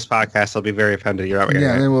listen to this podcast, they'll be very offended. You're not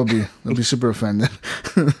they will be. They'll be super offended.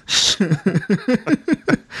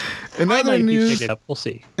 In other news, we'll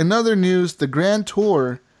see. In other news, the Grand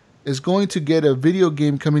Tour is going to get a video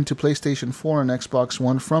game coming to PlayStation 4 and Xbox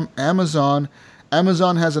One from Amazon.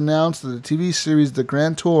 Amazon has announced that the TV series The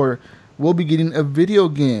Grand Tour will be getting a video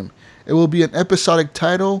game. It will be an episodic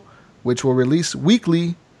title, which will release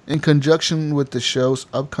weekly in conjunction with the show's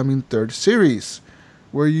upcoming third series,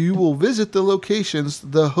 where you will visit the locations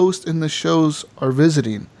the host and the shows are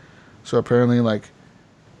visiting. So apparently,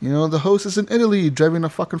 the host is in Italy driving a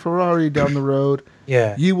fucking Ferrari down the road.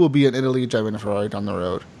 Yeah. You will be in Italy driving a Ferrari down the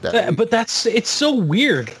road. But it's so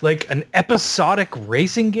weird. Like an episodic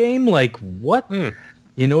racing game? Like what?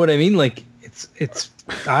 You know what I mean? Like it's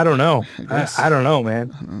I don't know. I don't know,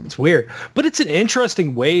 man. It's weird. But it's an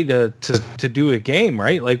interesting way to do a game,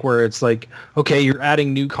 right? Like where it's like, okay, you're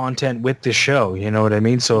adding new content with the show. You know what I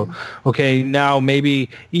mean? So, okay, now maybe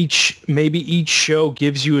each show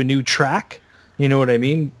gives you a new track. You know what I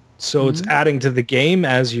mean? So it's adding to the game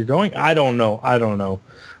as you're going. I don't know.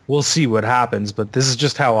 we'll see what happens. But this is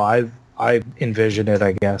just how I envision it,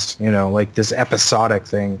 I guess. Like this episodic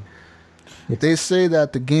thing. They say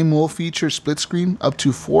that the game will feature split screen. Up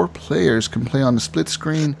to 4 players can play on the split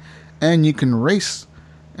screen, and you can race.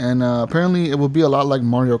 And apparently it will be a lot like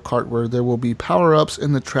Mario Kart, where there will be power-ups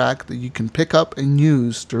in the track that you can pick up and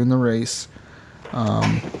use during the race.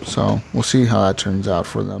 So we'll see how that turns out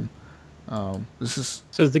for them.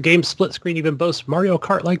 So the game split screen even boasts Mario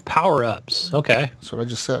Kart-like power-ups. Okay. That's what I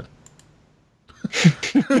just said.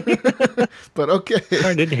 But okay.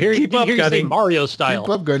 I didn't hear you say Mario style. Keep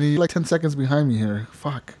up, Gunny. You're like 10 seconds behind me here.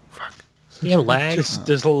 Fuck. Yeah, lag.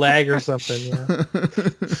 There's a lag or something. Yeah.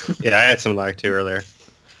 Yeah, I had some lag too earlier.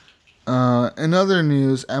 In other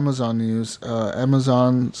news, Amazon news,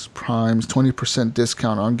 Amazon's Prime's 20%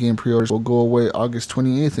 discount on game pre-orders will go away August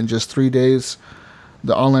 28th in just 3 days,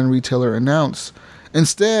 the online retailer announced.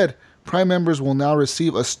 Instead, Prime members will now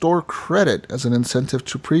receive a store credit as an incentive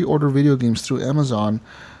to pre-order video games through Amazon.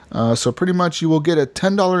 So pretty much you will get a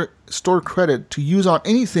 $10 store credit to use on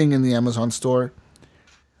anything in the Amazon store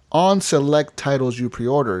on select titles you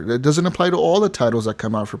pre-order. It doesn't apply to all the titles that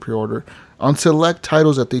come out for pre-order. On select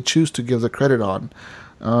titles that they choose to give the credit on.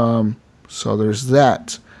 So there's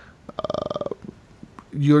that.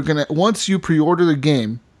 Once you pre-order the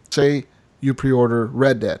game, say you pre-order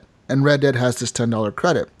Red Dead, and Red Dead has this $10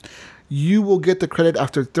 credit, you will get the credit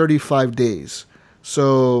after 35 days.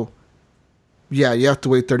 So, yeah, you have to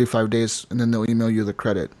wait 35 days, and then they'll email you the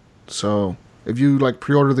credit. So, if you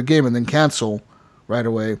pre-order the game and then cancel right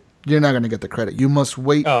away, you're not going to get the credit. You must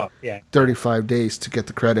wait 35 days to get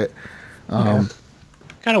the credit. Kind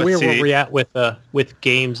of weird where we're at with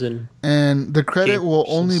games and the credit will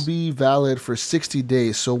only be valid for 60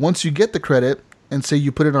 days. So once you get the credit and say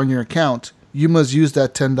you put it on your account, you must use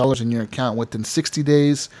that $10 in your account within 60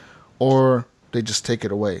 days, or they just take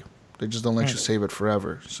it away. They just don't let you save it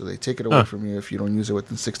forever. So they take it away from you if you don't use it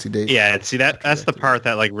within 60 days. Yeah, and see, that's the part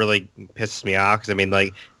that really pisses me off,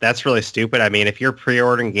 because that's really stupid. If you're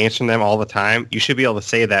pre-ordering games from them all the time, you should be able to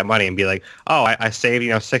save that money and be like, oh, I saved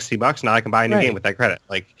 $60, now I can buy a new game with that credit.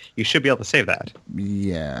 You should be able to save that.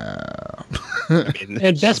 Yeah.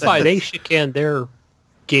 And Best Buy, they can their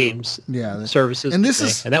games services, and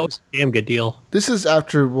and that was a damn good deal. This is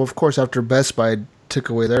after Best Buy took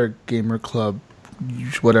away their Gamer Club,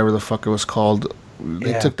 whatever the fuck it was called.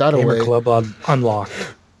 They took that Gamer away. Club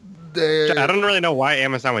Unlocked. I don't really know why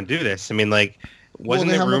Amazon would do this. Wasn't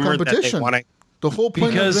they it have no rumored that they competition. want to... The whole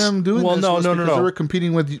point of them doing this was because they were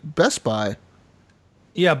competing with Best Buy.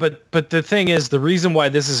 Yeah, but the thing is, the reason why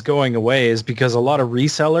this is going away is because a lot of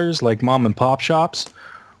resellers, like mom and pop shops,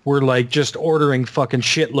 were just ordering fucking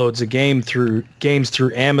shitloads of games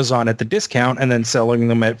through Amazon at the discount and then selling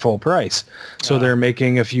them at full price. So they're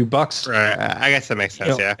making a few bucks. Right. I guess that makes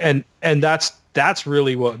sense. Yeah. And that's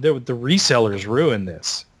really what the resellers ruined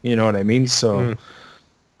this. You know what I mean? So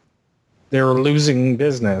they were losing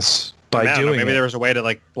business by doing it. Maybe there was a way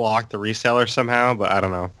to block the reseller somehow, but I don't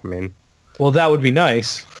know. Well, that would be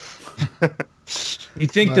nice. You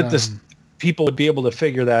think that this people would be able to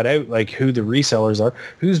figure that out, who the resellers are,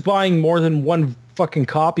 who's buying more than one fucking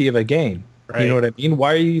copy of a game. Right. You know what I mean?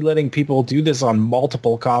 Why are you letting people do this on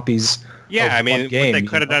multiple copies? Yeah, of one game, what they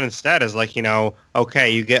could have done instead is okay,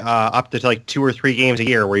 you get up to 2 or 3 games a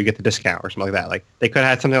year where you get the discount or something like that. They could have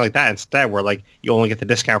had something like that instead, where you only get the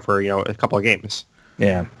discount for a couple of games.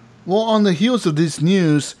 Yeah. Well, on the heels of this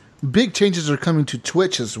news, big changes are coming to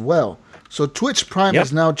Twitch as well. So Twitch Prime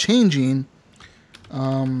is now changing.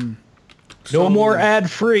 No more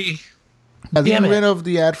ad-free. Getting rid of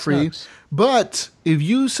the ad-free. But if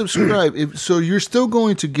you subscribe, so you're still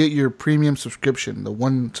going to get your premium subscription, the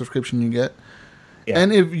one subscription you get. Yeah.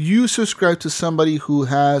 And if you subscribe to somebody who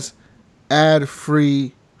has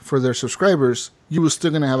ad-free for their subscribers, you will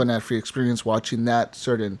still going to have an ad-free experience watching that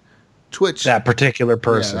certain Twitch. That particular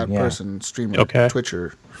person. Yeah, that person, streamer,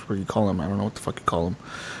 Twitcher, what you call him. I don't know what the fuck you call him.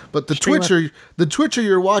 But the Twitcher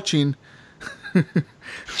you're watching...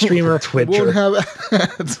 Streamer Twitcher won't have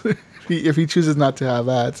ads if he chooses not to have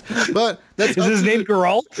ads. But that's is his name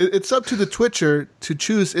Geralt? It's up to the Twitcher to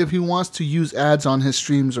choose if he wants to use ads on his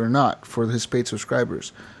streams or not for his paid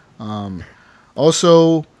subscribers.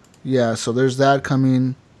 Also, so there's that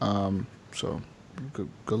coming. So good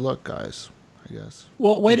luck, guys. I guess.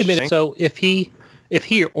 Well, wait a minute. So if he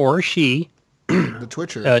or she, the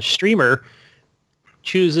Twitcher streamer,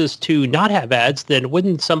 chooses to not have ads, then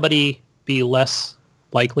wouldn't somebody be less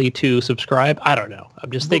likely to subscribe? I don't know.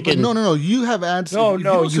 I'm just thinking. No. You have ads. If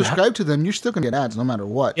you subscribe to them, you're still going to get ads no matter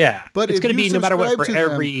what. Yeah. But it's going to be no matter what for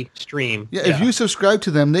every stream. Yeah, if you subscribe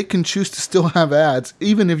to them, they can choose to still have ads.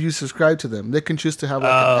 Even if you subscribe to them, they can choose to have an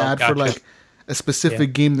ad for a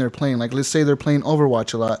specific game they're playing. Like, let's say they're playing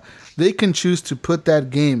Overwatch a lot. They can choose to put that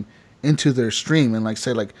game into their stream and like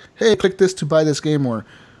say like, hey, click this to buy this game, or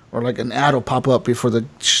like an ad will pop up before the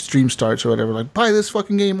stream starts or whatever. Like, buy this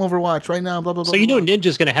fucking game, Overwatch, right now, blah, blah, blah. So you know blah.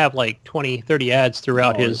 Ninja's going to have like 20, 30 ads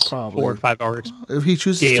throughout his probably. 4 or 5 hours. If he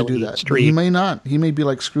chooses to do that. stream. He may not. He may be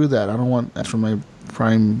like, screw that. I don't want ads from my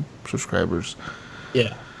Prime subscribers.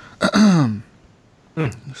 Yeah.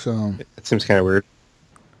 So, It seems kind of weird.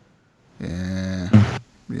 yeah.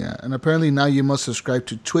 Yeah. And apparently now you must subscribe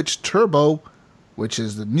to Twitch Turbo, which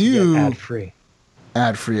is the new Ad free.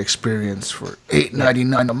 ad-free experience for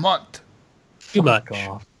 $8.99 a month. Too much.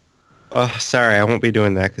 Oh, sorry, I won't be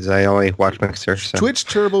doing that because I only watch Mixer. So. Twitch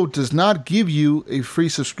Turbo does not give you a free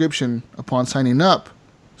subscription upon signing up.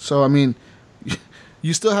 So, I mean,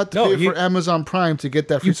 you still have to pay for Amazon Prime to get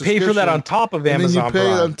that free You subscription. pay for that on top of Amazon and then you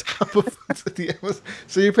pay Prime. on top of the Amazon.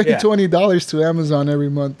 So you're paying $20 to Amazon every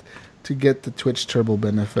month to get the Twitch Turbo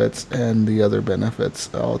benefits and the other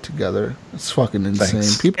benefits all together. It's fucking insane.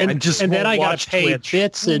 Thanks. People, I just And then won't I got watch to pay Twitch.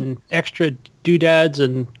 bits and extra doodads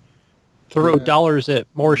and throw dollars at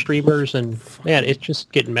more streamers. And, man, it's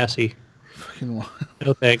just getting messy. fucking want-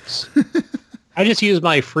 No thanks. I just use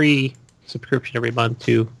my free subscription every month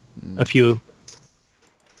to a few.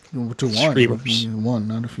 to one. Streamers. One,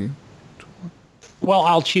 not a few. Well,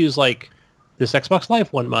 I'll choose like this Xbox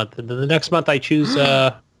Live one month, and then the next month I choose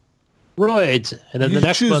Roids, and then You the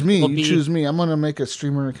next choose month me. will You be choose me. I'm gonna make a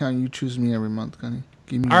streamer account. You choose me every month, Gunny.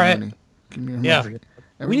 Give me your All right. money. Give me your yeah. money.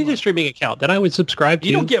 We need a streaming account. Then I would subscribe to.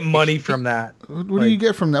 You don't get money from that. What do you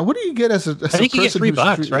get from that? What do you get as a I think you get person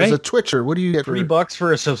 $3, who's right? as a Twitcher? What do you get? $3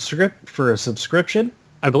 for a subscription.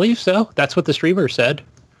 I believe so. That's what the streamer said.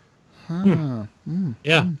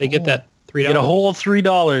 Yeah, they get that $3. Get a whole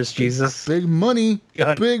 $3, Jesus. Big money.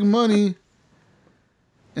 God. Big money.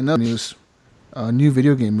 In other news, a new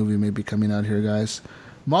video game movie may be coming out here, guys.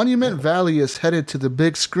 Monument Valley is headed to the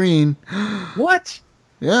big screen. What?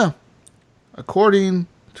 Yeah. According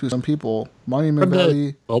to some people, Monument From the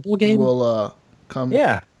Valley mobile game? will come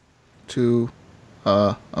Yeah. to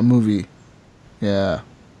a movie. Yeah.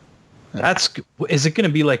 Is it going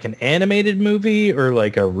to be like an animated movie or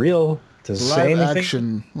like a real? Does it say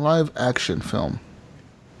anything? Live action film.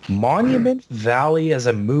 Monument Valley as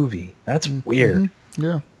a movie. That's weird.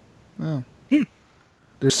 Yeah. Yeah.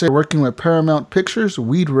 They're saying working with Paramount Pictures,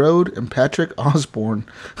 Weed Road, and Patrick Osborne.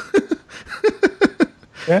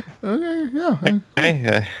 Yeah. Okay, yeah.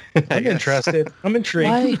 Hey, I'm interested. I'm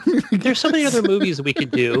intrigued. Why? There's so many other movies that we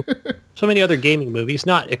could do. So many other gaming movies,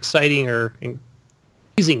 not exciting or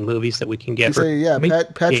amazing movies that we can They get. say, yeah,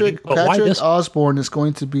 Patrick But why this? Osborne is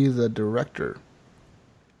going to be the director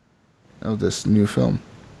of this new film.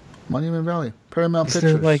 Monument Valley. Paramount Is there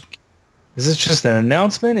Pictures. like, is this just an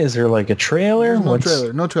announcement? Is there like a trailer? No What's-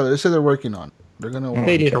 trailer. No trailer. They said they're working on it. They're going to...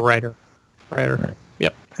 They need a writer.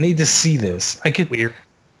 Yep. I need to see this. I could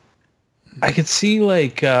see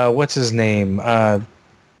like what's his name?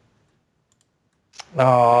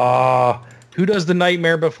 Who does the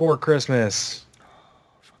Nightmare Before Christmas?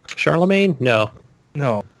 Charlemagne? No.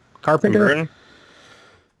 No. Tim Carpenter? Burton?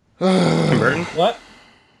 Tim Burton? What?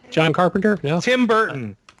 John Carpenter? No. Tim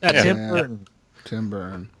Burton. That's Tim him. Burton. Tim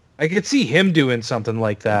Burton. I could see him doing something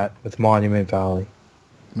like that with Monument Valley.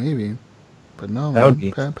 Maybe. But no, That would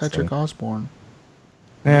be Patrick interesting. Osborne.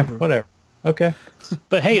 Yeah, whatever. Okay.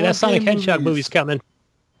 But hey, More that Sonic game Hedgehog movies. movie's coming.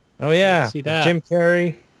 Oh yeah. See that. Jim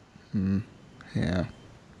Carrey. Yeah.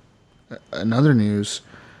 In other news,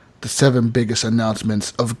 the 7 biggest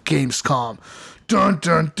announcements of Gamescom. Dun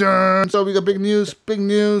dun dun. So we got big news. Big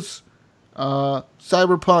news.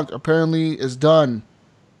 Cyberpunk apparently is done.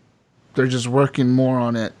 They're just working more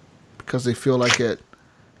on it because they feel like it.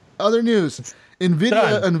 Other news. NVIDIA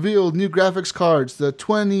Done. unveiled new graphics cards, the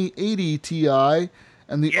 2080 Ti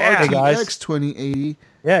and the Yeah, RTX guys. 2080.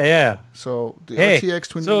 Yeah. So the Hey, RTX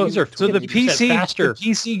so 2080. so the 20% PC faster. the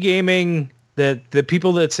PC gaming, that the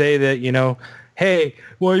people that say that, you know, hey,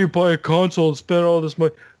 why you buy a console and spend all this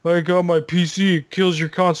money? I got my PC, it kills your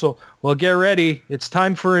console. Well, get ready. It's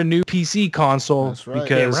time for a new PC console. That's right.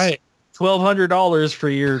 Because Yeah, right. $1,200 for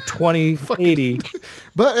your 2080.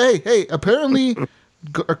 But hey, apparently,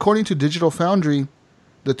 according to Digital Foundry,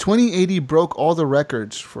 the 2080 broke all the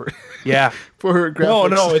records for Yeah. for graphics.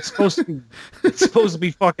 No, it's supposed to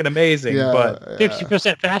be fucking amazing, Yeah, but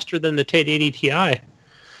 50% faster than the 1080 Ti.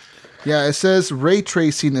 yeah, it says ray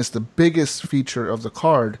tracing is the biggest feature of the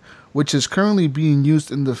card, which is currently being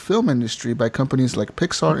used in the film industry by companies like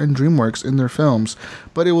Pixar and DreamWorks in their films.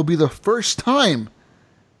 But it will be the first time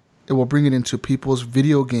it will bring it into people's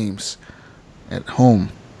video games at home.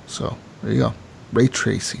 So there you go, ray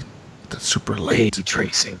tracing. That's super Ray late.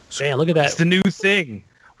 tracing. Man, look at It's that. the new thing.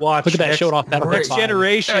 Watch. Look at that showing off Battlefield Next 5.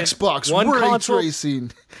 generation. Xbox One ray console.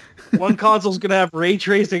 tracing. One console's gonna have ray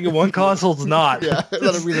tracing and one console's not. Yeah,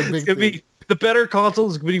 that'll be the big It's gonna thing. be the better console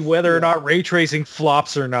is gonna be whether or not ray tracing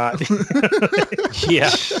flops or not. Yeah.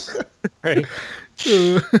 Right.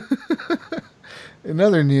 In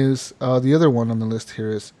other news, the other one on the list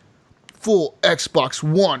here is full Xbox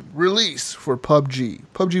One release for PUBG.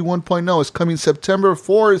 PUBG 1.0 is coming September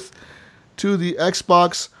 4th to the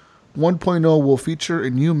Xbox. 1.0 will feature a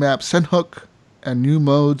new map, Senhook, and new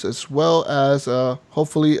modes, as well as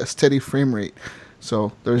hopefully a steady frame rate.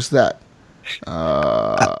 So there's that.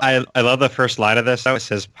 I love the first line of this, though. It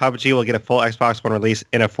says, PUBG will get a full Xbox One release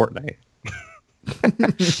in a fortnight.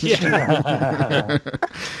 Yeah.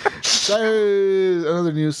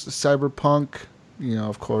 Another news, Cyberpunk,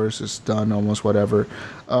 of course, is done almost whatever.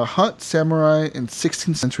 Hunt Samurai in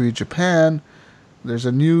 16th century Japan. There's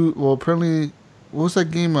a new, apparently, what was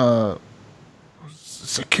that game?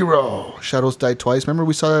 Sekiro, Shadows Die Twice. Remember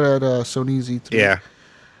we saw that at Sony's E3? Yeah.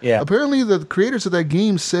 Yeah. Apparently the creators of that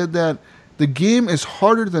game said that the game is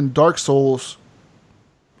harder than Dark Souls.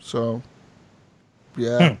 So,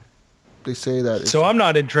 yeah. They say that it's So I'm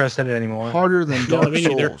not interested anymore. harder than No, Dark me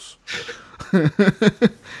neither. Souls. Plus,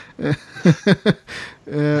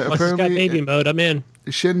 it's got baby mode. I'm in.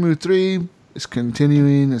 Shenmue 3 is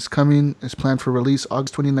continuing, is coming, is planned for release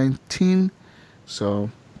August 2019. So,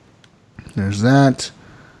 there's that.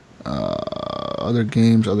 Other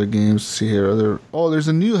games. Let's see here. There's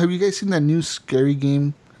a new. Have you guys seen that new scary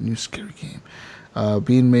game?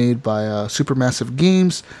 Being made by Supermassive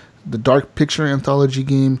Games, the Dark Picture anthology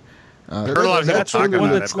game. Heard a lot of people That's the talking one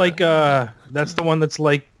about that's it, like that's the one that's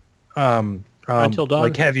like Until Dawn.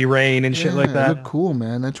 like Heavy Rain and shit like It that. looked cool,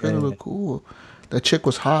 man. That trailer Yeah. looked cool. That chick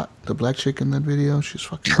was hot. The black chick in that video, she's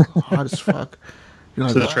fucking hot as fuck. You're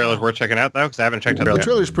So like, the wow. trailer's worth checking out, though? Because I haven't checked it The out.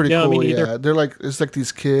 trailer's pretty Yeah, me cool. neither. Yeah, they're like, it's like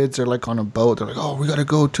these kids. They're like on a boat. They're like, oh, we gotta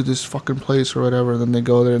go to this fucking place or whatever. And then they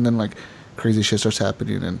go there, and then like crazy shit starts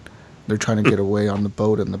happening, and they're trying to get away on the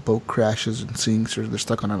boat, and the boat crashes and sinks, or they're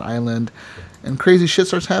stuck on an island, and crazy shit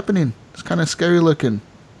starts happening. It's kind of scary looking,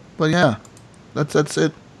 but yeah, that's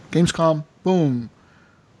it. Gamescom, boom.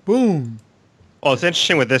 Well, it's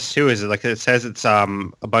interesting with this too. Is like it says it's a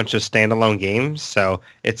bunch of standalone games, so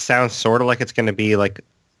it sounds sort of like it's going to be like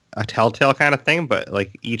a Telltale kind of thing, but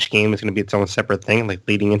like each game is going to be its own separate thing, like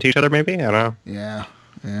leading into each other. Maybe I don't know. Yeah.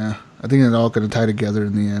 I think it's all going to tie together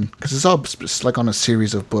in the end because it's like on a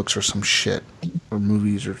series of books or some shit or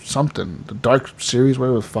movies or something. The Dark series,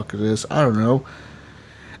 whatever the fuck it is, I don't know.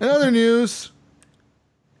 In other news,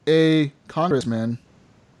 a congressman.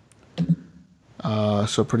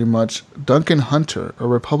 So pretty much, Duncan Hunter, a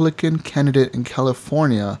Republican candidate in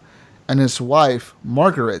California, and his wife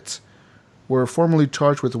Margaret were formally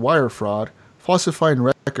charged with wire fraud, falsifying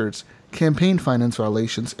records, campaign finance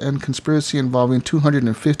violations, and conspiracy involving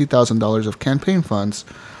 $250,000 of campaign funds.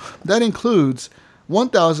 That includes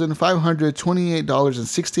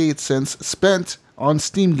 $1,528.68 spent on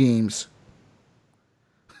Steam games.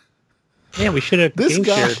 Yeah, we should have This game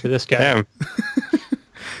guy- shared for this guy. Damn.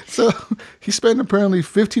 So he spent apparently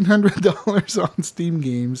 $1,500 on Steam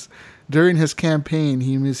games during his campaign.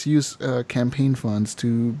 He misused campaign funds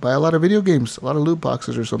to buy a lot of video games, a lot of loot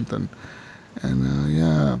boxes or something. And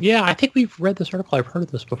yeah, Yeah, I think we've read this article. I've heard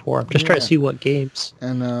of this before. I'm just trying to see what games,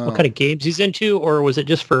 and what kind of games he's into, or was it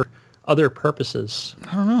just for other purposes?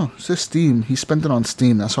 I don't know. It says Steam. He spent it on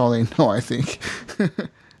Steam. That's all they know, I think.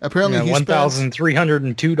 Apparently, Yeah, he spent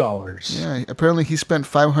 $1,302. Yeah, apparently he spent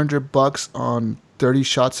 $500 on 30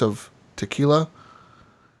 shots of tequila,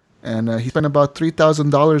 and he spent about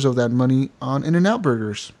 $3,000 of that money on In-N-Out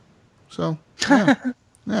burgers. So yeah,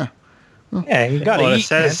 yeah. Yeah, you gotta Well, eat.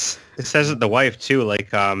 it says that the wife too, like,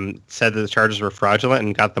 said that the charges were fraudulent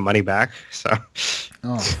and got the money back. So,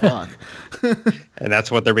 Oh fuck. and that's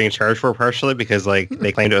what they're being charged for partially because like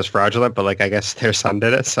they claimed it was fraudulent, but like I guess their son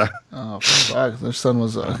did it. So Oh fuck. Their son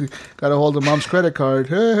was got a hold of mom's credit card.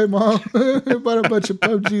 Hey mom, bought a bunch of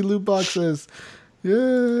PUBG loot boxes.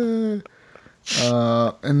 Yeah.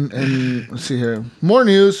 And let's see here. More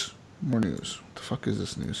news. What the fuck is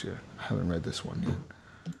this news here? I haven't read this one yet.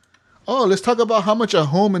 Oh, let's talk about how much a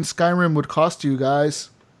home in Skyrim would cost you guys.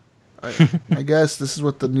 I guess this is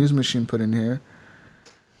what the news machine put in here.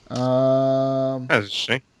 that's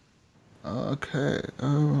interesting. Okay.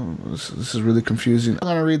 Oh, this is really confusing. I'm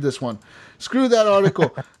going to read this one. Screw that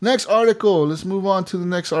article. Next article. Let's move on to the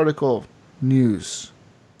next article. News.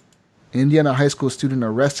 Indiana high school student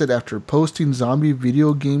arrested after posting zombie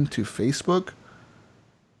video game to Facebook.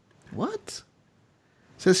 What?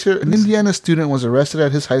 says here, an Indiana student was arrested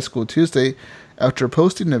at his high school Tuesday after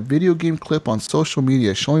posting a video game clip on social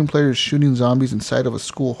media showing players shooting zombies inside of a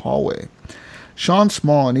school hallway. Sean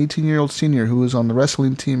Small, an 18-year-old senior who is on the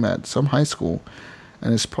wrestling team at some high school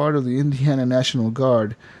and is part of the Indiana National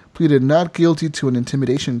Guard, pleaded not guilty to an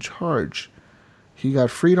intimidation charge. He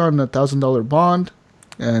got freed on a $1,000 bond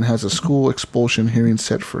and has a school expulsion hearing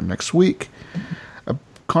set for next week. A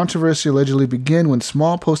controversy allegedly began when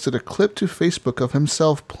Small posted a clip to Facebook of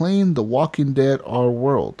himself playing The Walking Dead Our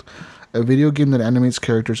World, a video game that animates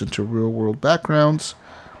characters into real-world backgrounds.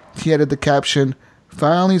 He added the caption,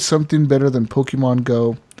 "Finally something better than Pokemon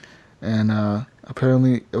Go," and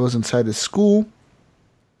apparently it was inside his school,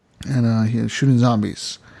 and he was shooting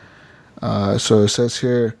zombies. So it says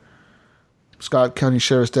here, Scott County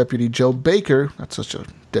Sheriff's Deputy Joe Baker, that's such a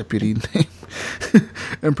deputy name,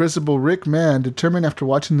 and Principal Rick Mann determined after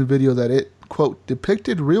watching the video that it, quote,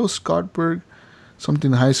 depicted real Scottburg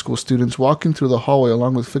something high school students walking through the hallway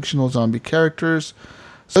along with fictional zombie characters.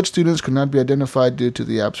 Such students could not be identified due to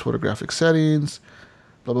the app's photographic settings.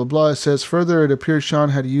 Blah, blah, blah. It says further, it appears Sean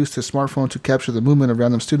had used his smartphone to capture the movement of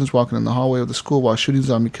random students walking in the hallway of the school while shooting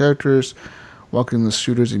zombie characters, walking in the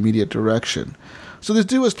shooter's immediate direction. So this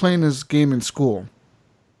dude was playing this game in school.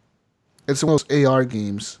 It's one of those AR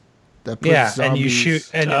games that puts zombies. And you shoot,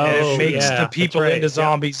 and it makes the people into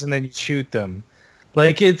zombies, and then you shoot them.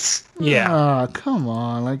 Like, it's... Ah, come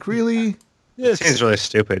on. Like, really? It seems really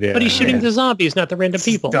stupid, yeah. But he's shooting the zombies, not the random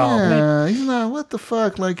people. Yeah, you know, what the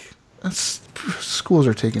fuck? Like, schools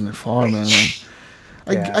are taking it far, man.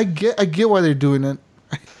 I get why they're doing it.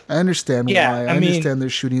 I understand why. I understand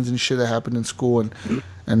there's shootings and shit that happened in school,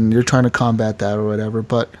 and you're trying to combat that or whatever.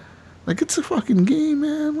 But like, it's a fucking game,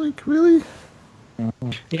 man. Like, really?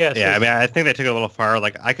 Yeah. I mean, I think they took it a little far.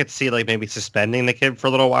 Like, I could see like maybe suspending the kid for a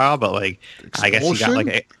little while, but like, I guess he got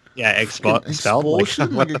like expelled.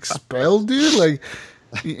 Expulsion? Like expelled, dude. Like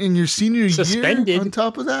in your senior year. On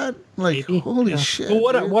top of that, like, holy shit.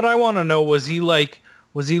 Well, what I want to know, was he like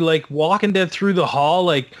Walking Dead through the hall,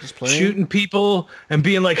 like shooting people and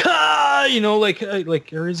being like, you know, like,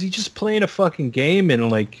 or is he just playing a fucking game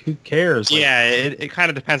and like, who cares? Like, yeah, it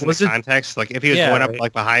kind of depends on the context. Like, if he was going up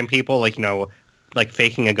like behind people, like, you know, like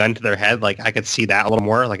faking a gun to their head, like I could see that a little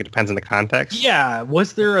more. Like, it depends on the context. Yeah,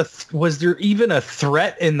 was there even a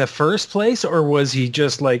threat in the first place, or was he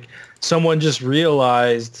just like someone just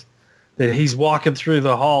realized that he's walking through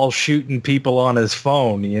the hall shooting people on his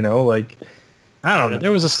phone? You know, like. I don't know.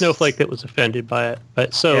 There was a snowflake that was offended by it.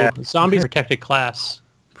 But zombies protected class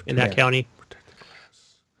in that county.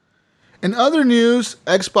 In other news,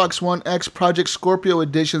 Xbox One X Project Scorpio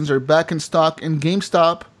editions are back in stock in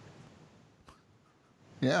GameStop.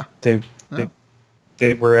 Yeah.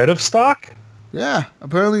 They were out of stock? Yeah.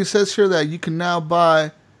 Apparently it says here that you can now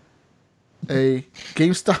buy at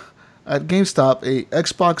GameStop a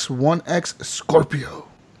Xbox One X Scorpio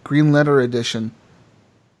Green Letter edition.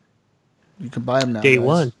 You can buy them now. Day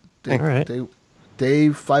one. All right. Day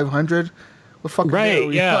 500. What fucking day are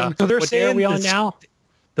we on? So they're what saying day are we on now?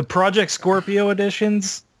 The Project Scorpio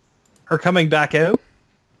editions are coming back out?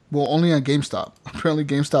 Well, only on GameStop. Apparently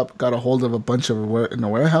GameStop got a hold of a bunch of in a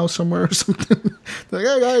warehouse somewhere or something. They're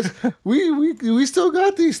like, hey guys, we still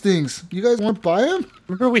got these things. You guys want to buy them?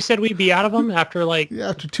 Remember we said we'd be out of them after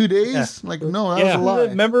after 2 days? Yeah. Like, no, that was a lie.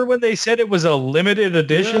 Remember when they said it was a limited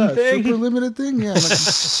edition thing? Super limited thing? Yeah.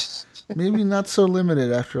 Maybe not so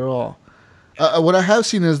limited after all. What I have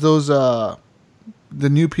seen is those the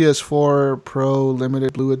new PS4 Pro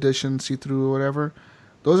limited blue edition, see-through or whatever.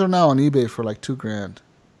 Those are now on eBay for like $2,000.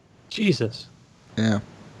 Jesus. Yeah.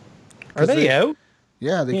 Are they out?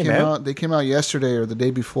 Yeah, they came out. They came out yesterday or the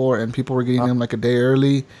day before, and people were getting them like a day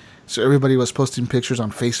early. So everybody was posting pictures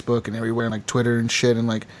on Facebook and everywhere, and like Twitter and shit, and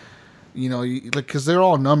like, you know, like because they're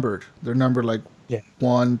all numbered. They're numbered like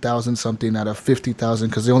 1,000 something out of 50,000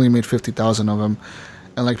 because they only made 50,000 of them,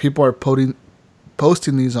 and like people are posting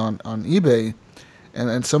these on eBay,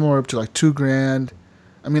 and some are up to like $2,000.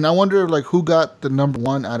 I mean, I wonder like who got the number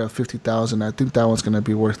 1 out of 50,000. I think that one's gonna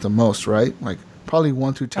be worth the most, right? Like probably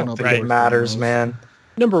 1 through 10. It matters, man.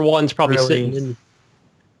 Number 1's probably sitting in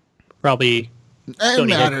probably. It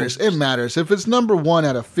matters. It matters. If it's number 1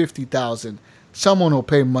 out of 50,000, someone will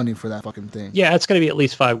pay money for that fucking thing. Yeah, it's gonna be at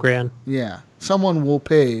least $5,000. Yeah, someone will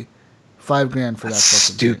pay $5,000 for that fucking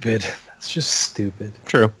stupid thing. That's just stupid.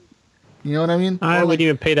 True. You know what I mean? I wouldn't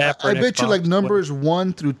even pay that for I bet you like numbers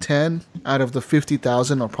 1 through 10 out of the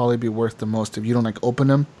 50,000 will probably be worth the most if you don't like open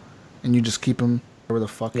them and you just keep them where the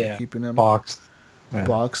fuck you're keeping them. Boxed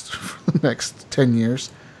For the next 10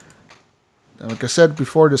 years. Like I said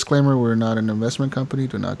before, disclaimer, we're not an investment company.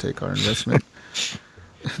 Do not take our investment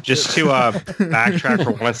Just to backtrack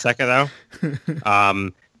for 1 second, though.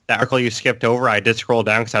 That article you skipped over, I did scroll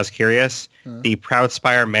down because I was curious. The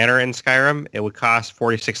Proudspire Manor in Skyrim, it would cost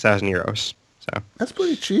 46,000 euros. So That's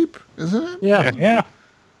pretty cheap, isn't it? Yeah.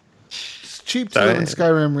 It's cheap to live in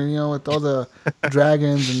Skyrim, with all the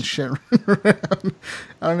dragons and shit around.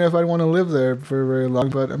 I don't know if I'd want to live there for very long,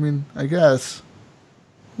 but I mean, I guess.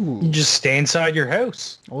 Ooh. You just stay inside your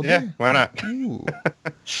house. All yeah, day. why not? Ooh.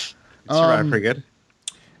 Survive pretty good.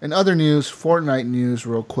 In other news, Fortnite news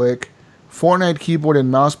real quick. Fortnite keyboard and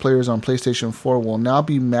mouse players on PlayStation 4 will now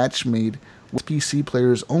be match-made with PC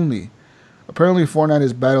players only. Apparently, Fortnite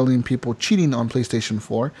is battling people cheating on PlayStation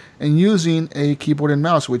 4 and using a keyboard and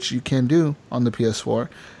mouse, which you can do on the PS4.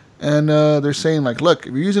 And they're saying, like, look,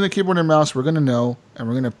 if you're using a keyboard and mouse, we're going to know, and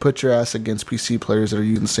we're going to put your ass against PC players that are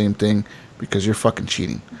using the same thing because you're fucking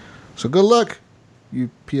cheating. So good luck, you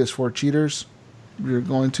PS4 cheaters. You're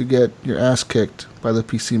going to get your ass kicked by the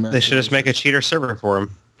PC man. They should just make a cheater server for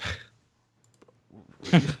them.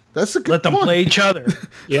 That's a good Let them point. play each other.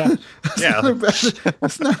 Yeah.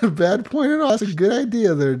 That's not a bad point at all. That's a good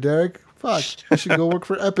idea there, Derek. Fuck. You should go work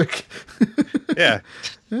for Epic. Yeah.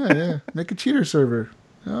 Yeah. Make a cheater server.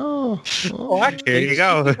 Oh. Here you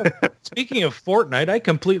go. Speaking of Fortnite, I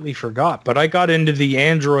completely forgot, but I got into the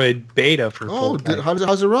Android beta for Fortnite.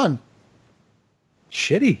 How's it run?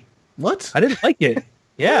 Shitty. What? I didn't like it.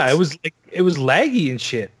 Yeah, it was laggy and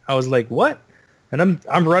shit. I was like, what? And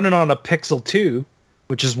I'm running on a Pixel 2,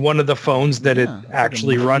 which is one of the phones that it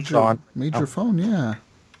actually runs on. Major phone, yeah.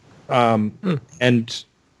 And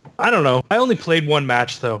I don't know. I only played one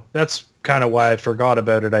match though. That's kind of why I forgot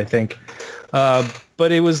about it, I think.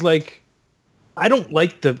 But it was like I don't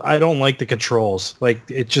like the controls. Like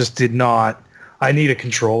it just did not. I need a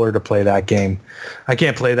controller to play that game. I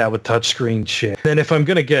can't play that with touchscreen shit. Then if I'm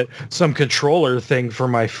gonna get some controller thing for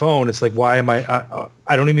my phone, it's like why am I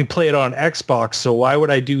don't even play it on Xbox, so why would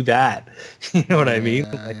I do that? You know what I mean?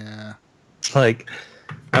 Like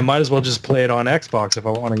I might as well just play it on Xbox if I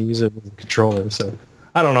want to use it with a controller. So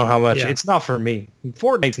I don't know how much. Yeah. It's not for me.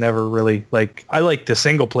 Fortnite's never really like. I like the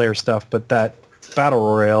single player stuff, but that battle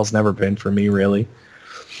royale's never been for me really.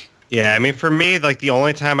 Yeah, I mean, for me, like, the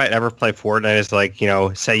only time I'd ever play Fortnite is, like,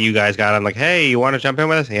 say you guys got on, like, hey, you want to jump in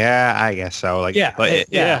with us? Yeah, I guess so. Like, Yeah, but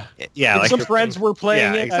yeah. If Like some friends were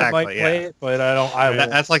playing it, I might play it, but I don't.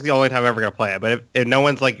 That's, like, the only time I'm ever going to play it. But if no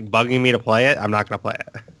one's, like, bugging me to play it, I'm not going to play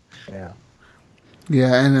it. Yeah.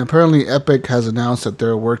 Yeah, and apparently Epic has announced that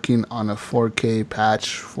they're working on a 4K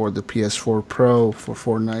patch for the PS4 Pro for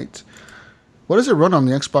Fortnite. What does it run on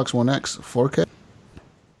the Xbox One X? 4K?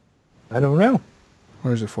 I don't know.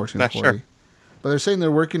 Or is it 1440? Not sure. But they're saying they're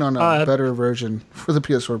working on a better version for the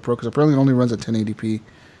PS4 Pro because apparently it only runs at 1080p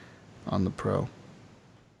on the Pro.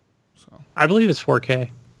 So I believe it's 4K.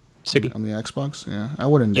 on the Xbox, yeah, I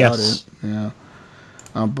wouldn't doubt it. Yeah,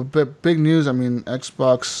 but big news. I mean,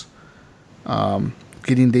 Xbox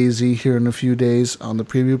getting DayZ here in a few days on the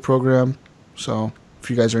preview program. So if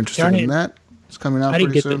you guys are interested in that, it's coming out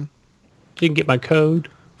pretty soon. Didn't get my code.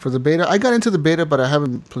 For the beta, I got into the beta, but I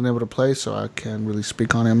haven't been able to play, so I can't really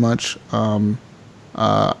speak on it much. I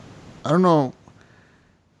don't know,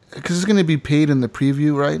 because it's going to be paid in the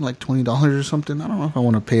preview, right? Like $20 or something. I don't know if I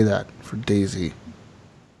want to pay that for DayZ.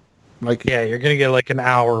 Like, Yeah, you're gonna get like an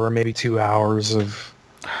hour or maybe 2 hours of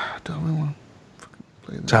do I really want to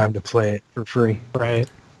play that? time to play it for free. Right.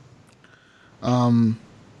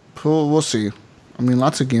 We'll see. I mean,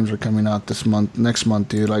 lots of games are coming out next month,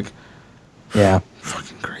 dude. Like, Yeah.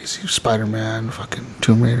 fucking crazy. Spider-Man, fucking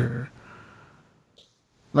Tomb Raider.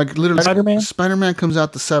 Like, literally, Spider-Man? Spider-Man comes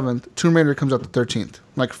out the 7th. Tomb Raider comes out the 13th.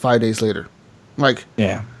 Like, 5 days later. Like,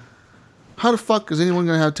 Yeah. how the fuck is anyone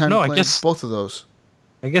going to have time No, to I play guess- both of those?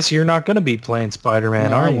 I guess you're not gonna be playing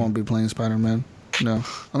Spider-Man, No, are I you? won't be playing Spider-Man. No.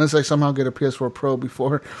 Unless I somehow get a PS4 Pro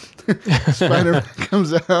before Spider-Man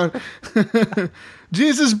comes out.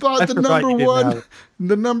 Jesus bought the forgot you didn't have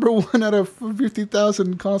it. number one out of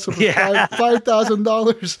 50,000 console for Yeah.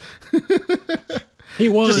 $5,000. He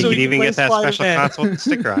won. Just You so could you even play get that special Spider-Man. console with the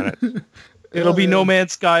sticker on it. It'll be No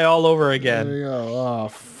Man's Sky all over There again. you go. Oh,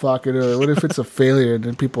 fuck it. What if it's a failure and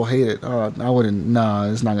then people hate it? Oh, I wouldn't.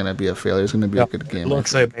 No, it's not going to be a failure. It's going to be a good game. It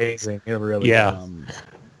looks amazing. It really Yeah. does.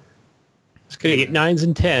 It's going to get 9s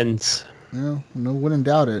and 10s. Yeah, no, wouldn't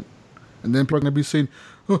doubt it. And then people are going to be saying,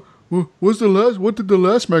 oh, what did the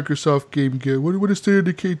last Microsoft game get? What did State of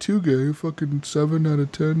Decay 2 get? Fucking 7 out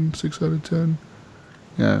of 10, 6 out of 10.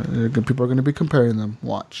 Yeah, people are going to be comparing them.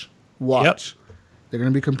 Watch. They're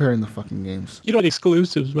going to be comparing the fucking games. You know the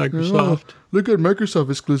exclusives, Microsoft. Oh, look at Microsoft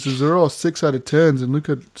exclusives. They're all 6 out of 10s. And look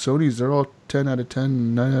at Sony's. They're all 10 out of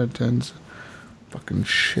 10, 9 out of 10s. Fucking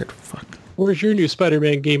shit. Fuck. Where's your new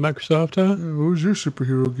Spider-Man game, Microsoft? Huh? What was your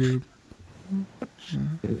superhero game?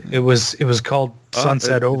 It was called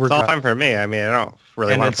Sunset It's Overdrive. all fine for me. I mean, I don't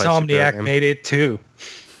really And want to play a superhero Insomniac game. made it too.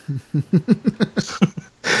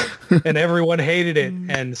 And everyone hated it.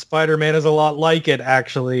 And Spider-Man is a lot like it,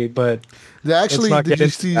 actually. But They actually, Let's not did get you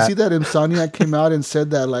into see that Insomniac came out and said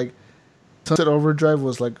that like Sunset Overdrive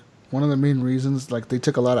was like one of the main reasons, like they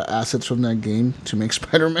took a lot of assets from that game to make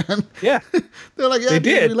Spider-Man. yeah, They're like, yeah, They dude,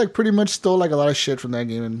 did. we like pretty much stole like a lot of shit from that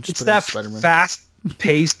game and just it's put it in that Spider-Man.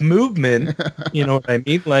 fast-paced movement. You know what I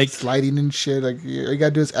mean? Like, Sliding and shit. Like you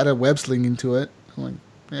gotta do is add a web slinging to it. I'm like,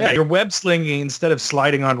 yeah, you're web slinging instead of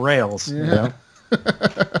sliding on rails. You Yeah.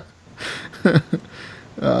 know?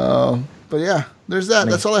 But yeah, there's that.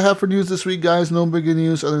 That's all I have for news this week, guys. No bigger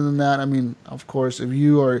news other than that. I mean, of course, if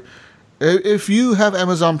you have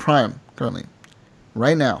Amazon Prime currently,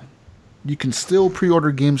 right now, you can still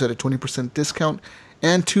pre-order games at a 20% discount.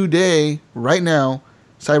 And today, right now,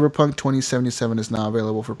 Cyberpunk 2077 is now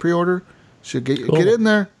available for pre-order. So get in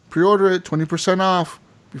there, pre-order it, 20% off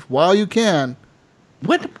while you can.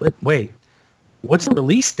 Wait. What's the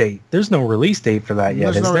release date? There's no release date for that yet,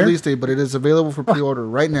 There's is no there? release date, but it is available for pre-order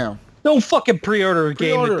right now. Don't fucking pre-order a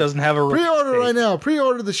game Pre-order. that doesn't have a release Pre-order date. right now.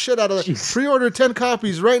 Pre-order the shit out of it. Jeez. Pre-order 10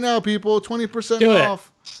 copies right now, people. 20% Do it.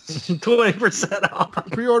 off. 20% off.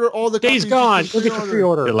 Pre-order all the Days copies. gone. you can Look at your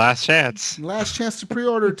pre-order. Your last chance. Last chance to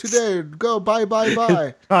pre-order today. Go buy.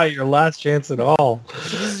 Not your last chance at all.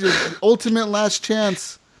 This is your ultimate last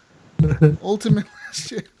chance. Ultimate last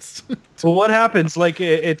chance. So what happens? Like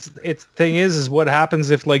it's thing is what happens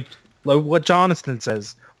if like what Jonathan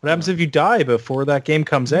says. What happens if you die before that game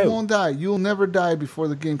comes You out? won't die. You'll never die before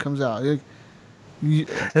the game comes out. And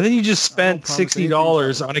then you just spent promise anything.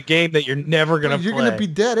 $60 on a game that you're never gonna you're play. gonna be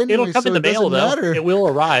dead anyway. It'll come so in the it doesn't mail, though. matter. It will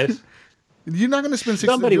arrive. You're not gonna spend $60.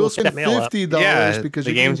 Somebody You'll will pick spend that mail up. $50 Yeah, because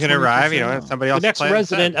the you're game's getting gonna arrive. You 20% know, off. somebody The else. next will play it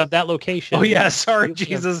resident instead. of that location. Oh yeah, sorry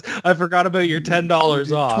Jesus, I forgot about your $10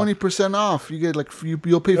 off. 20% off. You get like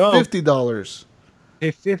you'll pay No. $50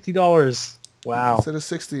 Pay $50. Wow. instead of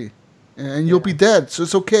 60, and you'll be dead. So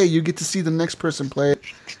it's okay. You get to see the next person play it,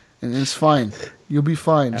 and it's fine. You'll be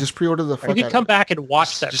fine. Just pre-order the fuck You out can of come it. back and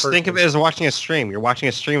watch that. Just think of it as watching a stream. You're watching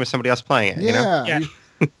a stream with somebody else playing it. You know? Yeah,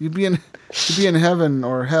 you'd be in heaven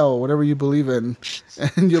or hell, whatever you believe in,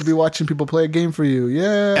 and you'll be watching people play a game for you.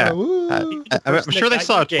 Yeah, Yeah. woo. I'm sure they that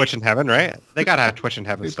still have game. Twitch in heaven, right? They gotta have Twitch in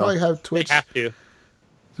heaven. They still. probably have They Twitch. have to.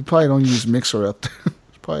 They probably don't use Mixer up there.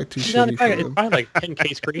 It's probably too You know, shitty it's for probably, them. it's probably like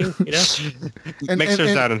 10K screen. You know.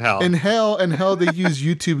 Mixer's down in hell. In hell, they use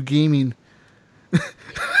YouTube Gaming.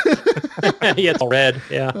 Yeah, it's all red.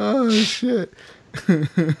 Yeah. Oh shit!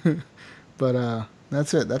 But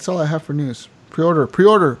that's it. That's all I have for news.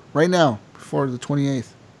 Pre-order right now before the 28th.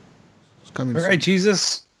 It's coming. All soon. right,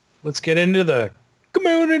 Jesus. Let's get into the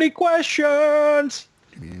community questions.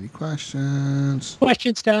 Any questions?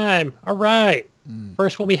 Questions time. All right.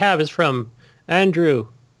 First one we have is from Andrew,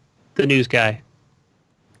 the news guy.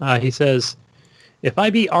 He says, if I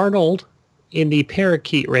beat Arnold in the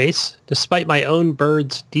parakeet race, despite my own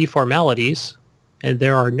bird's deformalities, and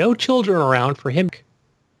there are no children around for him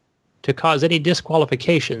to cause any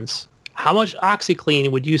disqualifications, how much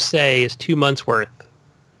OxyClean would you say is 2 months worth?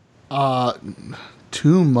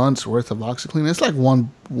 2 months worth of OxyClean. It's like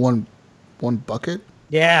one bucket.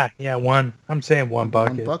 Yeah, one. I'm saying one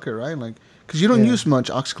bucket. One bucket, right? Like, because you don't use much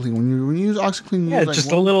OxyClean. When you use OxyClean, you Yeah, use like just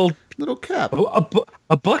one a little cap.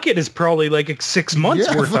 a bucket is probably like 6 months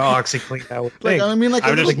Yeah, worth of fucking- OxyClean. I would Like think. I mean, like I a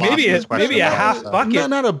would little, just lost this question. maybe a half bucket.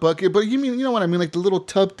 not a bucket, but you know what I mean? Like the little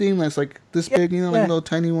tub thing that's like this big, you know, like yeah. a little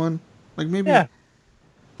tiny one. Like maybe. Yeah.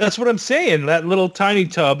 That's what I'm saying. That little tiny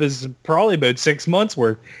tub is probably about 6 months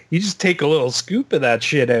worth. You just take a little scoop of that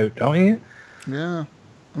shit out, don't you? Yeah.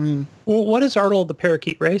 I mean, Well, what is Arnold the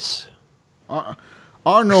parakeet race?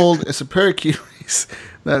 Arnold is a parakeet race.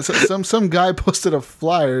 That some guy posted a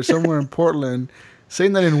flyer somewhere in Portland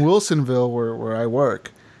saying that in Wilsonville, where I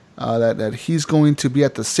work, that he's going to be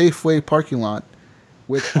at the Safeway parking lot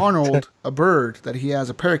with Arnold, a bird that he has,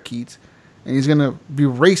 a parakeet, and he's gonna be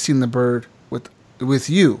racing the bird with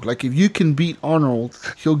you. Like if you can beat Arnold,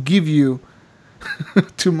 he'll give you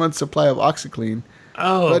 2 months supply of OxyClean.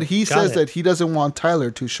 Oh, But he got says it. that he doesn't want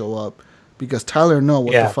Tyler to show up because Tyler know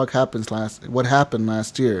what Yeah. the fuck what happened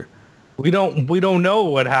last year. We don't know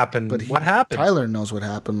what happened. But what happened? Tyler knows what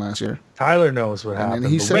happened last year. Tyler knows what And happened.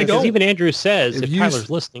 he but said we that- Because don't. even Andrew says, If if you- Tyler's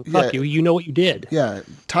listening, fuck yeah. you know what you did. Yeah,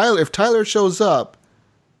 if Tyler shows up,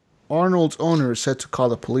 Arnold's owner is set to call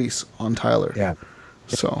the police on Tyler. Yeah.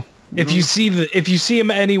 So If you see him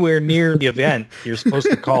anywhere near the event, you're supposed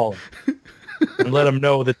to call him. and let them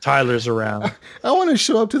know that Tyler's around. I want to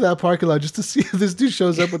show up to that parking lot just to see if this dude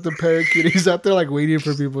shows up with the parakeet. He's out there like waiting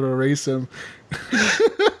for people to race him.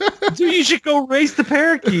 Dude, you should go race the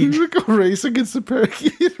parakeet. You go race against the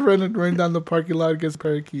parakeet, run down the parking lot against the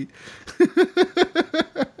parakeet.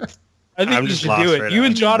 I think you should do it. Right You now.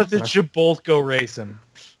 and Jonathan should both go race him.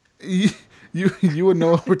 You would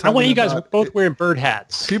know what we're talking about. I want you guys both wearing bird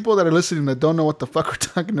hats. People that are listening that don't know what the fuck we're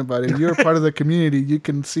talking about, if you're a part of the community, you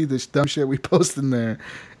can see this dumb shit we post in there.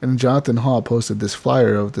 And Jonathan Hall posted this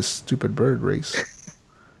flyer of this stupid bird race.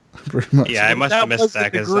 Pretty much. Yeah, I must have missed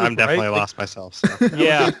that because I'm definitely right? lost myself. So.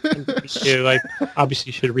 Yeah, me too. I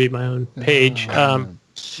obviously should read my own page. Very I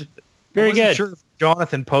wasn't good. sure if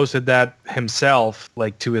Jonathan posted that himself,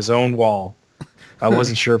 like to his own wall. I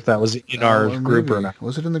wasn't sure if that was in our group or maybe. not.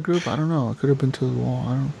 Was it in the group? I don't know. It could have been to the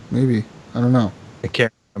wall. Maybe. I don't know. I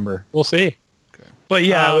can't remember. We'll see. But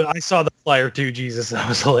yeah, I saw the flyer too. Jesus, that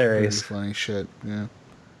was Very hilarious. funny shit. Yeah.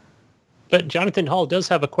 But Jonathan Hall does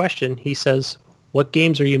have a question. He says, "What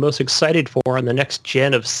games are you most excited for on the next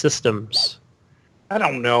gen of systems?" I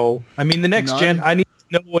don't know. I mean, the next None. gen, I need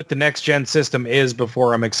to know what the next gen system is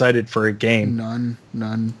before I'm excited for a game. None.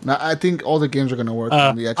 No, I think all the games are going to work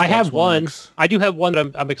on the Xbox I have one. X. I do have one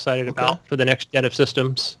that I'm excited about for the next gen of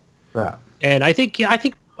systems. Yeah. And I think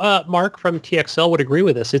Mark from TXL would agree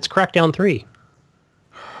with us. It's Crackdown 3.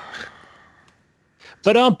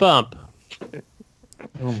 But bump.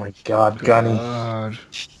 Oh my God, Gunny. God.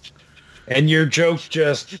 And your joke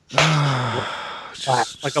just...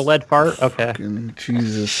 Like a lead fart? Okay. Fucking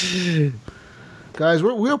Jesus. Guys,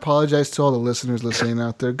 we apologize to all the listeners listening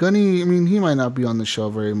out there. Gunny, I mean, he might not be on the show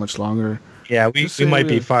very much longer. Yeah, we Just say might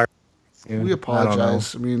be fired. We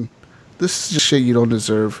apologize. I mean, this is just shit you don't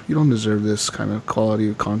deserve. You don't deserve this kind of quality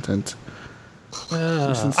of content. I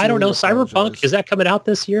don't know. Sincerely Cyberpunk, apologize. is that coming out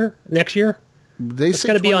this year? Next year? They say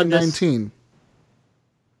gonna be on this- 2019.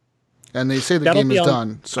 And they say the That'll game be is on-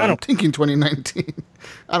 done. So I I'm don't- thinking 2019.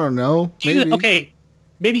 I don't know. Maybe. Okay.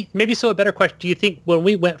 Maybe so a better question. Do you think when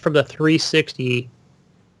we went from the 360,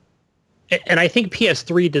 and I think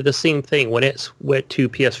PS3 did the same thing when it went to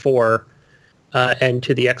PS4 and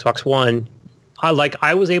to the Xbox One,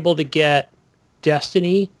 I was able to get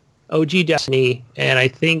Destiny, OG Destiny, and I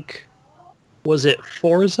think, was it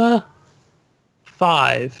Forza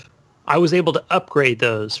 5? I was able to upgrade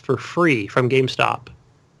those for free from GameStop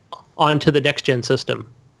onto the next-gen system.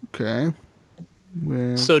 Okay.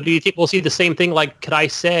 Well, So do you think we'll see the same thing? Like, could I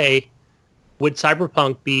say, would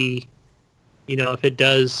Cyberpunk be, if it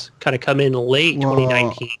does kind of come in late Well,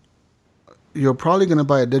 2019? you're probably going to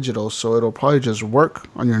buy a digital, so it'll probably just work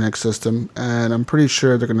on your next system. And I'm pretty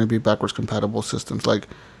sure they're going to be backwards compatible systems. Like,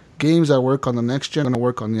 games that work on the next gen are going to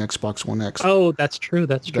work on the Xbox One X. Oh, that's true.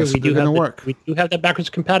 That's true. They're gonna work. We do have that backwards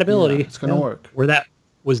compatibility. Yeah, it's gonna work. Where that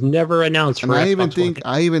was never announced. And for I Xbox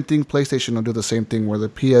even One. think PlayStation will do the same thing, where the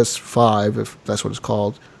PS5, if that's what it's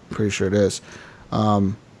called, I'm pretty sure it is.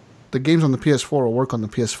 The games on the PS4 will work on the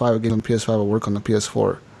PS5. The games on the PS5 will work on the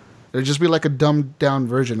PS4. It'll just be like a dumbed down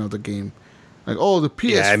version of the game. Like, oh, the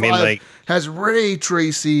PS5 has ray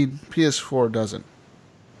tracing, PS4 doesn't.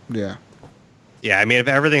 Yeah. Yeah, I mean, if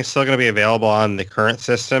everything's still going to be available on the current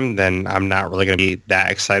system, then I'm not really going to be that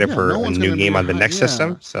excited Yeah, for no a one's new gonna game be on the hy- next yeah.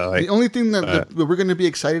 system. So, The only thing that we're going to be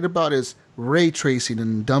excited about is ray tracing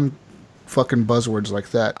and dumb fucking buzzwords like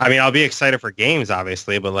that. I mean, I'll be excited for games,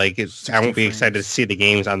 obviously, but I won't be 60 excited to frames. see the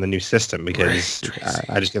games on the new system because Ray tracing.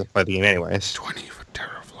 I just get to play the game anyways. 20 for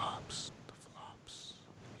teraflops. The flops.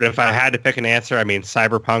 But if I had to pick an answer, I mean,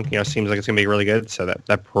 Cyberpunk, seems like it's going to be really good, so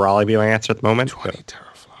that probably be my answer at the moment. 20 But- teraflops.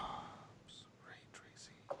 Ray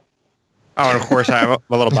tracing. oh, and of course, I'm a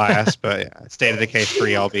little biased, but yeah, State of Decay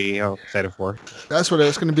 3 I'll be excited for. That's going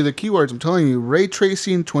to be the keywords. I'm telling you, ray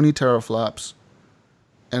tracing 20 teraflops.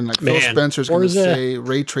 And like Phil Man, Spencer's going to Forza. say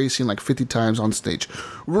ray tracing like 50 times on stage.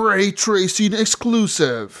 Ray tracing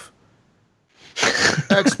exclusive.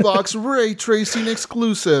 Xbox ray tracing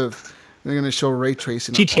exclusive. They're going to show ray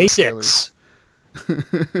tracing. on all GTA the trailers.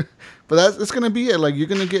 6. But that's going to be it. Like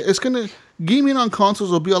gaming on consoles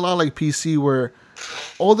will be a lot like PC, where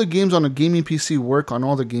all the games on a gaming PC work on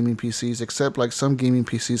all the gaming PCs, except like some gaming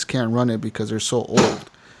PCs can't run it because they're so old.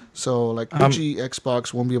 So like OG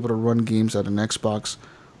Xbox won't be able to run games that an Xbox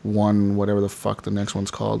One, whatever the fuck the next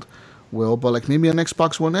one's called, will. But like maybe an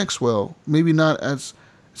Xbox One X will. Maybe not at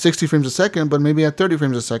 60 frames a second, but maybe at 30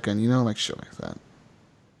 frames a second. Like shit like that.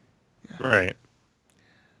 Right.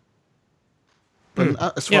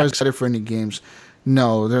 But as far as excited for any games,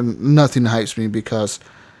 no, nothing hypes me because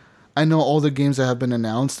I know all the games that have been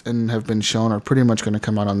announced and have been shown are pretty much going to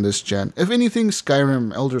come out on this gen. If anything,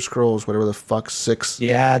 Skyrim, Elder Scrolls, whatever the fuck, 6.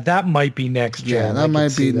 Yeah, that might be next gen. Yeah, that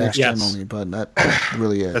might be next gen Yes. only, but that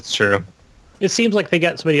really is. That's true. It seems like they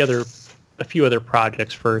got a few other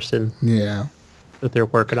projects first, and Yeah. that they're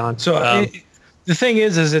working on. So the thing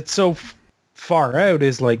is it's so far out.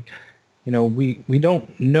 Is like, we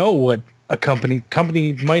don't know what a company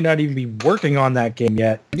might not even be working on that game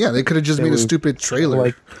yet. Yeah, they could have just made a stupid trailer.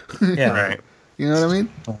 Like, yeah, Right. You know what I mean?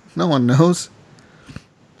 No one knows.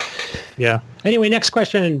 Yeah. Anyway, next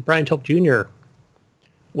question, Brian Tulp Jr.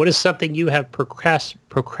 What is something you have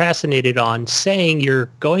procrastinated on saying you're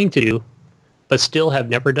going to do, but still have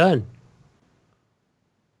never done?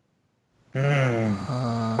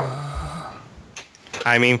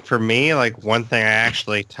 I mean, for me, like one thing I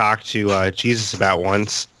actually talked to Jesus about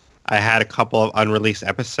once, I had a couple of unreleased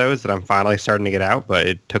episodes that I'm finally starting to get out, but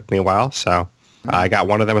it took me a while. So I got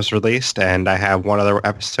one of them was released, and I have one other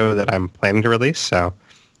episode that I'm planning to release. So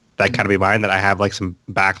that kind of be mine, that I have like some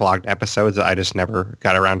backlogged episodes that I just never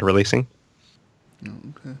got around to releasing.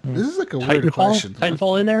 This is like a weird question.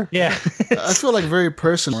 Titanfall in there? yeah. I feel like very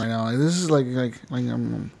personal right now. Like, this is like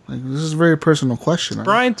this is a very personal question.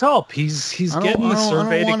 Brian Tulp, he's getting the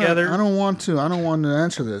survey together. I don't want to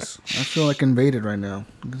answer this. I feel like invaded right now.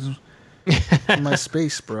 My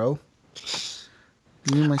space, bro.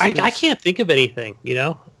 Give me my space. I can't think of anything,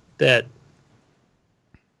 that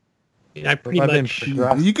I pretty much...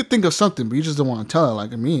 You could think of something, but you just don't want to tell it.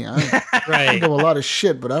 Like me, I Right. think of a lot of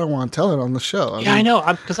shit, but I don't want to tell it on the show. Yeah, I know.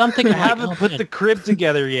 Because I'm thinking... I haven't put the crib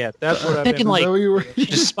together yet. That's what I'm thinking, Is that what you were?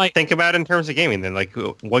 just my... Think about it in terms of gaming then. Like,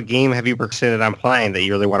 what game have you considered on playing that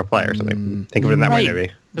you really want to play or something? Think of it in that way, Right.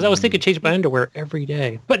 maybe. Because I was thinking change my underwear every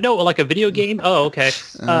day. But no, like a video game? Oh, okay.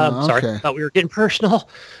 Sorry. okay. Thought we were getting personal.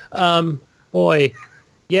 Boy.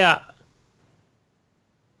 Yeah,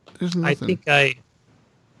 There's I nothing. think I...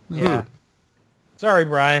 Yeah. Sorry,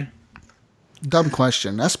 Brian. Dumb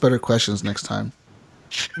question. Ask better questions next time.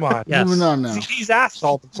 Come on. Yes. Moving on now. He's asked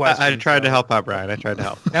all the questions. I tried to help out, Brian. I tried to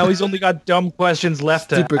help. Now he's only got dumb questions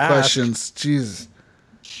left Stupid to ask. questions. Jesus.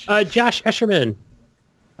 Josh Escherman.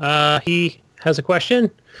 He has a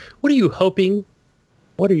question. What are you hoping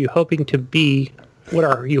to be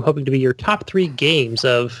your top 3 games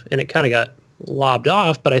of, and it kind of got lobbed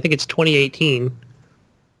off, but I think it's 2018.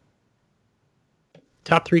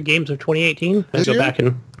 Top 3 games of 2018? Let's go year? back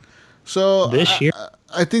and So this year.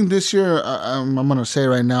 I think this year, I'm going to say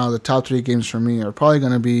right now, the top 3 games for me are probably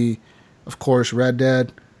going to be, of course, Red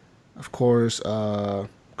Dead, of course, God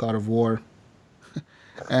of War,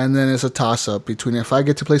 and then it's a toss-up between, if I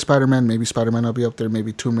get to play Spider-Man, maybe Spider-Man will be up there,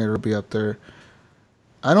 maybe Tomb Raider will be up there.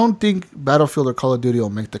 I don't think Battlefield or Call of Duty will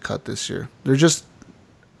make the cut this year.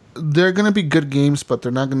 They're going to be good games, but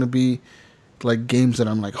they're not going to be like games that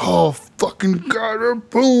I'm like, oh, fucking God,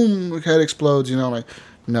 boom, my head explodes, like,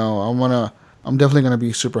 no, I'm definitely going to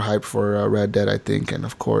be super hyped for Red Dead, I think, and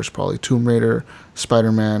of course, probably Tomb Raider,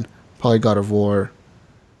 Spider-Man, probably God of War.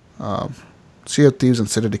 Sea of Thieves and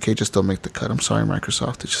City of Decay just don't make the cut. I'm sorry,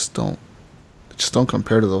 Microsoft. They just don't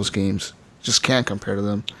compare to those games. Just can't compare to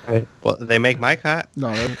them. Right. Well, they make my cut.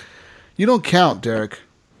 No, you don't count, Derek.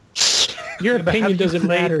 Your opinion doesn't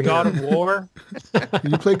matter. God here. of War.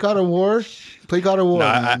 You play God of War? Play God of War. No,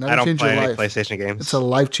 man. I don't change play your any life. PlayStation games. It's a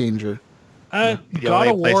life changer. The God only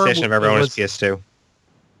of War PlayStation I've ever owned is was PS2.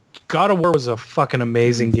 God of War was a fucking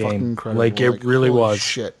amazing Fucking game. incredible. Like it really holy was.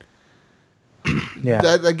 Shit. Yeah.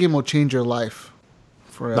 That game will change your life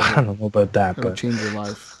forever. I don't know about that, It'll but change your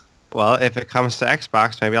life. Well, if it comes to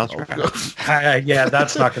Xbox, maybe I'll try. yeah,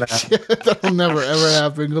 that's not gonna happen. That'll never ever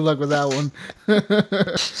happen. Good luck with that one.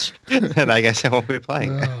 And I guess I won't be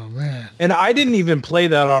playing. Oh man. And I didn't even play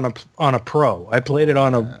that on a Pro. I played it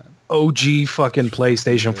on a OG fucking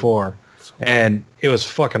PlayStation 4, and it was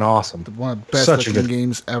fucking awesome. One of the best Such a looking good-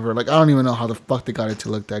 games ever. Like, I don't even know how the fuck they got it to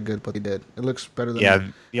look that good, but they did. It looks better than Yeah,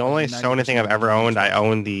 the only 90% Sony thing I've ever owned, I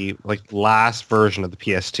owned the last version of the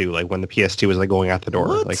PS2, like when the PS2 was like going out the door.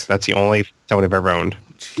 What? Like that's the only Sony I've ever owned.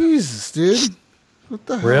 Jesus, dude. What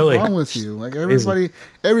the hell Really? is wrong with you? Like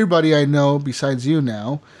everybody I know besides you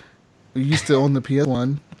now, we used to own the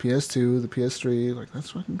PS1, PS2, the PS3. Like,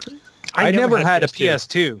 that's fucking crazy. I never had a PS2.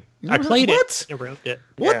 PS2. You I never played had, it. Never owned it.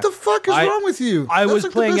 What Yeah. the fuck is I- wrong with you? I That's was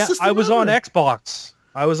like the playing. best system I was on ever. Xbox.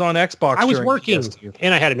 I was on Xbox. I was during working, PS2.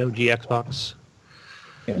 and I had an OG Xbox.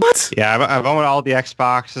 What? Yeah, I've owned all the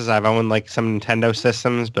Xboxes. I've owned like some Nintendo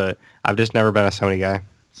systems, but I've just never been a Sony guy.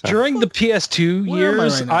 So. During the PS2 Where am I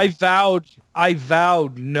years, right now? I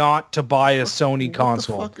vowed not to buy a Sony What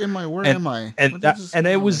console. the fuck am I? Where and, am I? And What that, is this and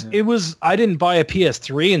going it on was here? it was I didn't buy a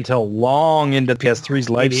PS3 until long into PS3's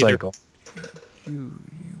life neither. cycle.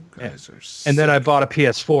 Guys are And then sick. I bought a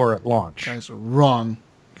PS4 at launch. Guys are wrong.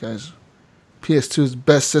 Guys, PS2 is the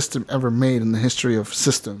best system ever made in the history of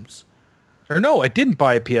systems. Or no, I didn't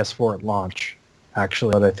buy a PS4 at launch.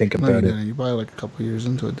 Actually, now that I think No, you about it. didn't. You bought it like a couple years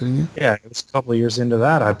into it, didn't you? Yeah, it was a couple of years into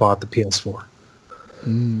that I bought the PS4.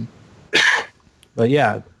 But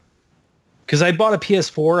yeah, because I bought a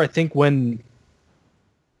PS4, I think when...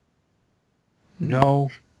 No.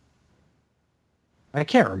 I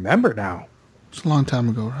can't remember now. It's a long time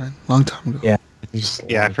ago, right? Long time ago. Yeah.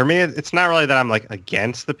 Yeah, for me, it's not really that I'm like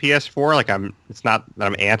against the PS4. Like it's not that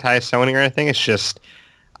I'm anti-Sony or anything. It's just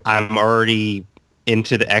I'm already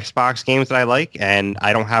into the Xbox games that I like, and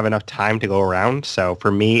I don't have enough time to go around. So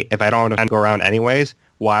for me, if I don't have enough time to go around anyways,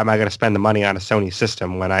 why am I going to spend the money on a Sony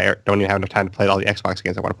system when I don't even have enough time to play all the Xbox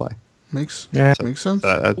games I want to play? Makes Yeah. sense.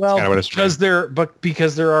 That's Well, kind of what it's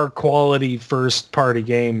because there are quality first-party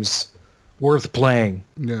games worth playing.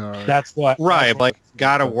 Yeah. All right. That's what. right. Like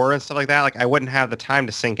God of War and stuff like that. Like I wouldn't have the time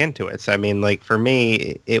to sink into it. So I mean, like for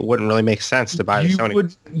me, it wouldn't really make sense to buy the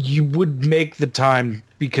Sony. You would make the time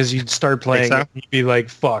because you'd start playing so? it and you'd be like,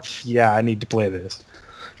 fuck, yeah, I need to play this.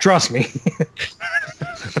 Trust me.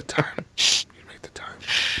 the time. You make the time.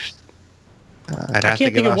 I'd I have to can't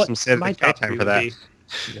give think of up what some State of my Decay top time three for would that.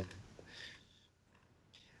 be.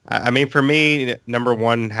 I mean, for me, number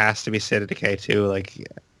one has to be State of Decay 2. Like,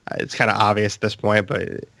 it's kind of obvious at this point,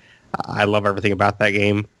 but I love everything about that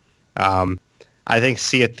game. I think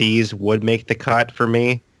Sea of Thieves would make the cut for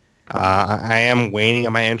me. I am waning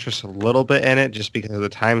on my interest a little bit in it just because of the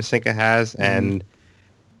time sink it has. And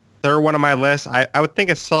third one on my list, I would think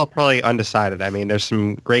it's still probably undecided. I mean, there's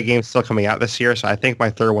some great games still coming out this year, so I think my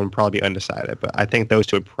third one would probably be undecided. But I think those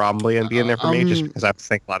two would probably be in there for me just because I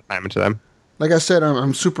sink a lot of time into them. Like I said,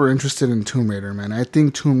 I'm super interested in Tomb Raider, man. I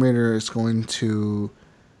think Tomb Raider is going to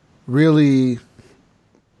really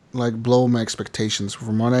like blow my expectations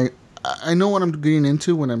from what I know what I'm getting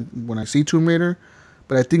into when I see Tomb Raider,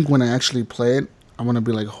 but I think when I actually play it, I'm gonna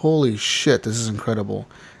be like, holy shit, this is incredible.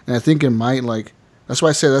 And I think it might like that's why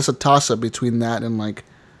I say that's a toss up between that and like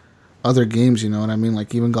other games, you know what I mean?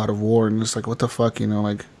 Like even God of War, and it's like what the fuck, you know,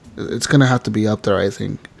 like it's gonna have to be up there, I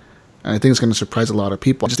think. And I think it's going to surprise a lot of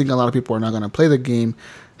people. I just think a lot of people are not going to play the game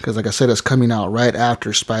because, like I said, it's coming out right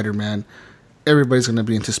after Spider-Man. Everybody's going to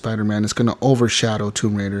be into Spider-Man. It's going to overshadow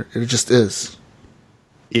Tomb Raider. It just is.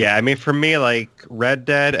 Yeah, I mean, for me, like Red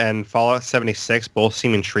Dead and Fallout 76 both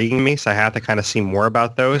seem intriguing to me, so I have to kind of see more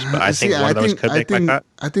about those. But I think one of those could make my cut.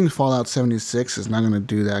 I think Fallout 76 is not going to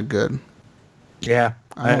do that good. Yeah.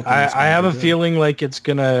 I don't think it's I gonna have be a good. feeling like it's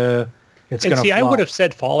gonna See, I flop. would have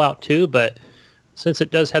said Fallout too, but since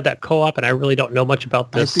it does have that co-op, and I really don't know much about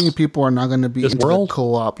I this. think people are not going to be this into world? the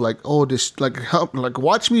co-op. Like, oh, this, like, help, like,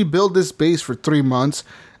 watch me build this base for 3 months.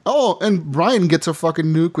 Oh, and Brian gets a fucking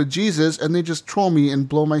nuke with Jesus, and they just troll me and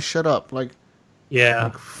blow my shit up. Like,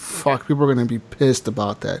 Yeah. fuck, people are going to be pissed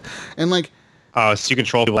about that. And, like, Oh, so you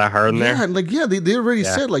control people that hard in there? yeah, like, yeah, they already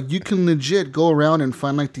Yeah. said, like, you can legit go around and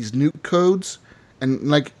find, like, these nuke codes. And,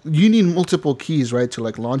 like, you need multiple keys, right, to,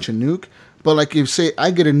 like, launch a nuke. But, like, if, say, I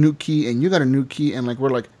get a nuke key and you got a nuke key, and, like, we're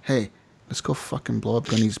like, hey, let's go fucking blow up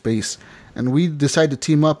Gunny's base. And we decide to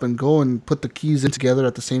team up and go and put the keys in together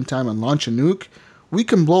at the same time and launch a nuke, we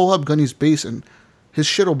can blow up Gunny's base and his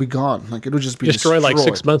shit will be gone. Like, it'll just be Destroy like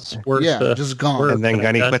destroyed. 6 months worth. Yeah, just gone. worth And then that I've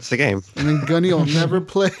Gunny done. quits the game. And then Gunny will never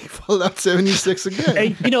play Fallout 76 again.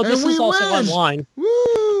 Hey, you know, this And we is also win. online.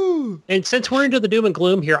 Woo! And since we're into the doom and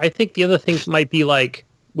gloom here, I think the other things might be like,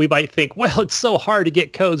 we might think, well, it's so hard to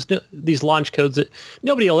get codes, these launch codes, that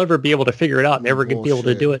nobody will ever be able to figure it out and never be able to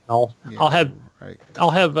Bullshit. do it. And Right.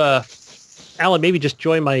 I'll have Alan maybe just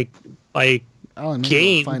join my Alan, maybe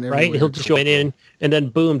game, we'll find right? everywhere He'll to just go. join in, and then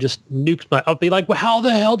boom, just nukes my. I'll be like, well, how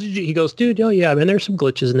the hell did you? He goes, dude, oh yeah, man, there's some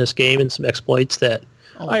glitches in this game and some exploits that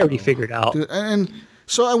I already figured out. Dude, and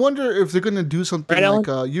so I wonder if they're gonna do something Right,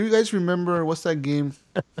 like you guys remember what's that game?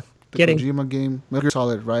 The Kidding. Kojima game, Metal Gear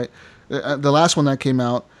Solid, right? The last one that came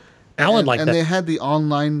out. Alan liked and that. they had the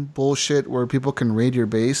online bullshit where people can raid your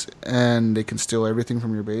base and they can steal everything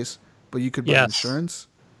from your base, but you could buy Yes. insurance.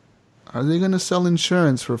 Are they gonna sell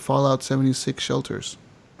insurance for Fallout 76 shelters?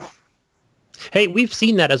 Hey, we've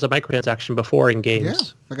seen that as a microtransaction before in Yeah,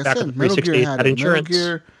 games. like I Back said, in the Metal Gear 360 had had it.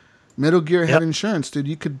 insurance. Metal Gear had Yep. insurance, dude.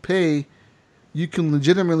 You could pay. You can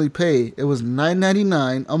legitimately pay. It was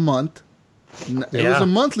 $9.99 a month. It was Yeah. a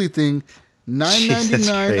monthly thing.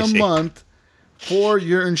 $9.99 a crazy. month for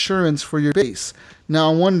your insurance for your base.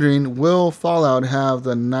 Now I'm wondering, will Fallout have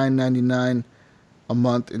the $9.99 a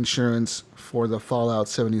month insurance for the Fallout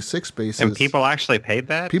 76 bases? And people actually paid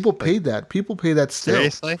that? People Like, paid that. People pay that still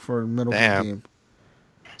Seriously? for a Metal Gear Damn. game.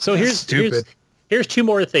 So here's stupid. two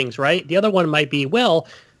more things, right? The other one might be, well,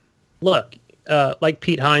 look, like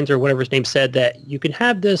Pete Hines or whatever his name said, that you can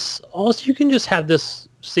have this. Also, you can just have this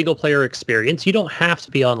single player experience. You don't have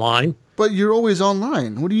to be online. But you're always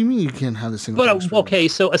online. What do you mean you can't have the single player experience? Okay,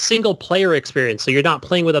 so a single player experience. So you're not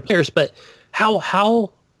playing with other players, but how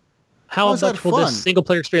much will this single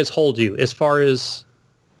player experience hold you as far as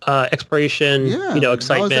exploration, excitement?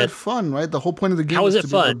 How is that fun, right? The whole point of the game how is it to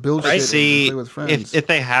fun? Be able to build right? shit and play with friends. If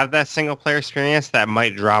they have that single player experience, that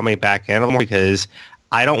might draw me back in a little more because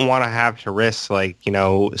I don't want to have to risk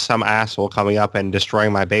some asshole coming up and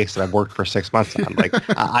destroying my base that I've worked for 6 months on. Like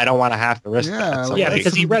I don't want to have to risk that. So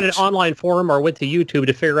because he read an online forum or went to YouTube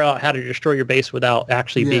to figure out how to destroy your base without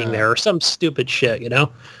actually being there or some stupid shit, or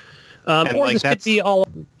this could be a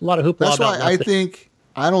lot of hoopla. That's about why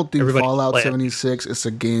I don't think Everybody Fallout play it. 76 is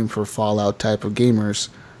a game for Fallout type of gamers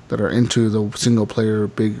that are into the single player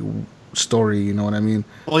big story. You know what I mean?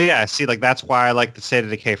 Well, yeah. See, that's why I like the State of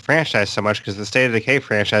Decay franchise so much because the State of Decay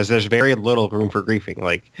franchise, there's very little room for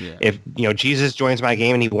griefing. If Jesus joins my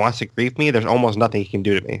game and he wants to grief me, there's almost nothing he can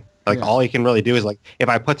do to me. All he can really do is if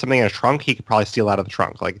I put something in a trunk, he could probably steal out of the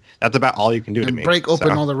trunk. That's about all you can do to me. Break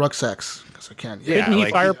open all the rucksacks. I can. Yeah, Didn't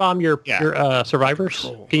he firebomb your survivors?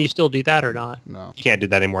 Can you still do that or not? No. You can't do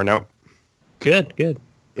that anymore. No. Good.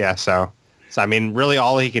 Yeah. So I mean, really,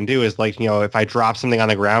 all he can do is if I drop something on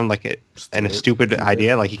the ground, and a stupid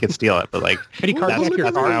idea, he could steal it. But could he carjack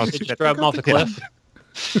your car and just drive him off a cliff?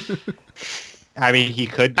 I mean, he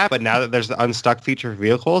could, but now that there's the unstuck feature for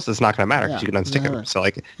vehicles, it's not going to matter because you can unstick them. So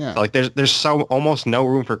there's almost no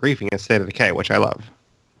room for griefing in State of Decay, which I love.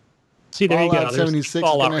 See, there Fallout you go. 76 is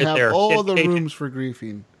going to have all the rooms for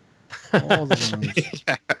griefing. All the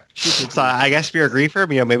rooms. So I guess if you're a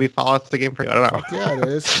griefer, maybe Fallout's the game for you. I don't know. Yeah, it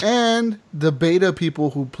is. And the beta people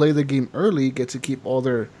who play the game early get to keep all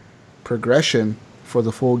their progression for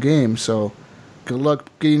the full game. So good luck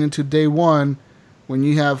getting into day one when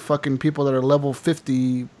you have fucking people that are level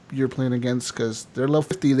 50 you're playing against because they're level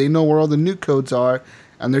 50. They know where all the nuke codes are,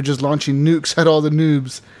 and they're just launching nukes at all the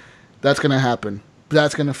noobs. That's going to happen.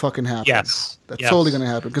 That's going to fucking happen. Yes. That's totally going to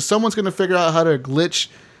happen. Because someone's going to figure out how to glitch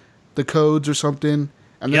the codes or something.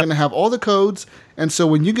 And they're going to have all the codes. And so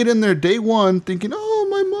when you get in there day one thinking, oh,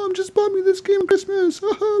 my mom just bought me this game Christmas.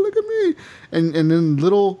 Look at me. And then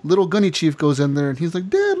little Gunny Chief goes in there and he's like,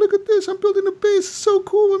 Dad, look at this. I'm building a base. It's so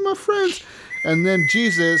cool with my friends. And then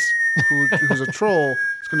Jesus, who's a troll,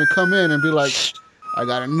 is going to come in and be like, I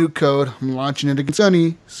got a new code. I'm launching it against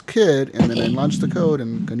Gunny's kid. And then I launch the code,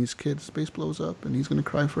 and Gunny's kid's base blows up, and he's going to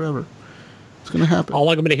cry forever. It's going to happen. All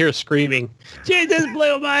I'm going to hear is screaming, Jesus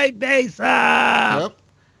blew my base up! Yep.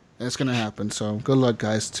 And it's going to happen. So good luck,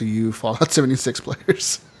 guys, to you Fallout 76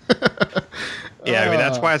 players. Yeah, I mean,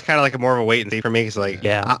 that's why it's kind of more of a wait and see for me. Because,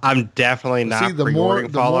 I'm definitely not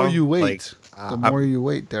pre-ordering Fallout. The more you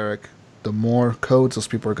wait, Derek, the more codes those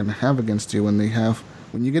people are going to have against you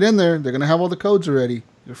when you get in there, they're going to have all the codes already.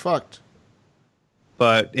 You're fucked.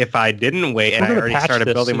 But if I didn't wait and I already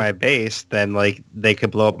started building my base, then they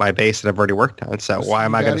could blow up my base that I've already worked on. So why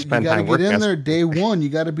am I going to spend time working on it? You got to get in there day one. You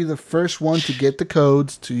got to be the first one to get the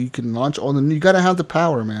codes so you can launch all the... You got to have the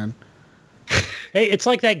power, man. Hey, it's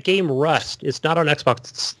like that game Rust. It's not on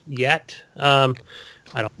Xbox yet. I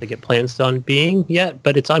don't think it plans on being yet,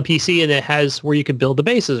 but it's on PC and it has where you can build the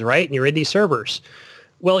bases, right? And you're in these servers.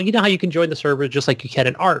 Well, you know how you can join the server just like you can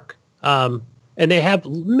in Ark. And they have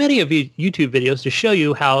many of YouTube videos to show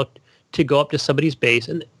you how to go up to somebody's base.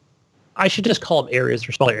 And I should just call them areas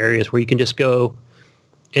or smaller areas where you can just go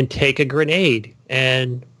and take a grenade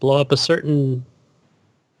and blow up a certain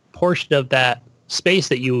portion of that space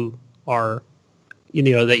that you are,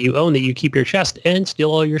 that you own, that you keep your chest and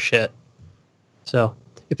steal all your shit. So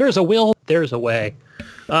if there's a will, there's a way.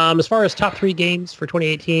 As far as top 3 games for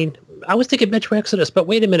 2018, I was thinking Metro Exodus, but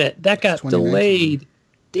wait a minute. That got delayed.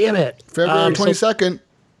 Damn it. February 22nd.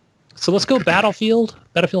 So let's go Battlefield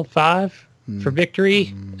 5 for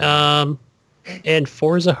victory. And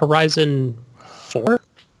Forza Horizon 4.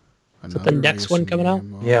 Is that the next one coming out?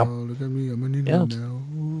 Yeah. Look at me. I'm going to need it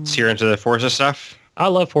now. So you're into the Forza stuff? I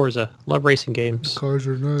love Forza. Love racing games. The cars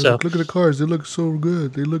are nice. So, look at the cars. They look so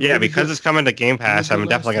good. They look because good. It's coming to Game Pass. I'm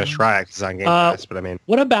definitely going to try it because it's on Game Pass. But I mean,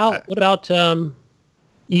 what about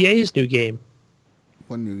EA's new game?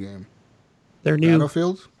 What new game? Their new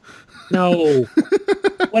Battlefield? No.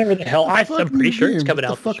 Whatever the hell. I'm pretty sure it's coming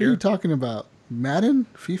out this year. What the fuck are you talking about? Madden?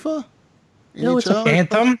 FIFA? No, it's NHL?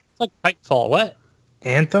 Anthem? It's like Titanfall. What?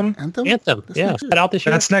 Anthem? Anthem? Anthem. Yeah. Is that out this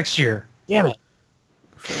year? That's next year. Damn it.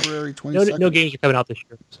 February 22nd. No games are coming out this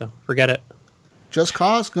year, so forget it. Just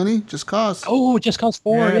Cause, Gunny. Just Cause. Oh, Just Cause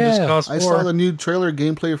 4. Yeah. Just Cause 4. I saw the new trailer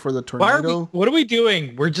gameplay for the Tornado. What are we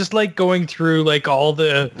doing? We're just like going through like all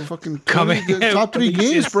the We're fucking coming the top out 3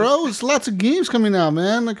 releases. games, bro. It's lots of games coming out,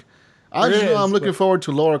 man. Like, I just know I'm looking forward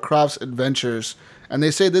to Lara Croft's adventures, and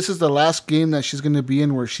they say this is the last game that she's going to be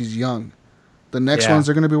in where she's young. The next ones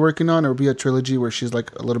they're going to be working on, it'll be a trilogy where she's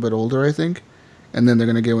like a little bit older, I think, and then they're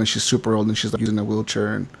going to get when she's super old and she's like using a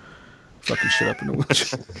wheelchair and fucking shit up in a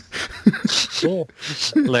wheelchair. Cool.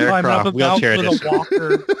 Lara climb up Croft a wheelchair mountain with edition. a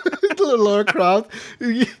walker. Little Lara Croft.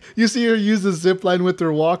 You see her use the zip line with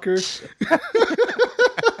her walker.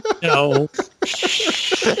 No.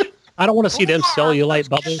 I don't want to see them cellulite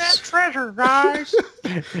bubbles. treasure, guys.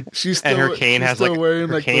 She's still, And her cane she's has still like wearing,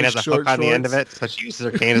 her cane those has a short hook on the end of shorts. it, so she uses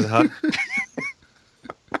her cane as a hook.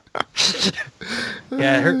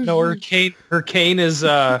 Yeah, her cane is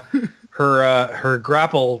her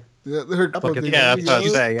grapple. Yeah, her grapple thing. Yeah, that's what I'm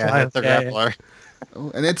saying. Yeah, it's a Yeah, grappler.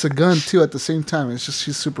 Oh, and it's a gun too at the same time. It's just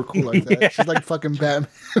she's super cool like that. She's like fucking Batman.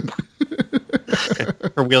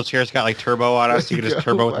 Her wheelchair's got like turbo on it, so you can just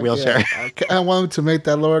turbo with the wheelchair. Yeah. I want to make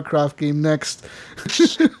that Lara Croft game next.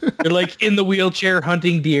 They're like in the wheelchair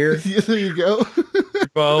hunting deer. There you go.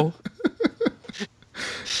 Bow.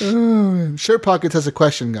 Shirt Pockets has a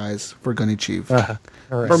question, guys, for Gunny Chief.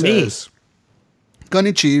 For me. Says,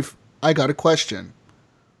 Gunny Chief, I got a question.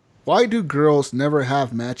 Why do girls never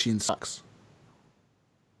have matching socks?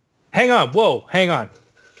 Hang on. Whoa. Hang on.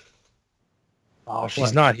 Oh,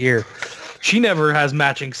 she's not here. She never has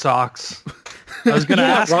matching socks. I was gonna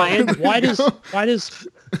ask Ryan, why does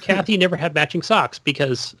Kathy never have matching socks?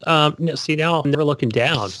 Because see, now I'm never looking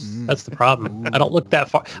down. That's the problem. I don't look that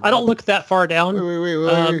far. I don't look that far down.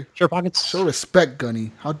 Wait. Shirt pockets. Show respect,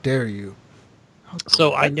 Gunny. How dare you?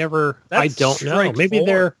 So I never. I That's don't know. strike Maybe 4.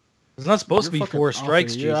 they're. It's not supposed to You're be fucking 4 off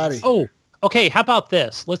strikes, it. You're outta Jesus. here. Oh, okay. How about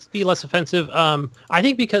this? Let's be less offensive. I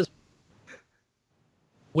think because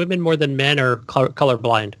women more than men are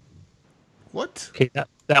colorblind. What? Okay,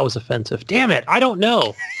 that was offensive. Damn it! I don't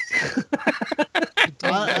know.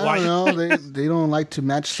 I don't know. They don't like to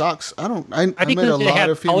match socks. I I think met a they lot have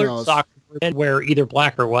of colored females. socks. Men wear either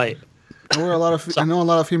black or white. I know a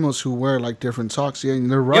lot of females who wear like different socks. Yeah, and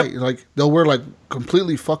they're right. Like they'll wear like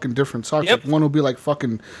completely fucking different socks. Yep. Like one will be like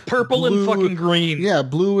fucking Purple and blue- fucking green. Yeah,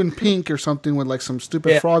 blue and pink or something with like some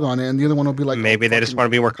stupid frog on it, and the other one will be like Maybe they just want to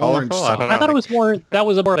be more orange colorful. I sock. don't know. I thought it was more. That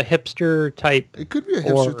was more of a hipster type. It could be a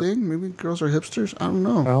hipster Or- thing. Maybe girls are hipsters. I don't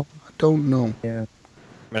know. Well. I don't know. I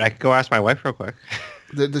mean, I could go ask my wife real quick.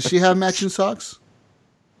 Does she have matching socks?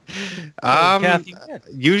 Kathy,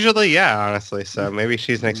 Usually, yeah, honestly. So maybe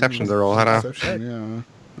she's an exception to the rule. I don't know. Exception,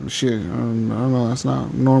 yeah. She, I don't know. That's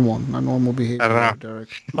not normal. Not normal behavior. I don't Derek.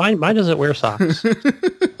 Mine doesn't wear socks.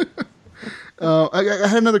 I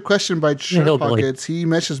had another question by Shirt Hillbilly. Pockets. He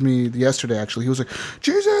messaged me yesterday, actually. He was like,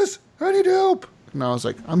 Jesus, I need help. And I was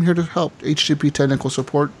like, I'm here to help. HTTP technical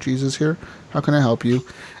support. Jesus here. How can I help you?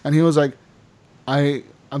 And he was like,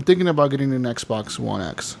 I'm thinking about getting an Xbox One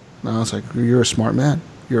X. And I was like, you're a smart man.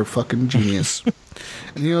 You're a fucking genius.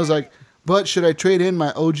 And he was like, but should I trade in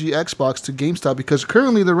my OG Xbox to GameStop? Because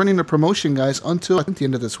currently they're running a promotion, guys, until I think the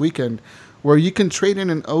end of this weekend, where you can trade in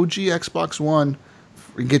an OG Xbox One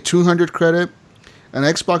and get 200 credit, an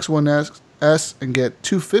Xbox One S and get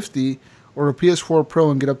 250, or a PS4 Pro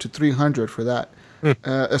and get up to 300 for that.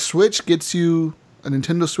 A Switch gets you, a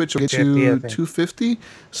Nintendo Switch will get you 250, I think. 250.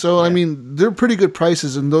 So, I mean, they're pretty good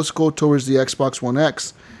prices, and those go towards the Xbox One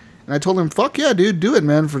X. And I told him, fuck yeah, dude, do it,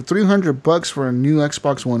 man. For $300 for a new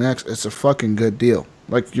Xbox One X, it's a fucking good deal.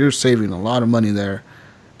 Like, you're saving a lot of money there,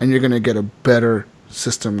 and you're going to get a better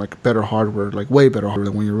system, like better hardware, like way better hardware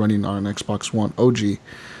than when you're running on an Xbox One OG.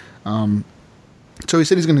 So he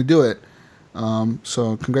said he's going to do it.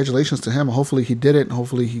 So congratulations to him. Hopefully he did it, and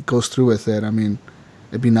hopefully he goes through with it. I mean,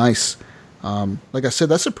 it'd be nice. Like I said,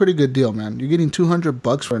 that's a pretty good deal, man. You're getting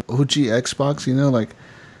 $200 for an OG Xbox, you know, like,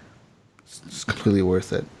 it's completely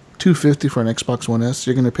worth it. $250 for an Xbox One S.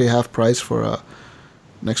 You're going to pay half price for an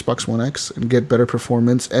Xbox One X and get better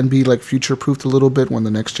performance and be like future proofed a little bit when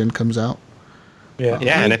the next gen comes out. Yeah.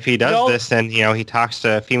 Yeah, and if he does this and, he talks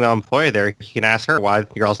to a female employee there, he can ask her why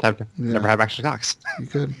the girls never have extra socks. You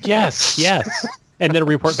could. Yes. And then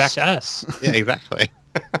report back to us. Yeah, exactly.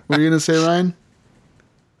 What were you going to say, Ryan?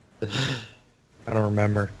 I don't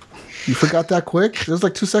remember. You forgot that quick? It was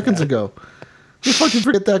like 2 seconds ago. You fucking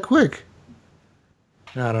forget that quick.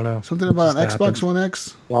 I don't know. Something about an Just Xbox happened. One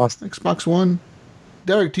X? Lost. Xbox One?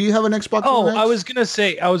 Derek, do you have an Xbox Oh, One X? I was gonna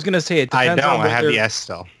say it depends I don't. on I have whether, the S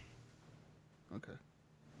still. Okay.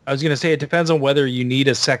 I was gonna say it depends on whether you need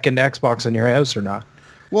a second Xbox in your house or not.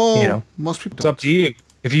 Well, You know, most people It's up to you.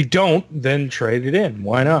 If you don't, then trade it in.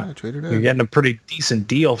 Why not? Yeah, trade it in. You're getting a pretty decent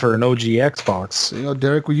deal for an OG Xbox. You know,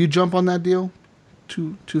 Derek, will you jump on that deal?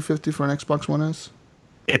 $250 for an Xbox One S?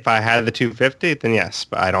 If I had the 250, then yes,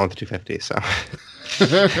 but I don't have the 250, so.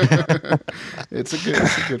 It's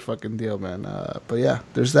a good fucking deal, man. But yeah,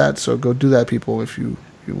 there's that. So go do that, people, if you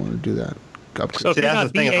want to do that. So See,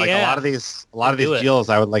 that's the thing. Is like a lot of these deals,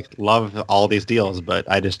 I would love all these deals, but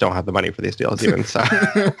I just don't have the money for these deals even. So.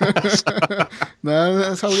 Nah,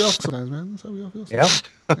 that's how we all feel sometimes, man. That's how we all feel sometimes.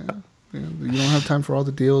 Yeah. You don't have time for all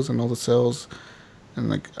the deals and all the sales. And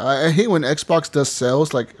like, I hate when Xbox does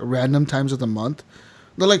sales like random times of the month.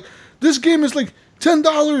 They're like, this game is like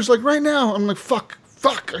 $10 like right now. I'm like, fuck.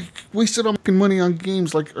 I wasted all my money on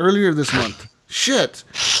games like earlier this month. Shit.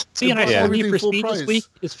 See, and I told you for Speed this week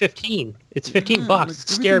is 15. It's $15. Like, it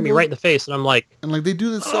scared me right in the face, and I'm like, and like they do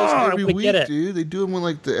the sales every week, dude. They do them with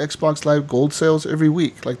like the Xbox Live Gold sales every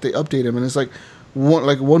week. Like they update them, and it's like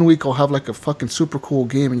one week I'll have like a fucking super cool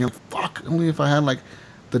game, and you're like, fuck. Only if I had like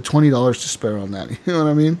the $20 to spare on that. You know what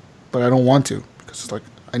I mean? But I don't want to because it's like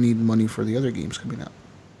I need money for the other games coming out.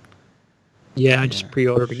 Yeah, I just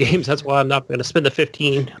pre-ordered the games. That's why I'm not going to spend the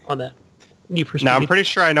 15 on that. Now, I'm pretty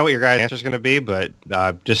sure I know what your guys' answer is going to be, but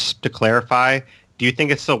just to clarify, do you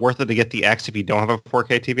think it's still worth it to get the X if you don't have a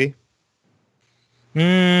 4K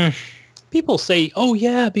TV? People say, oh,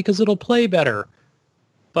 yeah, because it'll play better.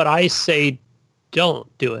 But I say don't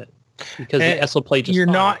do it because the S will play just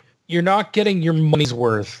fine. You're not getting your money's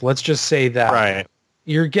worth. Let's just say that. Right.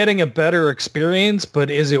 You're getting a better experience,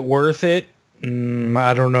 but is it worth it?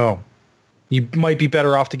 I don't know. You might be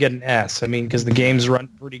better off to get an S. I mean, because the games run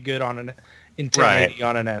pretty good on an 1080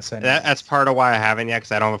 on an S. That's part of why I haven't yet,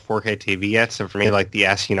 because I don't have a 4K TV yet. So for me, like the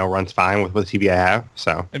S, runs fine with the TV I have.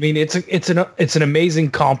 So I mean, it's an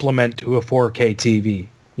amazing complement to a 4K TV.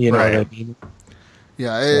 You know what I mean?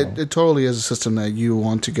 Yeah, it totally is a system that you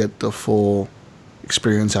want to get the full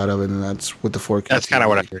experience out of it, and that's with the 4K. That's kind of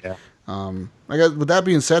what I heard. Yeah. With that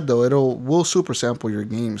being said, though, we'll super sample your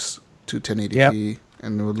games to 1080p,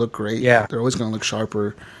 and it would look great. Yeah, they're always going to look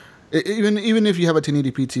sharper. Even if you have a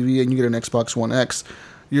 1080p TV and you get an Xbox One X,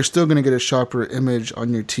 you're still going to get a sharper image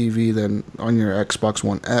on your TV than on your Xbox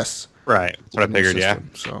One S. Right. That's what I figured. System.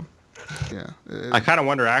 So, yeah. I kind of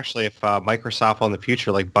wonder actually if Microsoft will in the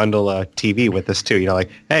future like bundle a TV with this too. Like,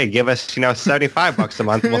 hey, give us $75 a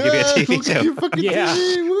month, and we'll give you a TV too. TV,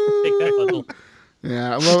 take that bundle.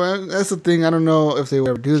 Yeah, well, that's the thing. I don't know if they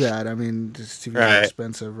would ever do that. I mean, this TV is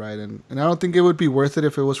expensive, right? And I don't think it would be worth it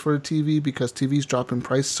if it was for a TV because TVs drop in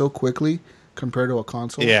price so quickly compared to a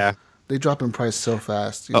console. Yeah. They drop in price so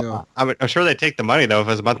fast, you know. I'm sure they'd take the money, though, if it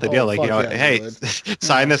was a monthly deal. Like, hey,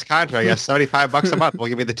 sign this contract. Yes, $75 a month. We'll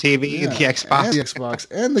give you the TV, the Xbox. And the Xbox,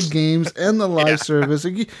 and the games, and the live service.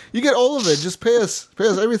 You get all of it. Just pay us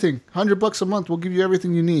everything. $100 a month. We'll give you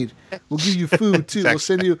everything you need. We'll give you food, too.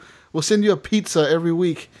 Exactly. We'll send you a pizza every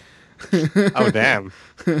week. Oh, damn.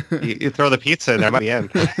 You throw the pizza in there at the end.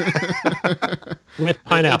 With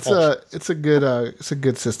pineapple. It's a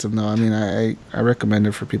good system, though. I mean, I recommend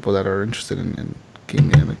it for people that are interested in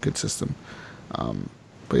gaming in a good system.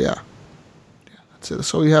 But yeah, that's it.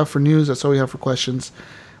 That's all we have for news. That's all we have for questions.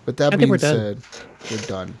 With that being said,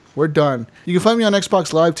 we're done. You can find me on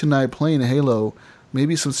Xbox Live tonight playing Halo.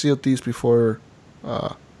 Maybe some Sea of Thieves before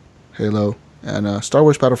Halo. And Star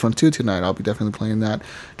Wars Battlefront 2 tonight. I'll be definitely playing that.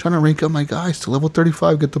 Trying to rank up my guys to level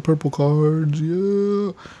 35. Get the purple cards.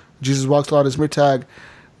 Yeah. Jesus Walks Loud is my tag.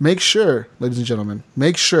 Make sure, ladies and gentlemen,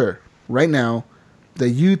 right now that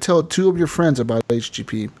you tell 2 of your friends about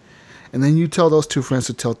HGP. And then you tell those 2 friends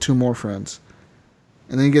to tell 2 more friends.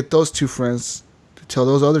 And then you get those 2 friends to tell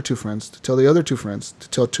those other 2 friends to tell the other 2 friends to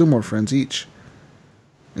tell 2 more friends each.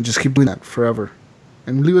 And just keep doing that forever.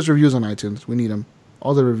 And leave us reviews on iTunes. We need them.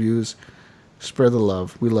 All the reviews. Spread the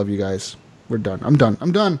love. We love you guys. We're done. I'm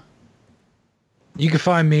done. You can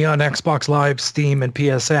find me on Xbox Live, Steam, and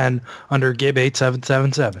PSN under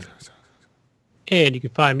Gib8777. And you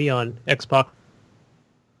can find me on Xbox.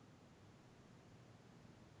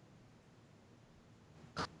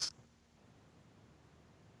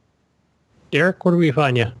 Derek, where do we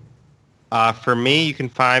find you? For me, you can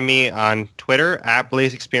find me on Twitter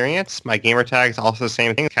 @BlazeExperience. My gamer tag is also the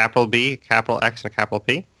same thing, capital B, capital X, and a capital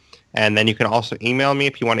P. And then you can also email me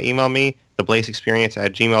if you want to email me,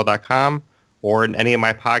 theblazeexperience@gmail.com, or in any of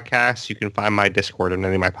my podcasts. You can find my Discord in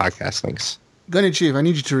any of my podcast links. Gunny Chief, I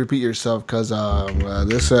need you to repeat yourself because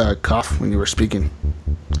this cough when you were speaking.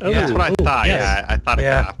 Oh, that's what I thought. Yes. Yeah, I thought it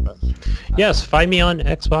coughed. But... Yes, find me on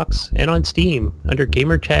Xbox and on Steam under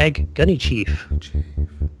gamertag Gunny Chief.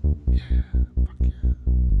 Yeah, fuck yeah.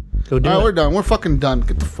 Go do it. All right, we're done. We're fucking done.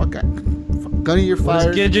 Get the fuck out. Gunny, you're fired.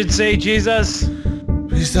 What does Gidget say, Jesus?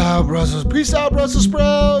 Peace out, Brussels. Peace out, Brussels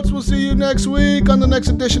sprouts. We'll see you next week on the next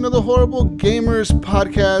edition of the Horrible Gamers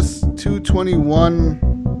Podcast 221.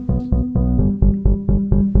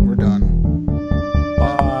 We're done.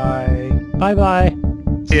 Bye. Bye-bye.